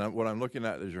that what I'm looking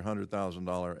at is your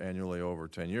 $100,000 annually over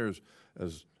 10 years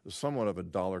as somewhat of a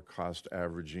dollar cost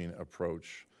averaging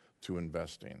approach to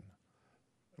investing.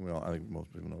 Well, I think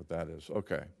most people know what that is.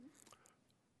 Okay.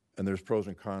 And there's pros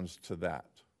and cons to that.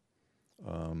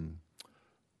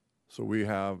 So we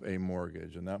have a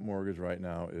mortgage, and that mortgage right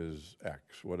now is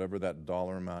X, whatever that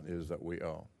dollar amount is that we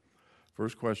owe.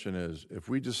 First question is, if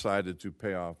we decided to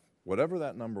pay off whatever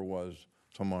that number was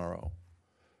tomorrow,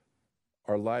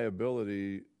 our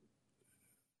liability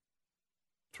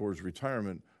towards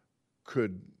retirement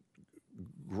could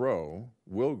grow,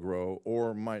 will grow,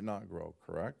 or might not grow,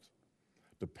 correct?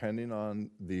 Depending on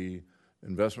the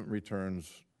investment returns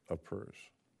of PERS.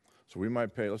 So we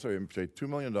might pay, let's say we pay $2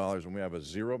 million and we have a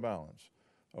zero balance.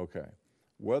 Okay.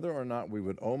 Whether or not we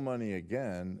would owe money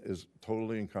again is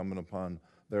totally incumbent upon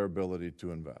their ability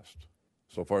to invest.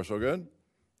 So far, so good?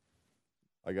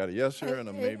 I got a yes here and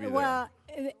a maybe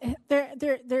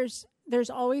there. There's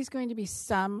always going to be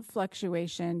some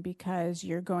fluctuation because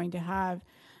you're going to have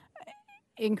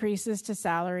increases to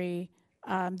salary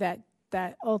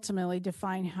that ultimately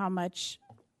define how much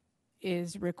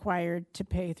is required to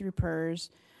pay through PERS.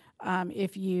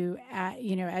 If you,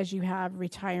 as you have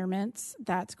retirements,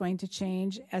 that's going to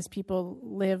change as people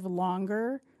live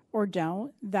longer or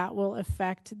don't. That will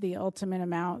affect the ultimate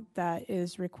amount that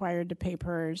is required to pay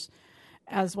PERS,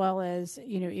 as well as,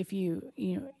 if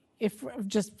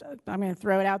I'm going to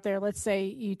throw it out there, let's say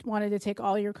you wanted to take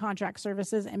all your contract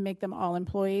services and make them all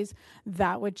employees,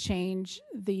 that would change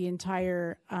the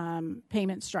entire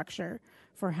payment structure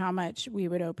for how much we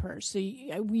would owe PERS. So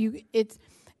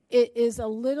it is a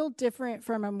little different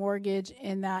from a mortgage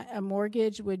in that a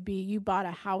mortgage would be you bought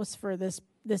a house for this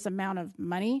amount of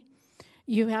money.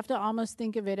 You have to almost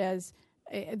think of it as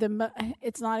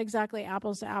it's not exactly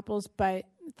apples to apples, but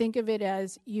think of it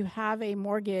as you have a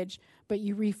mortgage, but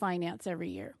you refinance every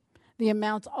year. The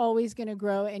amount's always going to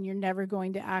grow, and you're never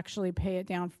going to actually pay it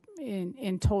down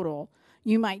in total.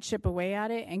 You might chip away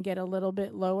at it and get a little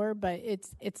bit lower, but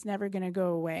it's never going to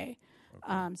go away.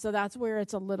 Okay. So that's where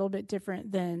it's a little bit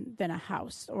different than a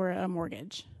house or a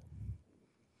mortgage.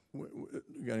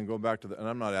 Again, go back to and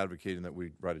I'm not advocating that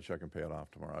we write a check and pay it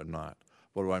off tomorrow. I'm not.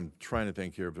 But I'm trying to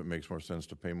think here if it makes more sense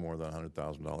to pay more than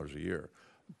 $100,000 a year.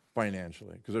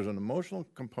 financially? Because there's an emotional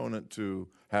component to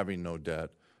having no debt,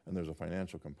 and there's a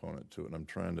financial component to it. And I'm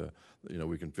trying to,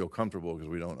 we can feel comfortable because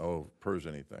we don't owe PERS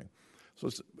anything. So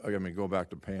go back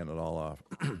to paying it all off.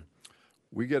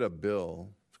 We get a bill,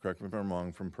 correct me if I'm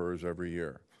wrong, from PERS every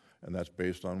year, and that's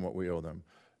based on what we owe them.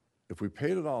 If we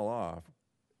paid it all off,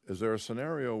 is there a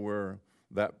scenario where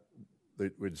they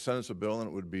would send us a bill and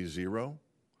it would be zero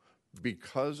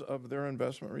because of their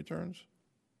investment returns,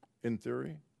 in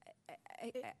theory?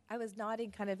 I was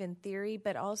nodding kind of in theory,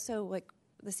 but also like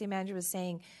the city manager was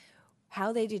saying,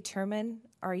 how they determine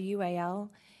our UAL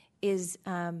is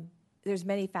there's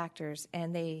many factors,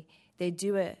 and they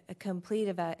do a complete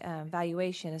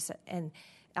evaluation and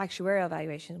actuarial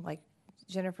evaluation, like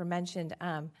Jennifer mentioned,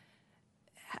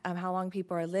 how long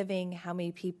people are living, how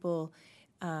many people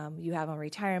you have on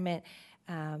retirement,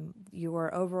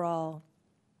 your overall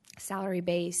salary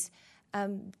base.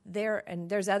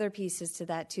 There's other pieces to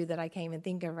that too that I can't even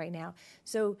think of right now.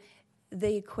 So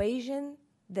the equation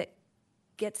that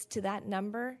gets to that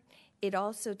number, it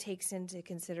also takes into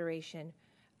consideration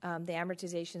the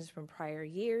amortizations from prior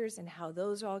years and how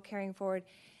those are all carrying forward.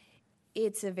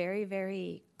 It's a very,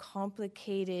 very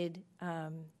complicated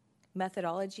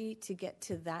methodology to get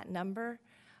to that number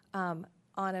on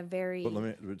a very...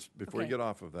 But before you get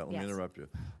off of that, let me interrupt you.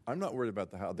 I'm not worried about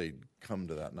how they come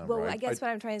to that number. Well, I guess what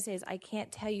I'm trying to say is I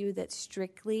can't tell you that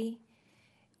strictly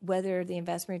whether the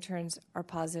investment returns are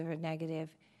positive or negative,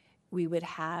 we would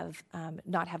have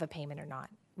not have a payment or not.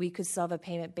 We could still have a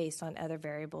payment based on other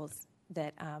variables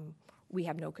that we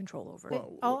have no control over.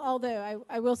 Well, although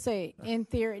I will say, in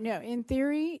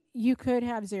theory, you could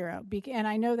have zero. And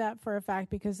I know that for a fact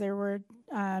because there were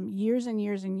years and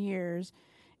years and years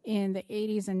in the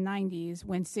 80s and 90s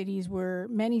when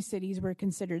many cities were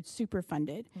considered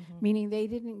superfunded, meaning they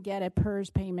didn't get a PERS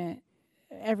payment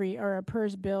or a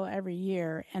PERS bill every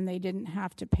year, and they didn't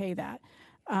have to pay that.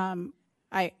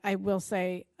 I will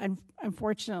say,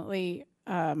 unfortunately,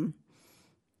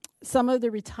 some of the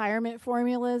retirement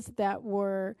formulas that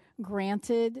were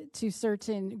granted to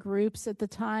certain groups at the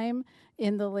time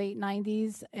in the late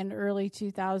 90s and early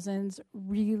 2000s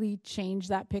really changed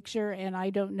that picture, and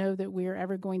I don't know that we're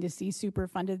ever going to see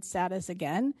Superfunded status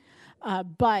again.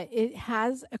 But it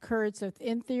has occurred, so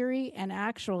in theory and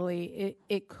actually,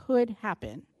 it could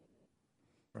happen.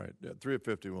 Right. Yeah, 3 of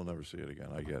 50, we'll never see it again.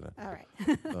 I get it. All right.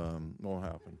 Won't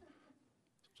happen.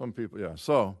 Some people, yeah.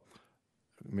 So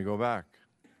let me go back.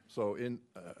 So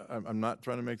I'm not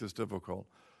trying to make this difficult.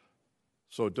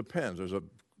 So it depends. There's a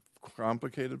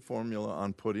complicated formula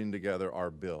on putting together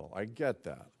our bill. I get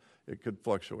that. It could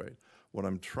fluctuate. What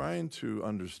I'm trying to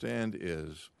understand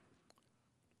is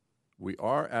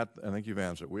I think you've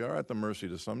answered, we are at the mercy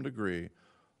to some degree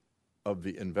of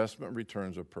the investment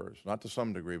returns of PERS. Not to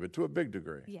some degree, but to a big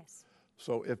degree. Yes.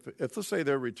 So if let's say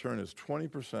their return is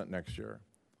 20% next year,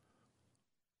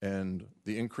 and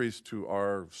the increase to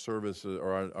our services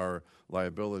or our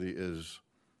liability is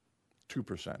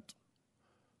 2%.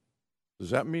 Does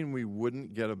that mean we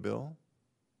wouldn't get a bill?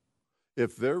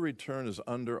 If their return is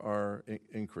under our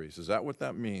increase, is that what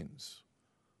that means?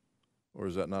 Or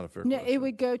is that not a fair question? No, it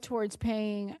would go towards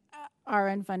paying our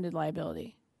unfunded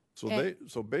liability.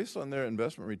 So based on their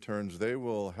investment returns, they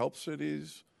will help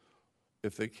cities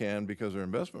if they can because their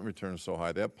investment return is so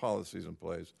high. They have policies in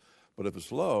place. But if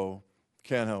it's low,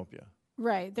 can't help you.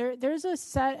 Right. There's a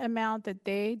set amount that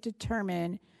they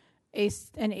determine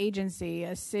an agency,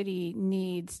 a city,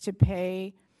 needs to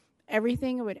pay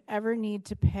everything it would ever need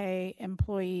to pay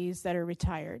employees that are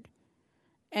retired.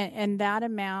 And that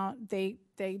amount, they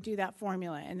do that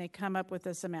formula, and they come up with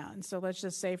this amount. And so let's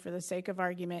just say, for the sake of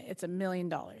argument, it's $1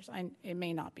 million. It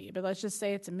may not be, but let's just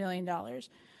say it's $1 million.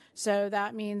 So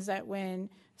that means that when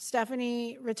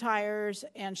Stephanie retires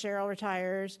and Cheryl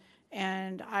retires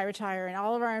and I retire and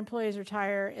all of our employees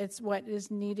retire, it's what is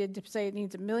needed to say it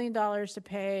needs $1 million to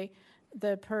pay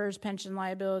the PERS pension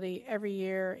liability every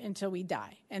year until we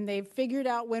die. And they've figured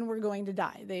out when we're going to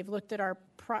die. They've looked at our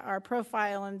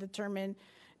profile and determined,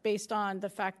 based on the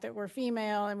fact that we're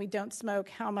female and we don't smoke,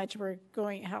 how long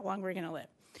we're going to live.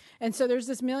 And so there's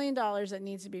this $1 million that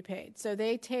needs to be paid. So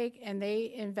they take and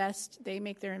they invest, they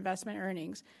make their investment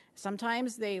earnings.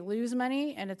 Sometimes they lose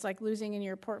money, and it's like losing in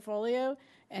your portfolio.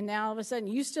 And now all of a sudden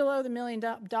you still owe the $1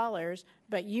 million,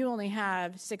 but you only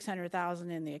have $600,000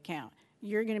 in the account.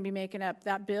 You're going to be making up,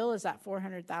 that bill is that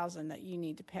 $400,000 that you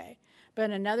need to pay. But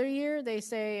another year they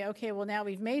say, okay, well now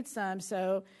we've made some,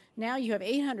 so now you have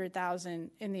 $800,000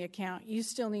 in the account. You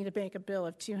still need to make a bill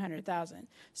of $200,000.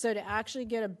 So to actually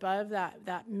get above that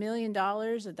 $1 million,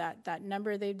 that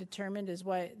number they've determined is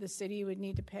what the city would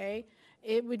need to pay,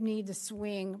 it would need to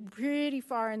swing pretty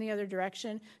far in the other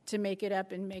direction to make it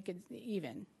up and make it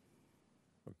even.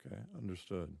 Okay,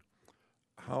 understood.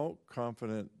 How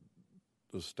confident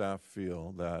does staff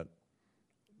feel that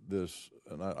this,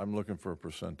 and I'm looking for a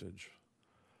percentage,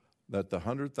 that the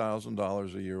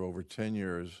 $100,000 a year over 10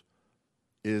 years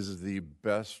is the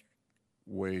best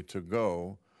way to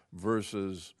go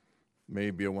versus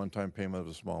maybe a one-time payment of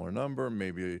a smaller number,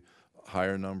 maybe a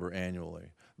higher number annually?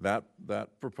 That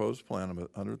proposed plan of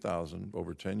 $100,000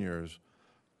 over 10 years,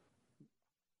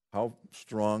 how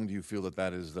strong do you feel that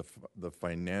that is the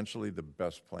financially the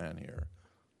best plan here?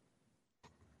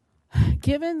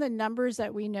 Given the numbers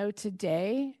that we know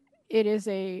today, it is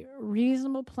a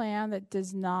reasonable plan that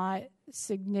does not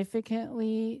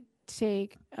significantly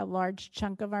take a large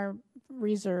chunk of our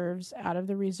reserves out of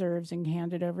the reserves and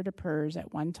hand it over to PERS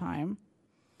at one time.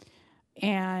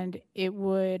 And it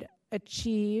would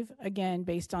achieve, again,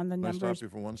 based on the numbers. Can I stop you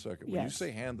for 1 second? When you Yes.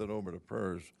 say hand it over to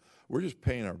PERS, we're just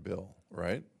paying our bill,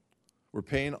 right? We're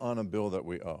paying on a bill that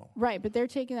we owe. Right, but they're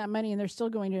taking that money and they're still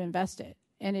going to invest it.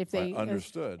 And if they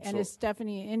understood. As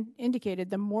Stephanie indicated,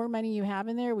 the more money you have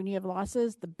in there when you have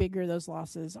losses, the bigger those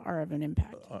losses are of an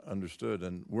impact. Understood.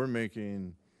 And we're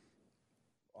making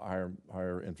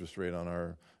higher interest rate on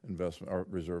our investment, our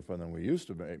reserve fund than we used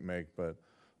to make. But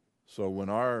so when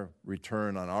our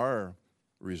return on our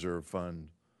reserve fund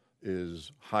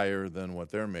is higher than what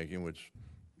they're making, which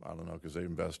I don't know because they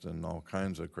invest in all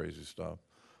kinds of crazy stuff.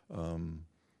 I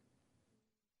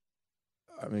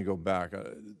mean, go back.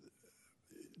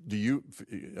 Do you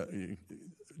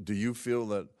feel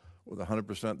that with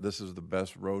 100% this is the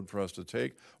best road for us to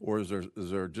take, or is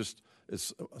there just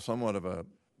it's somewhat of a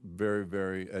very,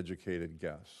 very educated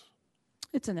guess?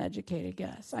 It's an educated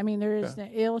guess. I mean, there is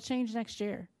it'll change next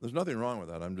year. There's nothing wrong with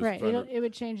that. I'm just right. It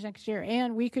would change next year,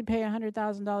 and we could pay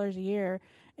 $100,000 a year.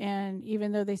 And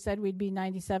even though they said we'd be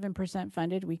 97%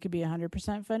 funded, we could be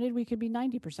 100% funded. We could be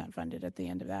 90% funded at the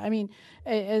end of that. I mean,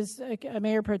 as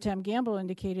Mayor Pro Tem Gamble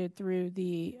indicated through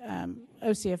the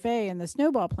OCFA and the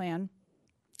snowball plan,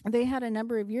 they had a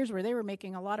number of years where they were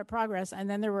making a lot of progress, and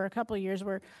then there were a couple of years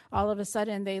where all of a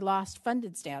sudden they lost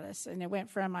funded status, and it went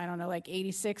from, I don't know, like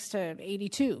 86 to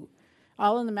 82,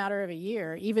 all in the matter of a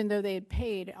year, even though they had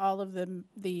paid all of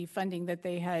the funding that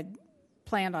they had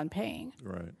planned on paying.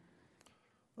 Right.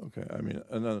 Okay. I mean,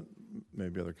 and then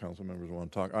maybe other council members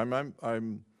want to talk. I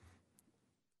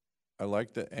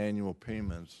like the annual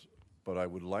payments, but I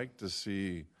would like to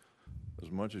see, as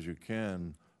much as you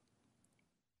can,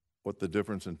 what the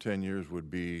difference in 10 years would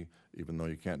be, even though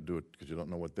you can't do it because you don't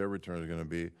know what their return is going to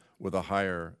be, with a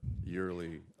higher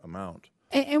yearly amount.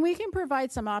 And we can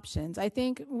provide some options. I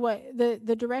think what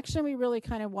the direction we really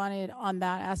kind of wanted on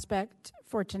that aspect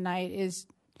for tonight is,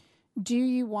 do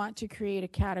you want to create a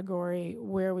category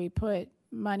where we put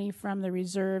money from the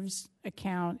reserves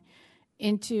account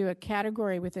into a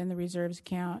category within the reserves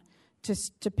account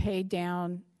to pay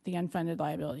down the unfunded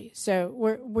liability? So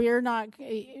we're not,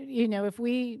 if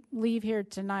we leave here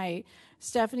tonight,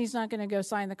 Stephanie's not going to go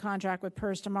sign the contract with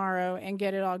PERS tomorrow and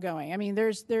get it all going. I mean,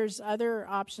 there's other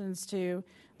options to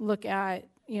look at,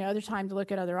 other time to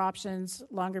look at other options,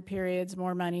 longer periods,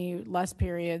 more money, less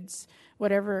periods,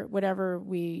 whatever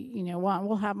we, want.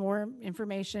 We'll have more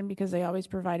information because they always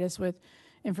provide us with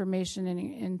information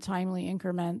in timely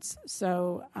increments.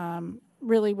 So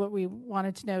really what we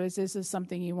wanted to know is this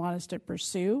something you want us to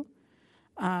pursue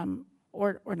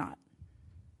or not?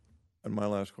 And my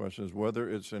last question is whether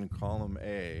it's in column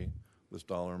A, this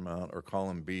dollar amount, or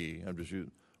column B,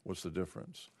 what's the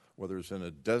difference? Whether it's in a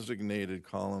designated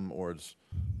column or it's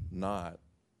not,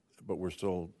 but we're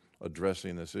still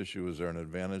addressing this issue, is there an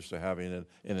advantage to having it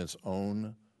in its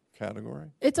own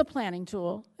category? It's a planning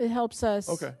tool. It helps us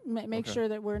make Okay. sure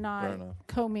that we're not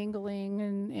commingling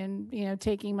and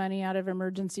taking money out of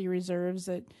emergency reserves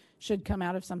that should come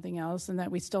out of something else, and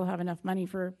that we still have enough money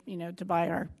for to buy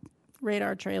our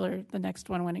radar trailer, the next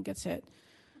one when it gets hit.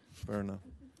 Fair enough.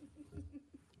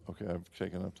 Okay, I've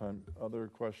taken up time. Other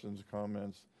questions,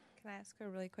 comments? Can I ask a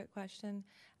really quick question?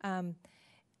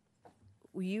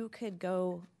 You could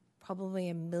go probably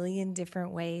a million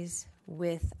different ways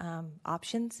with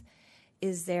options.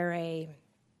 Is there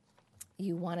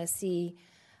you want to see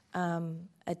a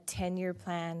 10-year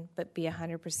plan but be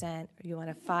 100%, or you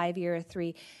want a 5-year, a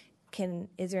 3?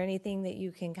 Is there anything that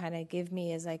you can kind of give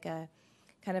me as like a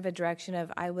kind of a direction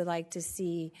of, I would like to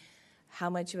see how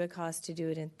much it would cost to do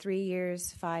it in 3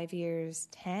 years, 5 years,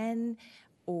 10,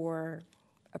 or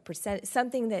a percent,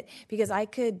 something that, because I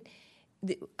could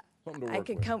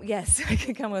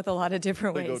come with a lot of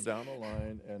different They ways. go down the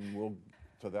line, and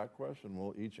to that question,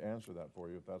 we'll each answer that for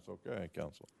you, if that's okay,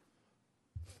 Council.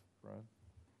 Brian?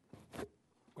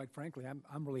 Quite frankly,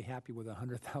 I'm really happy with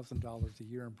 $100,000 a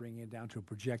year and bringing it down to a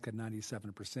projected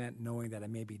 97%, knowing that it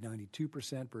may be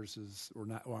 92% versus or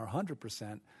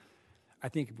 100%. I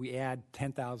think if we add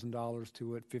 $10,000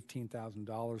 to it,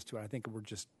 $15,000 to it, I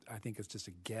think it's just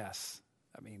a guess.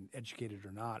 I mean, educated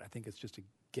or not, I think it's just a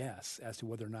guess as to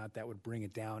whether or not that would bring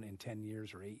it down in 10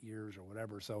 years or 8 years or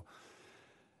whatever. So,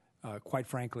 quite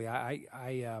frankly,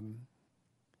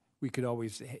 we could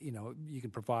always, you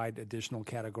can provide additional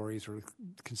categories or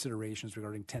considerations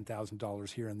regarding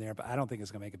 $10,000 here and there, but I don't think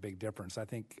it's going to make a big difference. I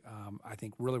think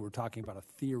really we're talking about a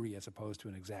theory as opposed to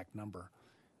an exact number.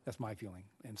 That's my feeling,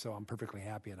 and so I'm perfectly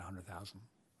happy at $100,000.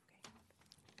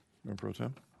 Member Pro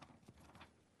Tem.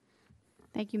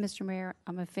 Thank you, Mr. Mayor.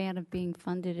 I'm a fan of being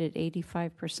funded at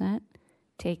 85%,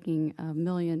 taking $1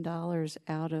 million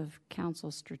out of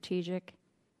council strategic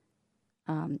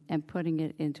and putting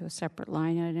it into a separate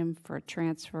line item for a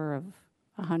transfer of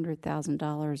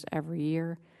 $100,000 every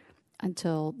year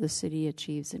until the city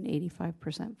achieves an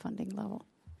 85% funding level.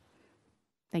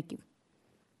 Thank you.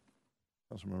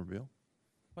 Councilmember Beal.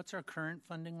 What's our current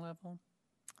funding level?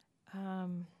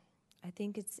 I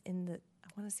think it's I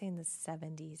want to say in the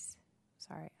 70s.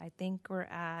 Sorry. I think we're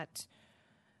at,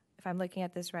 if I'm looking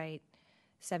at this right,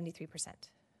 73%.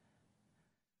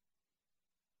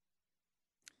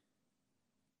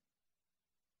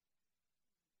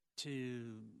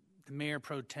 To the Mayor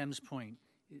Pro Tem's point,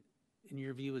 in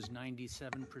your view, is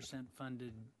 97%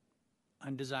 funded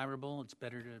undesirable? It's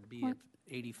better to be at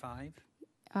 85?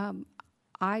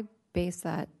 I base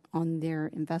that on their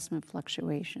investment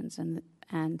fluctuations.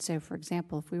 And so, for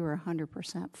example, if we were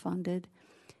 100% funded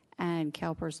and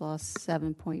CalPERS lost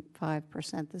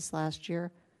 7.5% this last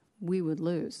year, we would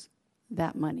lose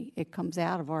that money. It comes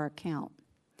out of our account.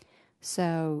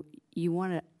 So you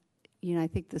want to, I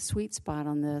think the sweet spot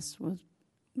on this was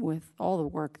with all the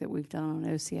work that we've done on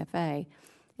OCFA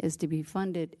is to be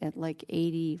funded at like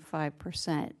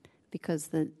 85% because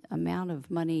the amount of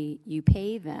money you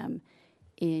pay them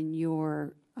in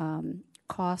your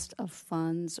cost of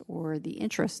funds or the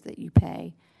interest that you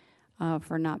pay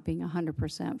for not being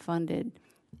 100% funded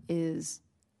is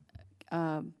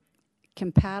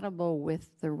compatible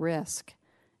with the risk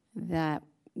that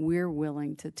we're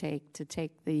willing to take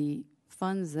the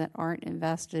funds that aren't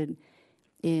invested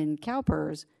in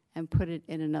CalPERS and put it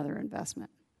in another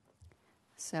investment.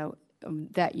 So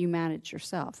that you manage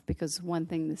yourself, because one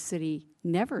thing the city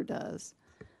never does,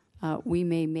 we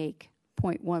may make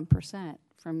 0.1%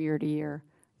 from year to year,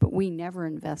 but we never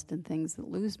invest in things that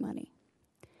lose money.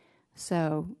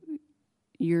 So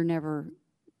you're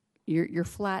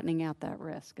flattening out that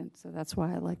risk, and so that's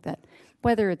why I like that.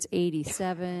 Whether it's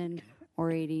 87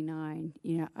 or 89,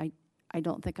 I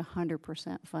don't think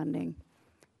 100% funding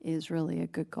is really a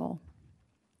good goal.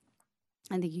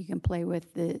 I think you can play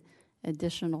with the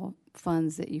additional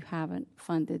funds that you haven't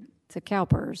funded to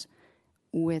CalPERS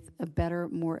with a better,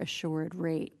 more assured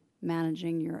rate,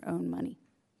 managing your own money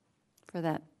for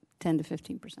that 10 to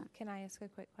 15%. Can I ask a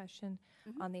quick question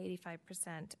on the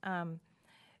 85%?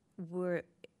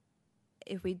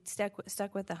 If we stuck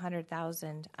with the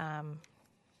 100,000,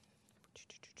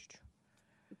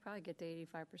 we probably get to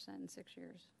 85% in 6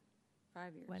 years,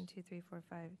 5 years. 1, 2, 3, 4,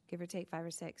 5, give or take 5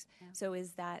 or 6. Yeah. So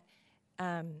is that?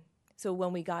 So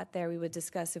when we got there, we would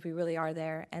discuss if we really are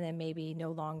there, and then maybe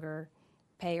no longer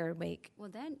pay or make. Well,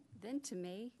 then to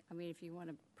me, I mean, if you want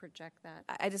to project that,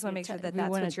 I just want to make sure that that's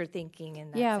what you're thinking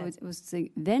in that sense. It was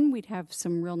then we'd have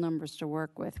some real numbers to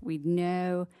work with. We'd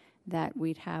know that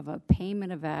we'd have a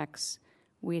payment of X,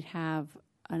 we'd have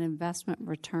an investment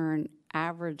return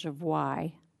average of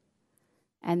Y,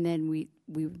 and then we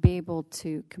would be able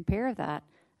to compare that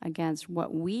against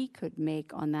what we could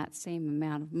make on that same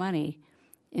amount of money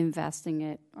investing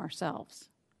it ourselves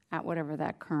at whatever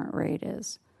that current rate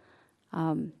is.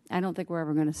 I don't think we're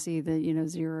ever going to see the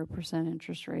 0%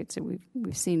 interest rates that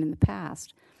we've seen in the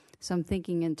past. So I'm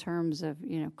thinking in terms of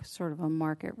sort of a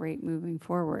market rate moving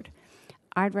forward.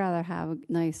 I'd rather have a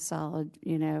nice solid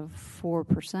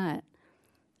 4%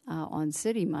 on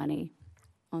city money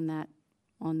on that.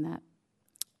 I'm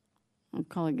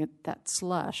calling it that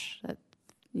slush. That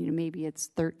maybe it's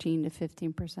 13 to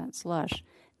 15% slush,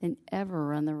 than ever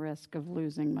run the risk of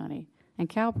losing money. And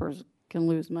CalPERS can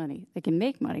lose money. They can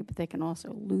make money, but they can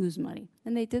also lose money.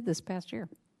 And they did this past year.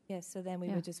 Yes, so then we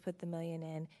would just put the $1 million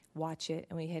in, watch it,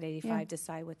 and we hit 85,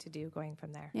 decide what to do going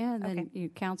from there. Yeah, and then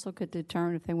council could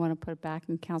determine if they want to put it back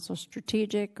in council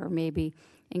strategic or maybe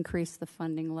increase the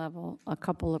funding level a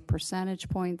couple of percentage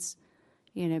points,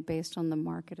 based on the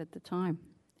market at the time.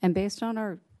 And based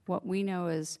on what we know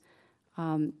is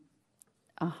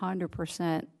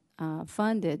 100%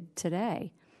 funded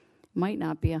today, might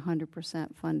not be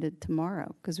 100% funded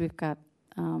tomorrow because we've got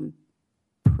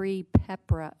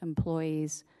pre-PEPRA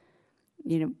employees,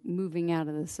 moving out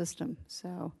of the system.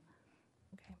 So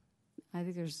I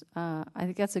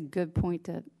think that's a good point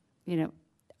to,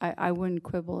 I wouldn't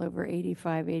quibble over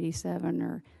 85,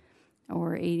 87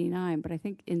 or 89, but I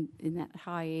think in that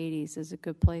high 80s is a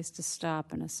good place to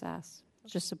stop and assess.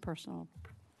 Just a personal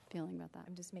feeling about that.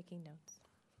 I'm just making notes.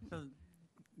 So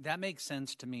that makes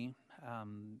sense to me.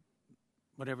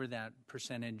 Whatever that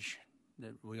percentage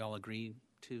that we all agree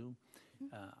to,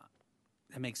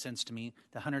 that makes sense to me.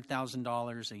 The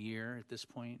 $100,000 a year at this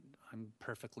point, I'm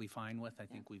perfectly fine with. I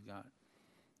think we've got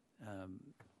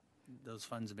those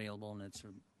funds available, and it's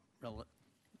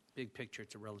big picture.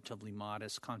 It's a relatively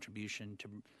modest contribution to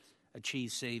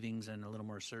achieve savings and a little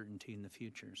more certainty in the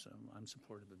future. So I'm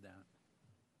supportive of that.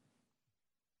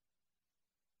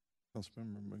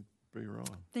 Councilmember Figueroa.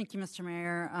 Thank you, Mr.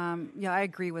 Mayor. I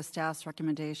agree with staff's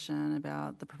recommendation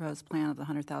about the proposed plan of the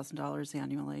 $100,000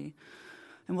 annually.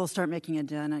 And we'll start making a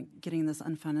dent at getting this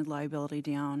unfunded liability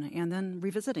down and then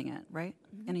revisiting it, right,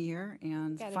 in a year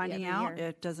and finding out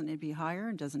it doesn't need to be higher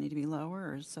and doesn't need to be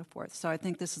lower or so forth. So I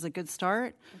think this is a good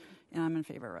start, and I'm in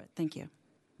favor of it. Thank you.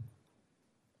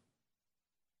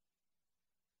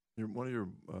 One of your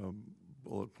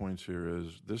bullet points here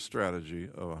is this strategy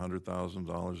of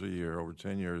 $100,000 a year over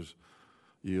 10 years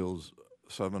yields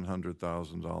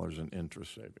 $700,000 in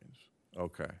interest savings.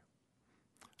 Okay.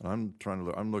 And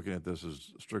I'm looking at this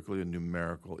as strictly a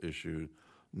numerical issue,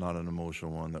 not an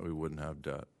emotional one that we wouldn't have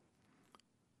debt.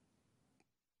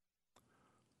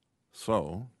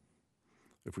 So,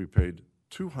 if we paid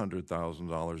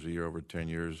 $200,000 a year over 10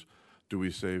 years, do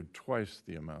we save twice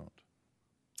the amount?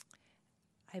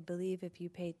 I believe if you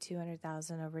paid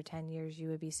 $200,000 over 10 years, you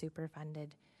would be super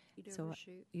funded. You'd so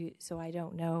overshoot. So I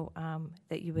don't know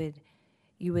that you would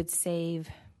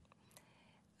save.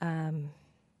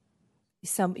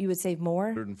 You would save more.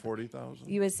 140,000.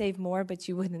 You would save more, but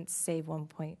you wouldn't save 1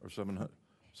 point. Or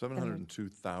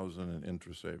 702,000 in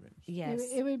interest savings. Yes,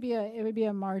 it would be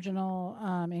a marginal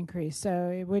increase, so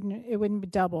it wouldn't be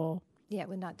double. Yeah, it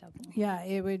would not double. Yeah,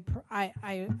 it would.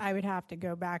 I would have to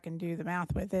go back and do the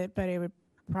math with it, but it would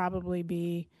probably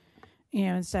be,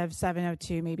 instead of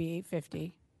 702, maybe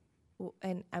 850.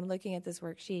 And I'm looking at this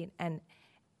worksheet, and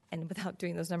without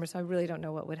doing those numbers, so I really don't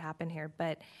know what would happen here.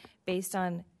 But based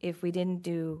on if we didn't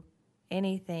do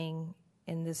anything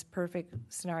in this perfect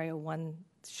scenario, one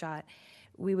shot,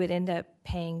 we would end up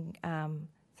paying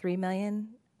 $3 million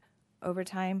over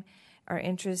time. Our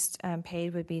interest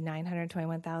paid would be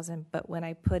 $921,000. But when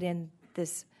I put in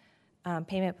this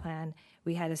payment plan,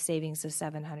 we had a savings of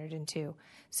 $702,000.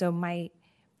 So my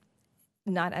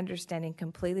not understanding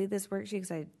completely this worksheet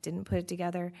because I didn't put it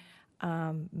together.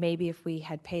 Maybe if we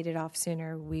had paid it off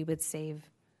sooner, we would save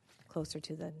closer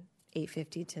to the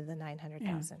 $850,000 to the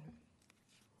 $900,000.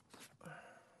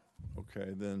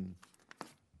 Okay, then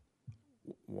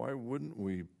why wouldn't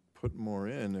we put more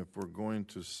in if we're going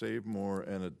to save more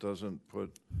and it doesn't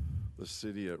put the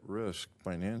city at risk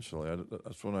financially?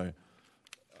 That's when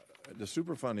the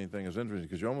superfunding thing is interesting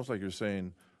because you're almost like you're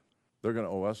saying they're going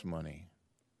to owe us money.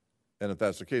 And if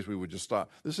that's the case, we would just stop.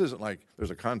 This isn't like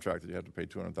there's a contract that you have to pay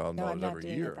 $200,000 every year. No, I'm not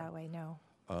doing it that way, no.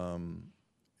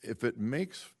 If it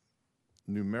makes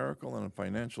numerical and a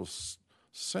financial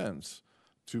sense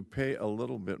to pay a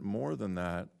little bit more than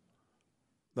that,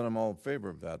 then I'm all in favor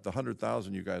of that. The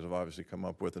 100,000 you guys have obviously come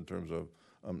up with in terms of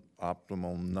an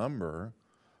optimal number,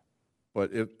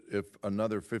 but if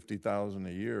another 50,000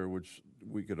 a year, which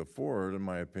we could afford, in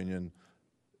my opinion,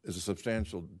 is a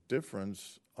substantial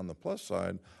difference on the plus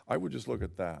side, I would just look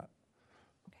at that.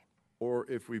 Okay. Or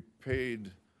if we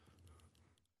paid,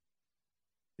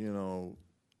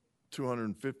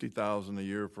 $250,000 a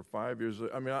year for 5 years.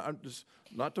 I mean, I'm just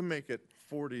not to make it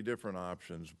 40 different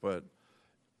options, but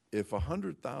if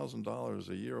 $100,000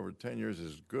 a year over 10 years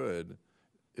is good,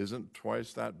 isn't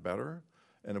twice that better?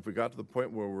 And if we got to the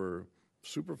point where we're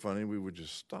super funding, we would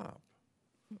just stop.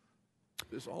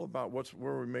 It's all about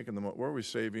where are we making where are we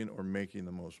saving or making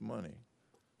the most money?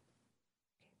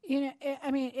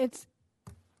 It's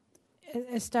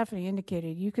as Stephanie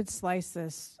indicated, you could slice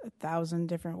this 1,000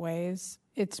 different ways.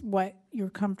 It's what you're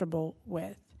comfortable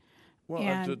with.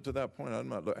 Well, to that point, I'm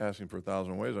not asking for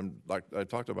 1,000 ways. I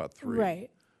talked about three.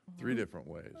 Right. 3 different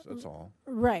ways. That's all.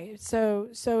 Right. So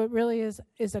it really is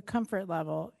a comfort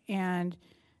level, and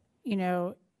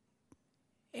and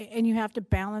you have to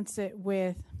balance it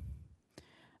with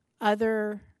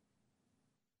other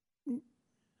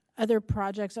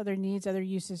projects, other needs, other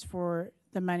uses for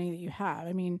the money that you have.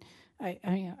 I mean, I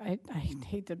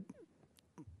hate to.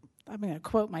 I'm going to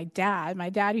quote my dad. My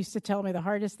dad used to tell me the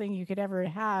hardest thing you could ever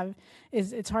have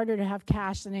is it's harder to have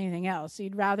cash than anything else. So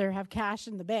you'd rather have cash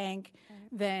in the bank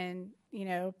than,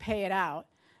 pay it out.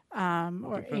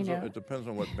 It depends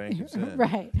on what bank it's in.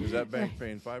 Right. Is that bank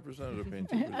paying 5% or they're paying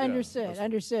 2%?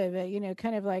 Understood. But,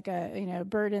 kind of like a,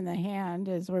 bird in the hand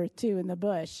is worth two in the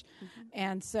bush. Mm-hmm.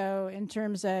 And so in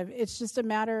terms of, it's just a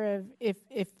matter of if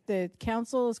the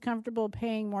council is comfortable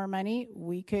paying more money,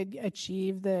 we could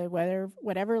achieve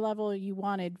whatever level you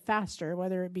wanted faster,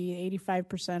 whether it be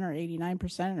 85% or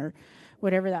 89% or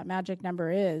whatever that magic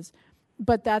number is.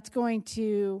 But that's going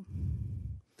to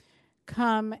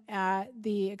come at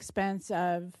the expense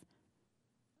of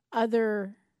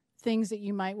other things that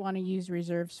you might want to use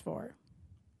reserves for,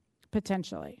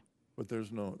 potentially. But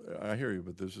I hear you,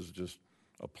 but this is just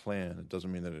a plan. It doesn't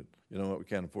mean that we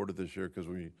can't afford it this year because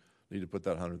we need to put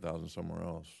that $100,000 somewhere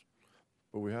else.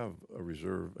 But we have a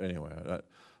reserve anyway.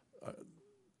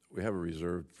 We have a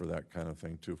reserve for that kind of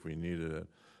thing too if we needed it.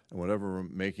 And whatever we're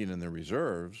making in the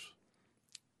reserves,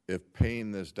 if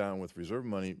paying this down with reserve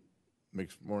money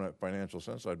makes more financial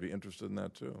sense, I'd be interested in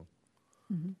that too.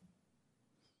 Mm-hmm.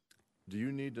 Do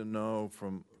you need to know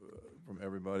from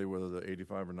everybody whether the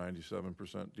 85 or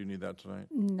 97%? Do you need that tonight?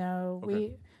 No,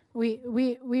 okay.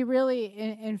 we really,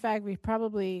 in fact, we've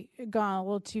probably gone a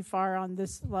little too far on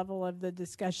this level of the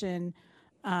discussion.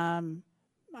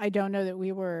 I don't know that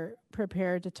we were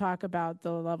prepared to talk about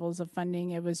the levels of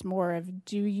funding. It was more of,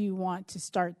 do you want to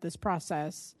start this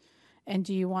process, and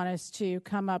do you want us to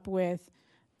come up with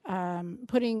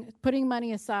putting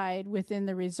money aside within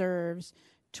the reserves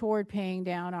toward paying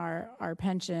down our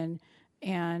pension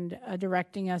and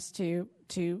directing us to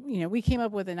we came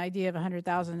up with an idea of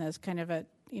 100,000 as kind of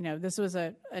this was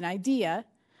an idea,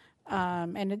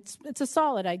 and it's a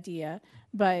solid idea,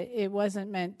 but it wasn't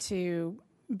meant to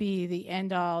be the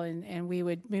end all, and we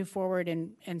would move forward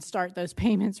and start those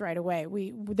payments right away.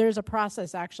 There's a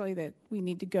process actually that we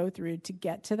need to go through to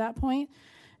get to that point.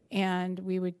 And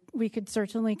we could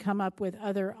certainly come up with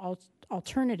other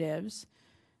alternative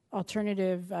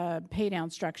pay down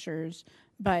structures.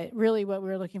 But really what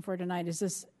we're looking for tonight is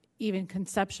this even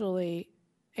conceptually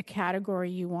a category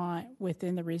you want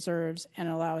within the reserves and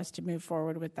allow us to move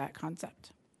forward with that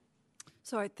concept.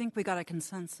 So I think we got a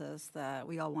consensus that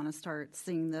we all want to start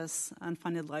seeing this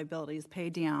unfunded liabilities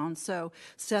pay down. So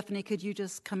Stephanie, could you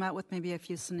just come out with maybe a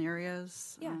few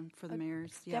scenarios for the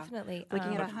mayors? Definitely.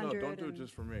 Looking at 100. No, don't do it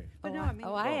just for me. But no, I mean,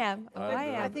 I am.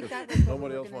 I think that was what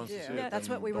nobody else we were wants going to to see do. it. That's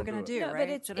what we were going to do, No, but right?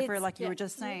 it's, Jennifer, like you were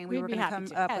just saying, we we'd were be going to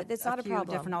happy come up to. with It's a not a few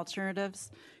problem. different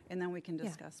alternatives, and then we can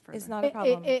discuss further. It's not a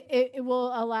problem. It will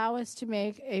allow us to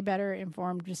make a better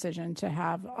informed decision to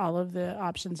have all of the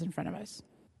options in front of us.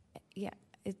 Yeah,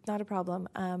 it's not a problem.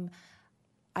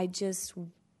 I guess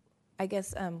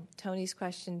Tony's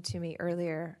question to me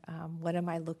earlier, what am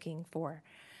I looking for?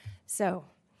 So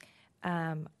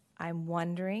I'm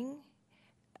wondering,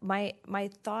 my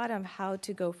thought on how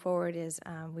to go forward is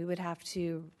we would have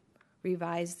to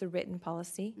revise the written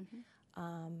policy.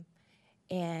 Mm-hmm.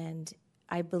 And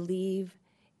I believe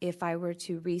if I were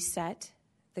to reset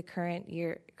the current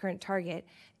target,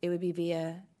 it would be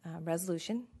via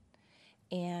resolution.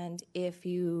 And if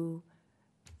you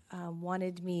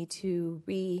wanted me to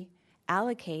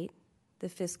reallocate the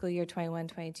fiscal year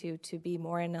 21-22 to be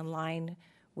more in line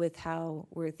with how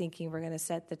we're thinking we're going to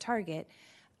set the target,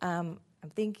 I'm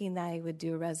thinking that I would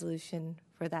do a resolution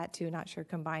for that too, not sure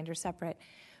combined or separate.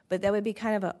 But that would be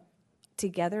kind of a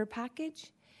together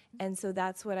package. And so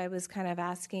that's what I was kind of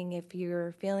asking, if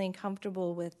you're feeling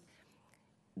comfortable with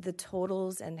the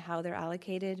totals and how they're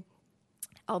allocated.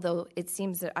 Although it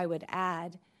seems that I would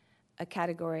add a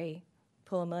category,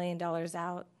 pull $1 million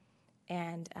out,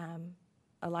 and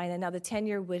align it. Now the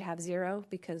 10-year would have zero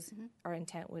because our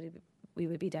intent we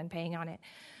would be done paying on it.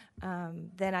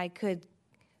 Then I could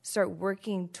start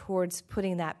working towards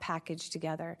putting that package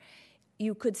together.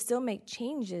 You could still make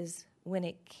changes when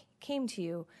it came to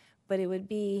you, but it would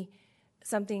be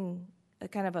something, a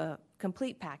kind of a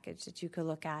complete package that you could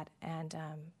look at, and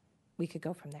we could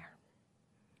go from there.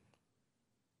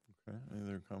 Okay. Any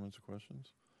other comments or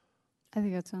questions? I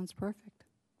think that sounds perfect.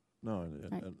 No,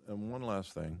 Right. and one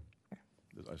last thing,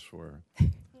 I swear.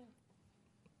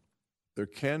 There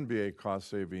can be a cost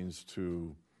savings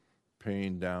to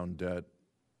paying down debt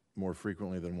more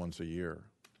frequently than once a year.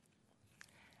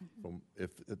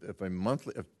 If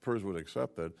PERS would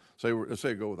accept that, let's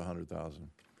say go with 100,000,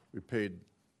 we paid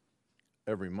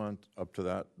every month up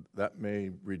to that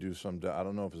may reduce some debt. I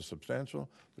don't know if it's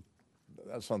substantial, but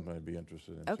that's something I'd be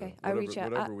interested in. Okay, I reach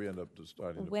out. Whatever we end up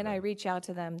deciding. When I reach out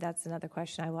to them, that's another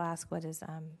question I will ask. What is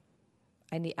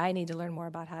I need to learn more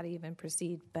about how to even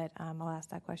proceed, but I'll ask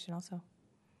that question also.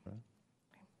 Okay.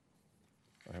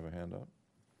 I have a hand up.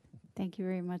 Thank you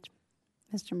very much,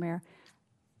 Mr. Mayor.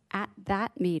 At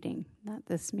that meeting, not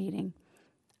this meeting,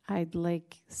 I'd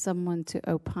like someone to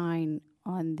opine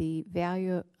on the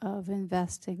value of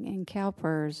investing in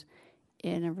CalPERS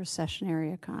in a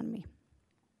recessionary economy.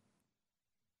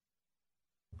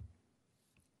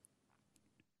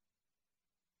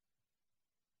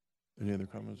 Any other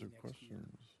comments or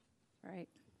questions? Right.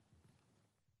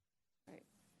 Right.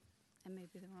 That may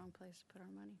be the wrong place to put our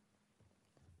money.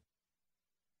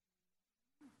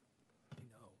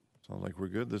 Sounds like we're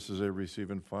good. This is a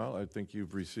receive and file. I think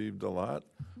you've received a lot.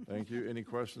 Thank you. Any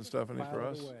questions, Stephanie, for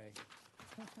us?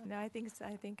 No, I think so.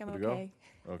 I think I'm Good to okay.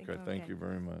 go? Okay, thank you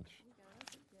very much.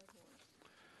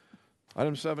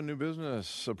 Item 7, new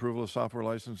business, approval of software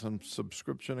license and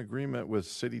subscription agreement with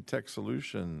City Tech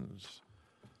Solutions.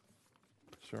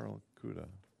 Cheryl Kuda.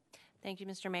 Thank you,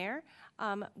 Mr. Mayor.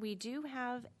 We do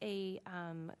have a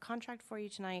contract for you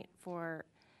tonight for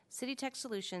City Tech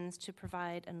Solutions to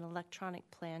provide an electronic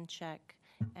plan check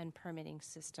and permitting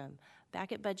system.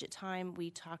 Back at budget time, we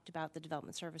talked about the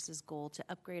Development Services goal to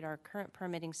upgrade our current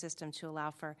permitting system to allow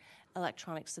for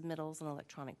electronic submittals and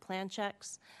electronic plan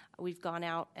checks. We've gone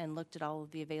out and looked at all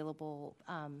of the available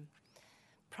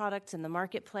products in the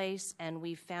marketplace, and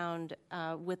we found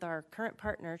with our current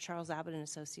partner, Charles Abbott and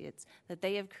Associates, that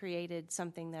they have created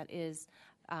something that is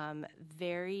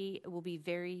will be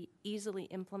very easily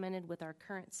implemented with our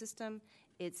current system.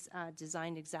 It's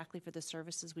designed exactly for the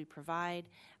services we provide.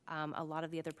 A lot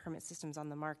of the other permit systems on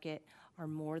the market are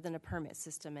more than a permit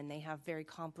system, and they have very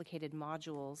complicated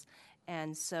modules.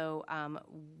 And so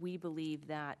we believe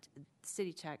that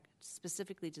City Tech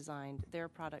specifically designed their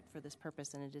product for this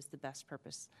purpose, and it is the best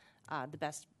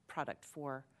product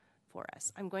for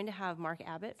us. I'm going to have Mark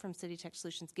Abbott from City Tech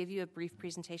Solutions give you a brief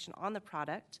presentation on the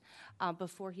product.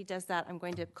 Before he does that, I'm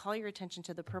going to call your attention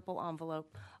to the purple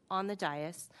envelope on the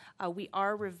dais. We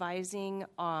are revising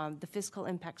the fiscal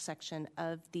impact section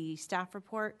of the staff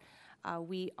report.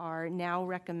 We are now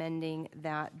recommending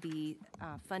that the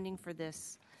funding for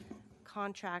this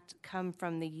contract come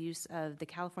from the use of the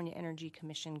California Energy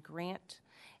Commission grant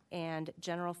and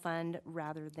general fund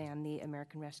rather than the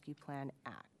American Rescue Plan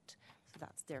Act. So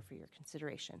that's there for your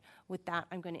consideration. With that,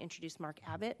 I'm going to introduce Mark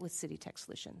Abbott with City Tech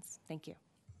Solutions. Thank you.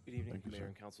 Good evening, Mayor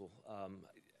and Council.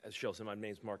 As Cheryl said, my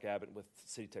name is Mark Abbott with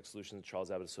City Tech Solutions,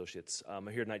 Charles Abbott Associates. I'm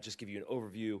here tonight just to give you an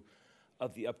overview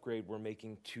of the upgrade we're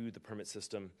making to the permit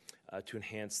system to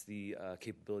enhance the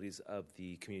capabilities of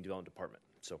the Community Development Department.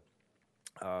 So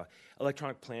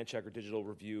electronic plan check or digital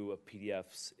review of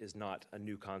PDFs is not a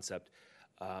new concept.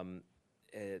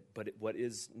 But what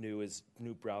is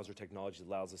new browser technology that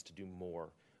allows us to do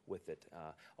more with it.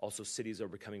 Also, cities are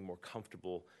becoming more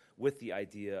comfortable with the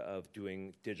idea of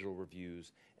doing digital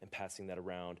reviews and passing that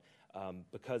around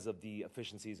because of the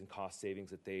efficiencies and cost savings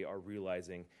that they are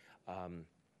realizing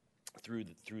through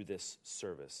this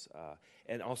service,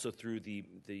 and also through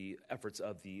the efforts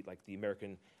of the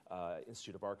American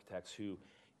Institute of Architects, who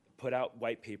put out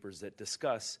white papers that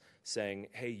discuss saying,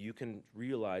 hey, you can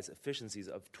realize efficiencies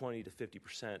of 20 to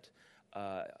 50%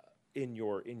 in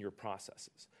your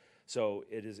processes. So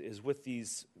it is with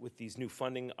these new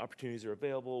funding opportunities that are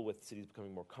available, with cities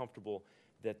becoming more comfortable,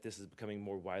 that this is becoming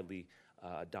more widely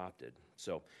adopted.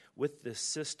 So with this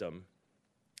system,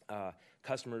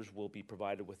 customers will be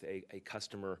provided with a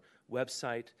customer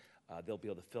website. They'll be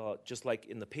able to fill out, just like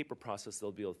in the paper process,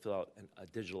 they'll be able to fill out a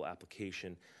digital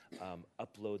application,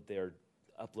 upload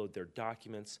their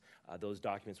documents. Those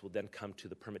documents will then come to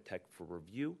the Permit Tech for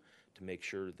review to make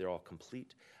sure they're all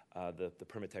complete. The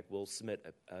Permit Tech will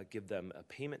give them a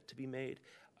payment to be made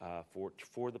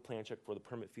for the plan check, for the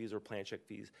permit fees or plan check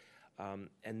fees.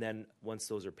 And then once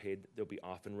those are paid, they'll be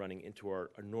off and running into our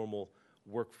normal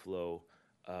workflow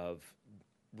of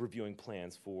reviewing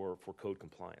plans for code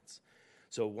compliance.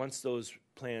 So once those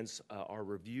plans are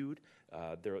reviewed,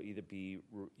 there will either be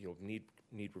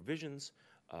need revisions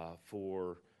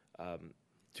to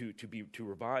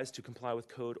revise to comply with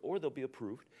code, or they'll be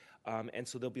approved, and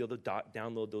so they'll be able to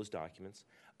download those documents.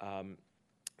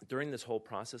 During this whole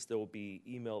process, there will be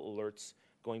email alerts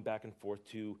going back and forth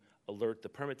to alert the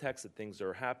permit techs that things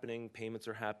are happening, payments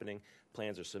are happening,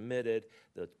 plans are submitted.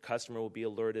 The customer will be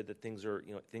alerted that things are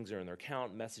in their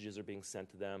account, messages are being sent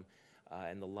to them,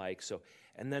 and the like. So,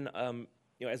 and then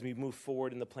as we move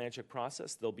forward in the plan check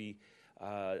process, there'll be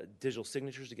digital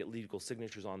signatures to get legal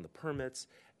signatures on the permits,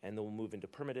 and then we'll move into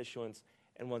permit issuance.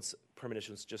 And once permit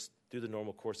issuance, just through the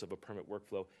normal course of a permit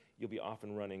workflow, you'll be off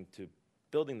and running to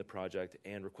building the project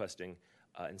and requesting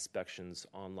inspections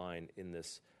online in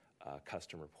this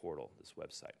customer portal, this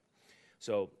website.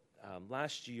 So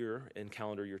last year, in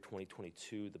calendar year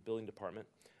 2022, the building department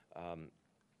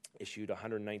issued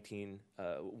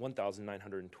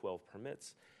 1,912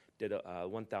 permits, did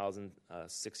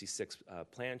 1,066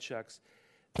 plan checks.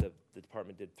 The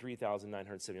department did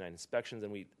 3,979 inspections,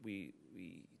 and we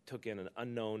took in an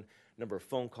unknown number of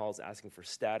phone calls asking for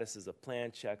statuses of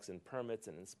plan checks and permits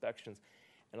and inspections,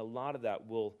 and a lot of that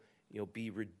will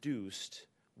be reduced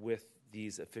with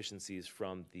these efficiencies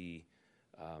from the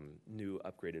new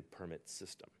upgraded permit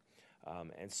system.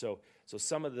 And so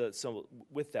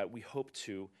with that, we hope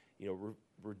to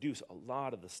reduce a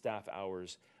lot of the staff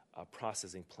hours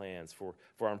processing plans for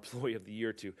our employee of the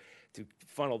year to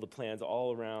funnel the plans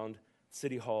all around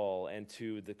City Hall and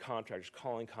to the contractors,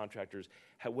 calling contractors,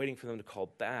 waiting for them to call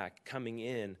back, coming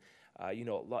in.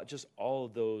 Just all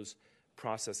of those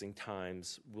processing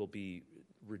times will be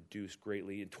reduced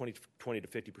greatly, 20 to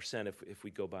 50% if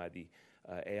we go by the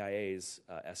AIA's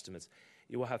estimates.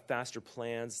 You will have faster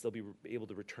plans. They'll be able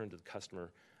to return to the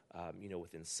customer,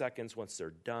 within seconds once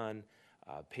they're done.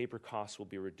 Paper costs will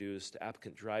be reduced.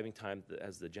 Applicant driving time,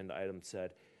 as the agenda item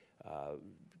said,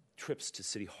 trips to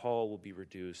City Hall will be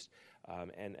reduced,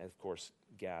 and of course,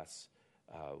 gas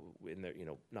in there,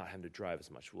 not having to drive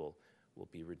as much will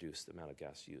be reduced, the amount of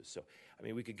gas used. So,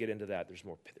 we could get into that. There's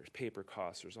paper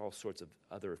costs. There's all sorts of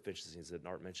other efficiencies that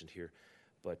aren't mentioned here,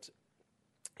 but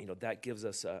that gives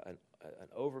us an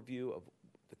overview of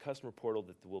the customer portal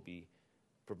that will be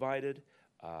provided,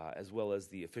 as well as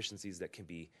the efficiencies that can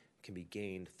be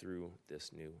gained through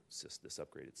this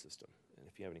upgraded system. And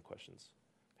if you have any questions,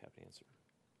 I'm happy to answer.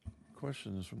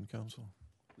 Questions from the council?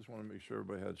 Just want to make sure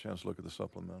everybody had a chance to look at the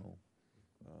supplemental.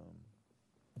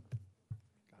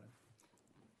 Got it.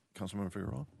 Councilmember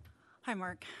Figueroa? Hi,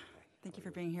 Mark. Thank you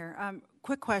for being here.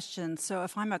 Quick question. So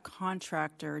if I'm a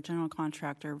contractor, general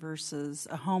contractor versus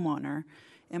a homeowner,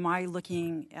 am I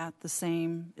looking at the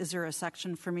same, is there a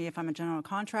section for me if I'm a general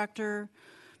contractor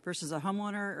versus a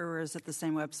homeowner, or is it the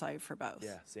same website for both?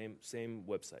 Yeah, same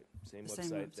website. Same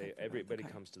website. Everybody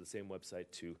comes to the same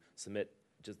website to submit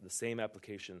just the same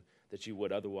application that you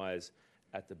would otherwise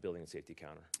at the building and safety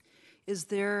counter. Is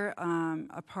there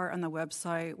a part on the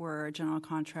website where a general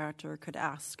contractor could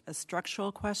ask a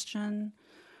structural question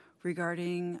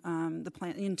regarding the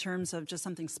plan in terms of just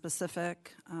something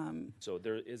specific? So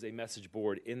there is a message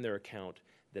board in their account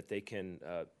that they can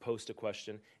post a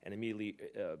question and immediately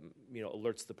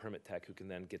alerts the permit tech, who can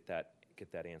then get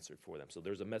that answered for them. So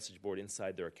there's a message board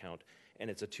inside their account, and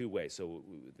it's a two-way. So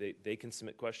they can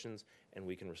submit questions and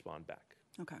we can respond back.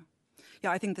 Okay.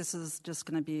 Yeah, I think this is just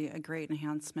going to be a great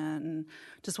enhancement, and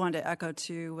just wanted to echo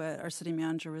to what our city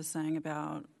manager was saying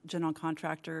about general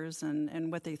contractors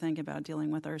and what they think about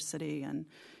dealing with our city, and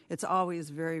it's always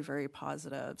very, very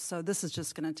positive. So this is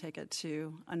just going to take it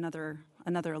to another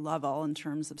level in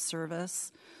terms of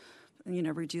service.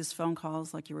 Reduce phone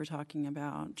calls like you were talking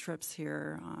about, trips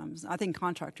here. I think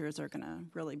contractors are going to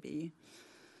really be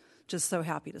just so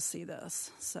happy to see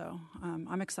this. So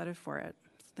I'm excited for it.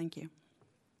 Thank you.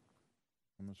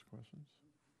 Much questions?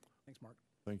 Thanks, Mark.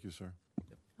 Thank you, sir.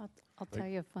 I'll tell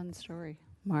you a fun story,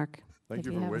 Mark. Thank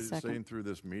you for staying through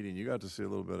this meeting. You got to see a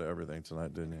little bit of everything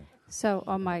tonight, didn't you? So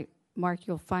Mark,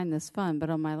 you'll find this fun,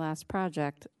 but on my last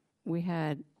project, we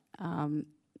had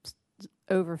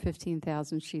over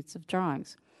 15,000 sheets of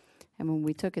drawings. And when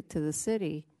we took it to the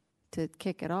city to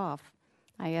kick it off,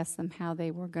 I asked them how they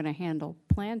were going to handle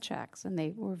plan checks, and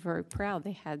they were very proud.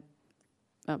 They had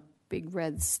a big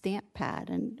red stamp pad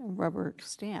and a rubber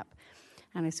stamp.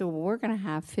 And I said, well, we're going to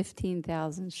have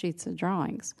 15,000 sheets of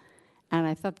drawings. And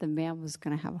I thought the man was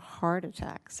going to have a heart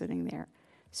attack sitting there.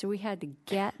 So we had to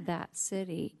get that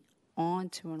city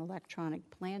onto an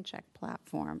electronic plan check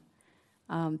platform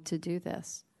to do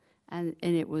this. And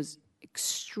it was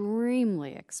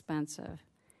extremely expensive.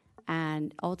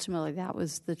 And ultimately, that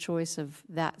was the choice of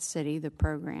that city, the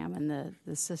program, and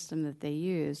the system that they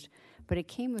used. But it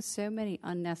came with so many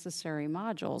unnecessary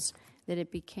modules that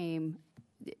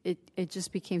it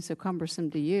just became so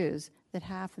cumbersome to use that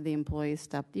half of the employees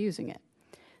stopped using it.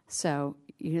 So,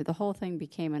 the whole thing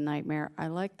became a nightmare. I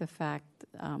like the fact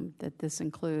that this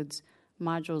includes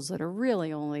modules that are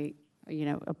really only,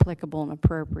 applicable and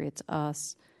appropriate to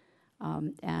us.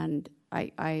 And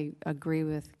I agree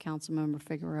with Councilmember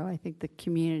Figueroa. I think the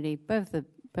community, both the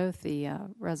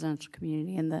residential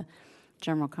community and the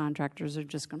general contractors, are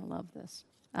just going to love this.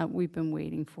 We've been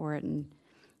waiting for it,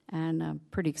 and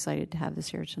pretty excited to have this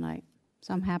here tonight.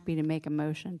 So I'm happy to make a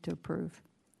motion to approve.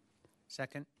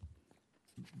 Second.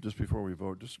 Just before we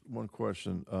vote, just one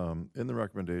question. In the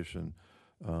recommendation,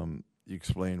 you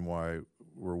explain why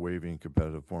we're waiving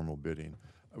competitive formal bidding.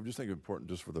 I would just think it's important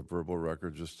just for the verbal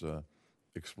record, just to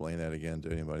explain that again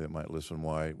to anybody that might listen,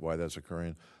 why that's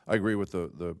occurring. I agree with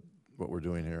the what we're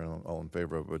doing here, and I'm all in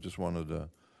favor of it, but just wanted to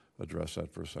address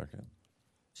that for a second.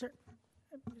 Sure.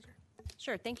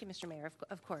 Sure. Thank you, Mr. Mayor.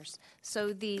 Of course.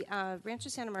 So the Rancho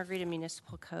Santa Margarita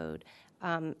Municipal Code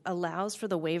allows for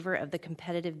the waiver of the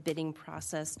competitive bidding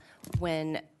process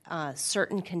when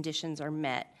certain conditions are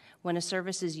met, when a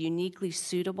service is uniquely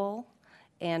suitable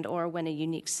and or when a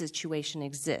unique situation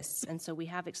exists. And so we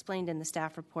have explained in the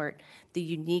staff report the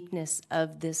uniqueness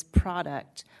of this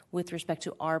product with respect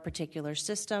to our particular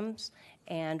systems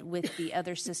and with the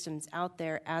other systems out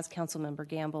there, as Councilmember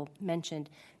Gamble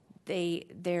mentioned.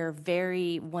 They're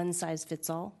very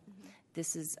one-size-fits-all.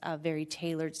 This is a very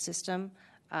tailored system,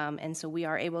 and so we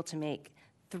are able to make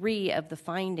 3 of the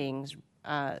findings,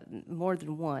 more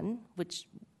than 1, which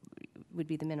would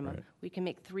be the minimum. Right. We can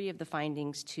make 3 of the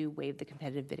findings to waive the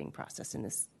competitive bidding process in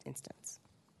this instance.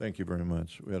 Thank you very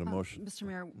much. We had a motion. Mr.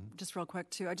 Mayor, just real quick,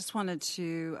 too, I just wanted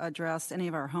to address any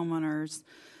of our homeowners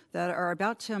that are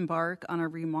about to embark on a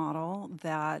remodel,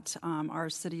 that our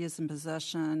city is in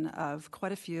possession of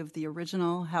quite a few of the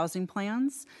original housing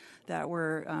plans that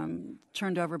were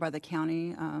turned over by the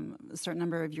county a certain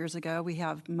number of years ago. We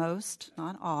have most,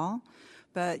 not all,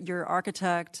 but your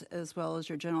architect as well as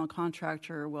your general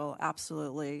contractor will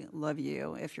absolutely love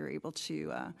you if you're able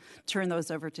to turn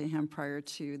those over to him prior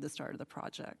to the start of the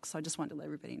project. So I just wanted to let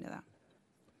everybody know that.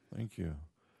 Thank you.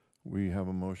 We have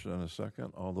a motion and a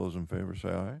second. All those in favor say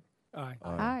aye. Aye.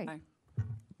 Aye. Aye.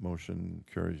 Motion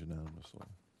carries unanimously.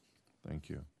 Thank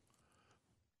you.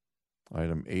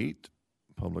 Item 8,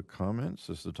 public comments.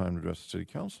 This is the time to address the City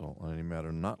Council on any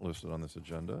matter not listed on this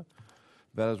agenda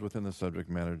that is within the subject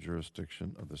matter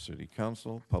jurisdiction of the City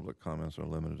Council. Public comments are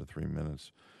limited to 3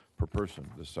 minutes per person.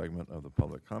 This segment of the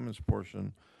public comments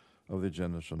portion of the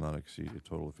agenda shall not exceed a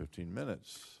total of 15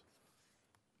 minutes.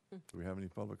 Do we have any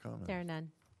public comments? There are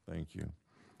none. Thank you.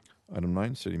 Item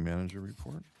 9, City Manager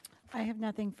report. I have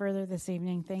nothing further this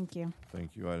evening. Thank you.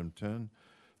 Thank you. Item 10,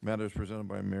 matters presented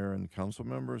by Mayor and Council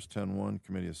members. 10-1,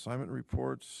 Committee Assignment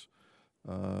Reports.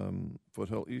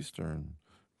 Foothill Eastern,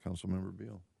 Councilmember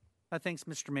Beal. Thanks,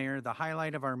 Mr. Mayor. The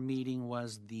highlight of our meeting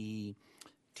was the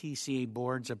TCA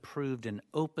boards approved an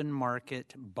open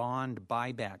market bond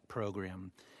buyback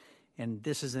program. And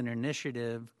this is an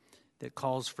initiative that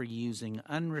calls for using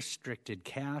unrestricted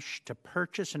cash to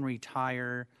purchase and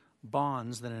retire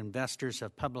bonds that investors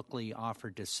have publicly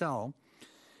offered to sell,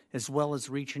 as well as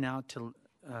reaching out to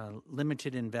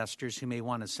limited investors who may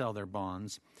want to sell their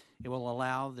bonds. It will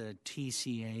allow the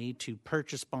TCA to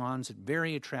purchase bonds at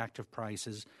very attractive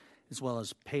prices, as well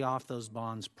as pay off those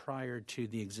bonds prior to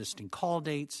the existing call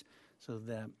dates, so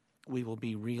that we will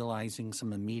be realizing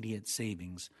some immediate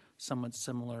savings, somewhat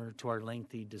similar to our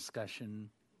lengthy discussion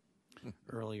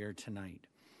earlier tonight.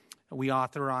 We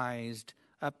authorized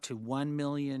up to $1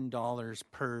 million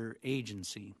per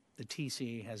agency. The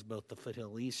TCA has both the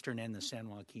Foothill Eastern and the San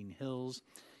Joaquin Hills.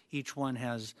 Each one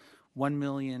has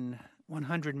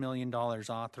 $100 million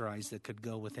authorized that could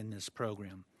go within this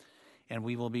program. And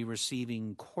we will be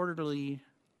receiving quarterly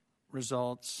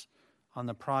results on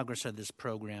the progress of this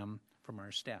program from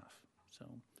our staff. So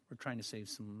we're trying to save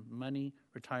some money,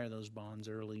 retire those bonds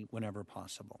early whenever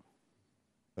possible.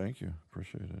 Thank you.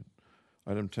 Appreciate it.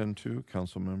 Item 10-2,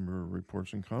 council member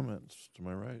reports and comments. To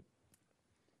my right.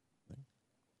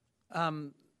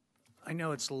 I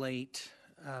know it's late.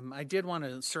 I did want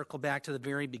to circle back to the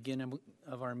very beginning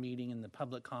of our meeting and the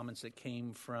public comments that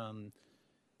came from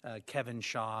Kevin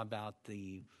Shaw about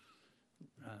the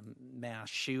mass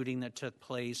shooting that took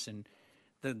place and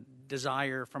the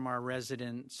desire from our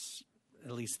residents,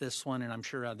 at least this one and I'm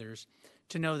sure others,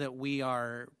 to know that we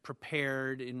are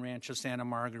prepared in Rancho Santa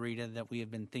Margarita, that we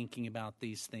have been thinking about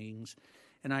these things.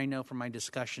 And I know from my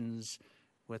discussions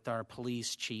with our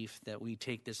police chief that we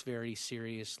take this very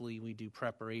seriously. We do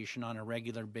preparation on a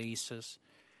regular basis.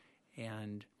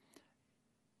 And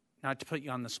not to put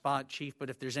you on the spot, Chief, but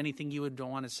if there's anything you would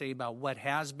want to say about what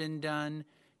has been done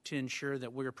to ensure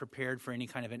that we're prepared for any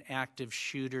kind of an active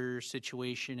shooter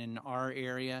situation in our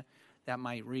area, that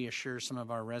might reassure some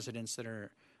of our residents that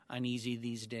are uneasy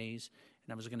these days.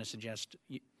 And I was going to suggest,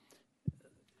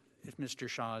 if Mr.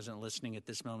 Shaw isn't listening at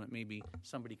this moment, maybe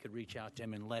somebody could reach out to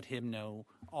him and let him know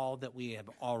all that we have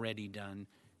already done,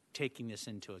 taking this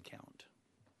into account.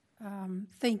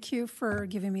 Thank you for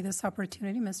giving me this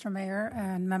opportunity, Mr. Mayor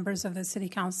and members of the City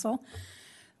Council.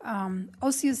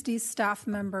 OCSD staff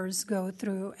members go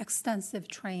through extensive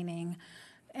training,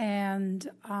 and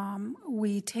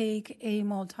we take a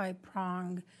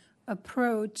multi-pronged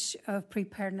approach of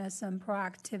preparedness and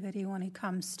proactivity when it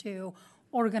comes to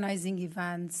organizing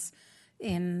events,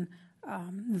 in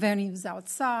venues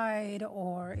outside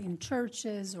or in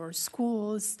churches or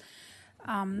schools.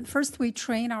 First, we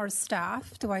train our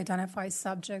staff to identify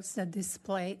subjects that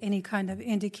display any kind of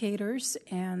indicators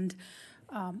and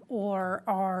or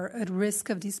are at risk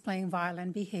of displaying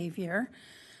violent behavior.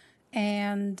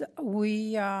 And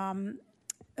we,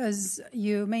 as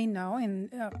you may know, in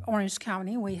Orange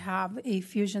County, we have a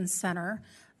fusion center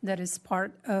that is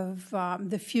part of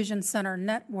the Fusion Center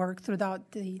network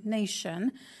throughout the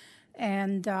nation.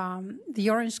 And the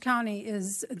Orange County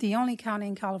is the only county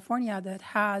in California that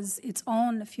has its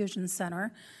own fusion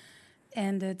center,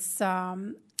 and it's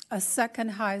a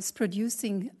second highest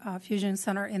producing fusion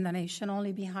center in the nation,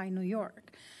 only behind New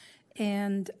York.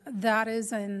 And that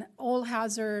is an all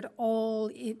hazard, all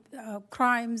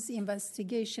crimes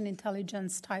investigation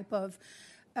intelligence type of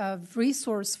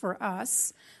resource for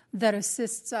us that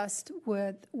assists us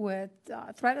with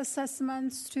threat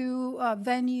assessments to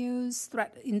venues,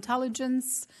 threat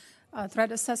intelligence,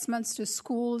 threat assessments to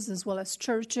schools as well as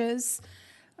churches.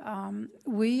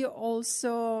 We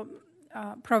also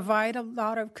provide a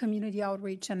lot of community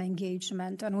outreach and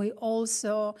engagement, and we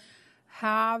also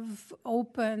have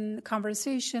open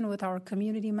conversation with our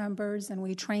community members, and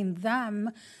we train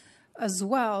them as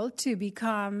well to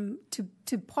become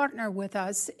to partner with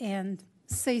us and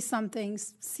say something,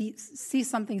 see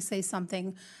something, say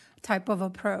something type of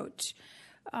approach.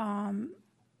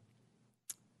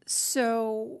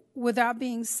 So with that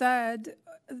being said,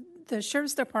 the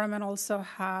Sheriff's Department also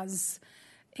has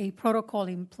a protocol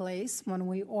in place when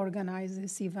we organize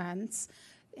these events,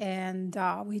 and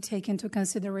we take into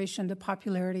consideration the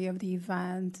popularity of the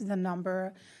event, the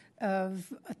number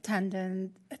of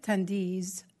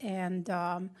attendees, and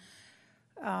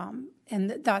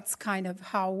that's kind of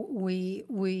how we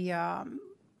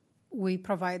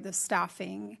provide the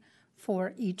staffing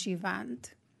for each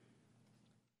event.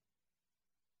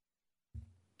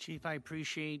 Chief, I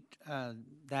appreciate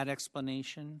that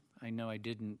explanation. I know I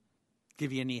didn't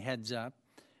give you any heads up.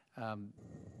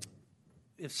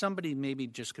 If somebody maybe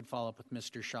just could follow up with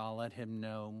Mr. Shaw, let him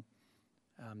know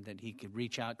that he could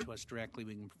reach out to us directly.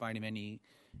 We can provide him any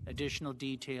additional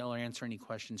detail or answer any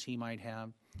questions he might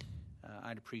have.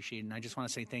 I'd appreciate it. And I just want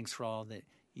to say thanks for all that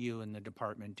you and the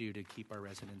department do to keep our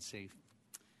residents safe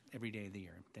every day of the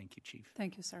year. Thank you, Chief.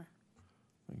 Thank you, sir.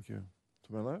 Thank you.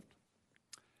 To my left.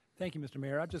 Thank you, Mr.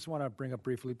 Mayor. I just want to bring up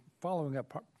briefly, following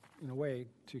up in a way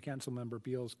to Councilmember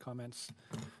Beal's comments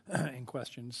and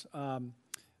questions.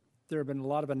 There have been a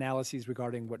lot of analyses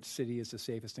regarding what city is the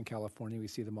safest in California. We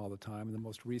see them all the time. And the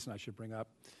most recent I should bring up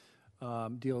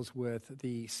deals with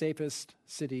the safest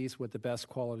cities with the best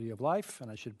quality of life.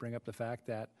 And I should bring up the fact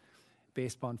that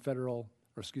based upon the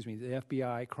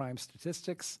FBI crime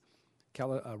statistics,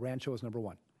 Rancho is number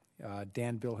one.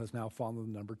 Danville has now fallen to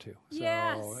number two.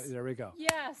 Yes. So there we go.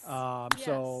 Yes.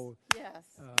 So yes.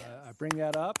 I bring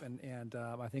that up, and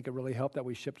I think it really helped that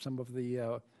we shipped some of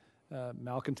the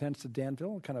malcontents to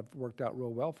Danville. It kind of worked out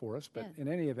real well for us. But in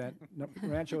any event,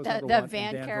 Rancho is number one. That and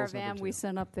van Danville's caravan number two. we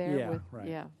sent up there. Yeah, with, right.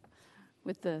 Yeah.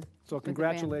 With the So with the van.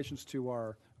 congratulations to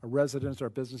our residents, our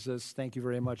businesses. Thank you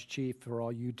very much, Chief, for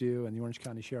all you do, and the Orange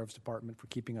County Sheriff's Department for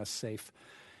keeping us safe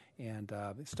and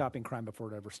stopping crime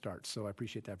before it ever starts. So I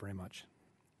appreciate that very much.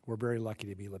 We're very lucky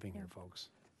to be living here, folks.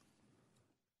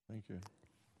 Thank you.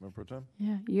 Member Pro Tem?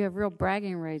 Yeah, you have real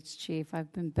bragging rights, Chief.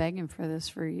 I've been begging for this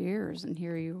for years, and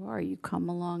here you are. You come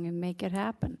along and make it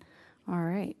happen. All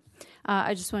right.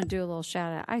 I just want to do a little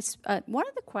shout out. One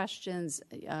of the questions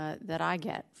that I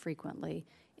get frequently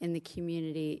in the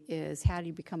community is, how do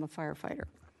you become a firefighter?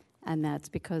 And that's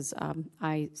because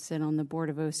I sit on the board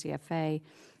of OCFA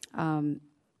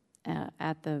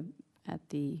at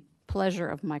the pleasure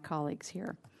of my colleagues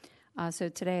here. So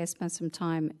today I spent some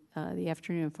time the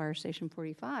afternoon at Fire Station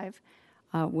 45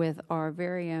 with our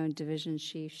very own Division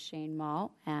Chief Shane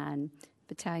Mall and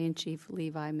Battalion Chief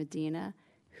Levi Medina,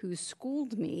 who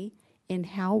schooled me in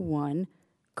how one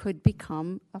could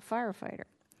become a firefighter.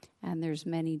 And there's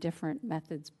many different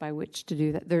methods by which to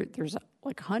do that. There's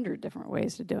like 100 different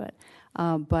ways to do it.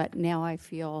 But now I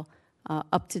feel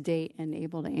up to date and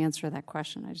able to answer that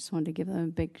question. I just wanted to give them a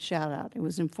big shout out. It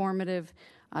was informative.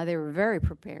 They were very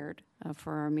prepared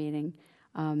for our meeting,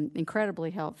 incredibly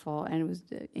helpful, and it was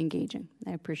engaging.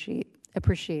 I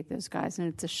appreciate those guys, and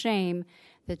it's a shame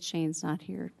that Shane's not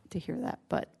here to hear that,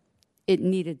 but it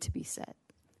needed to be said.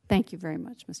 Thank you very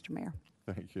much, Mr. Mayor.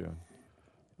 Thank you.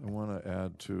 I want to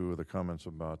add to the comments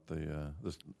about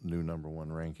this new number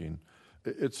one ranking.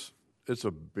 It's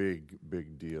a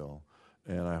big deal.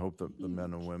 And I hope that the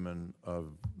men and women of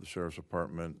the Sheriff's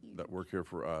Department that work here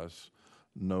for us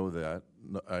know that.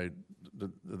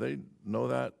 Do they know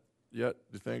that yet,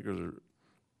 do you think? Or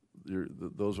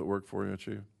those that work for you,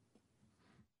 Chief?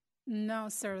 No,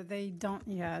 sir, they don't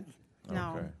yet.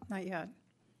 No, Okay. not yet.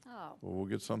 Oh. Well, we'll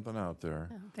get something out there.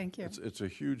 Oh, thank you. It's a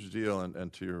huge deal,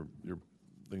 and to your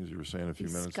things you were saying a few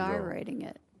He's minutes ago. skywriting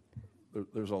it.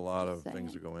 There's a lot of Saying.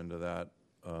 things that go into that.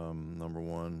 Number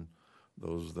one,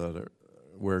 those that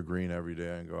wear green every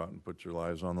day and go out and put your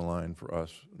lives on the line for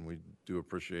us, and we do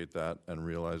appreciate that and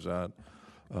realize that.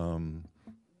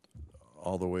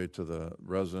 All the way to the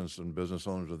residents and business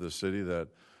owners of this city that,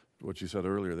 what you said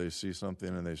earlier, they see something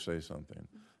and they say something.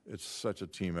 It's such a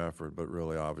team effort, but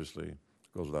really, obviously,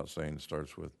 goes without saying, it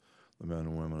starts with the men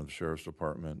and women of the Sheriff's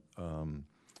Department.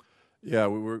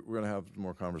 We're going to have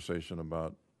more conversation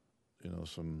about,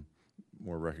 some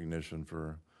more recognition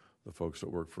for the folks that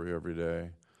work for you every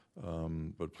day.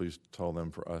 But please tell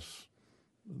them for us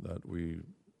that we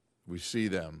see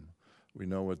them. We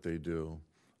know what they do.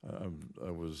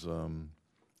 I was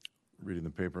reading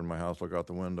the paper in my house, look out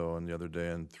the window, and the other day,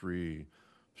 and 3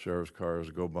 sheriff's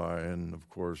cars go by, and of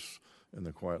course, in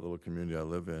the quiet little community I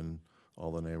live in,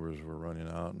 all the neighbors were running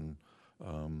out, and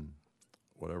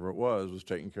whatever it was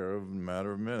taken care of in a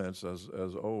matter of minutes, as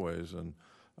always. And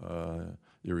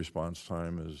your response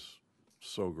time is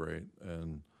so great,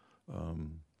 and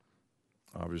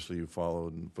obviously you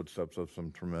followed in the footsteps of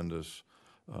some tremendous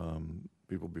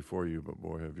people before you, but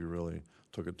boy, have you really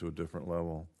took it to a different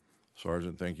level.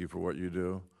 Sergeant, thank you for what you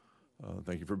do.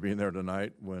 Thank you for being there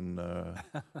tonight when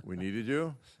we needed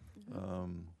you.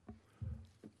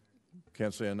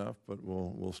 Can't say enough, but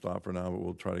we'll stop for now, but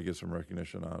we'll try to get some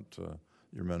recognition out to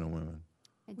your men and women.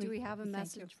 And do we have a Thank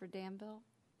message for Danville?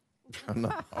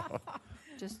 No.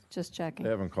 Just checking. They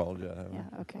haven't called yet, have they?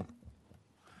 Yeah, okay.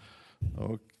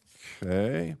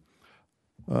 Okay.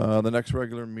 The next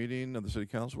regular meeting of the City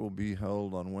Council will be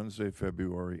held on Wednesday,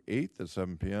 February 8th at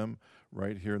 7 p.m.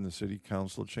 right here in the City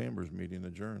Council chambers. Meeting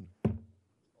adjourned.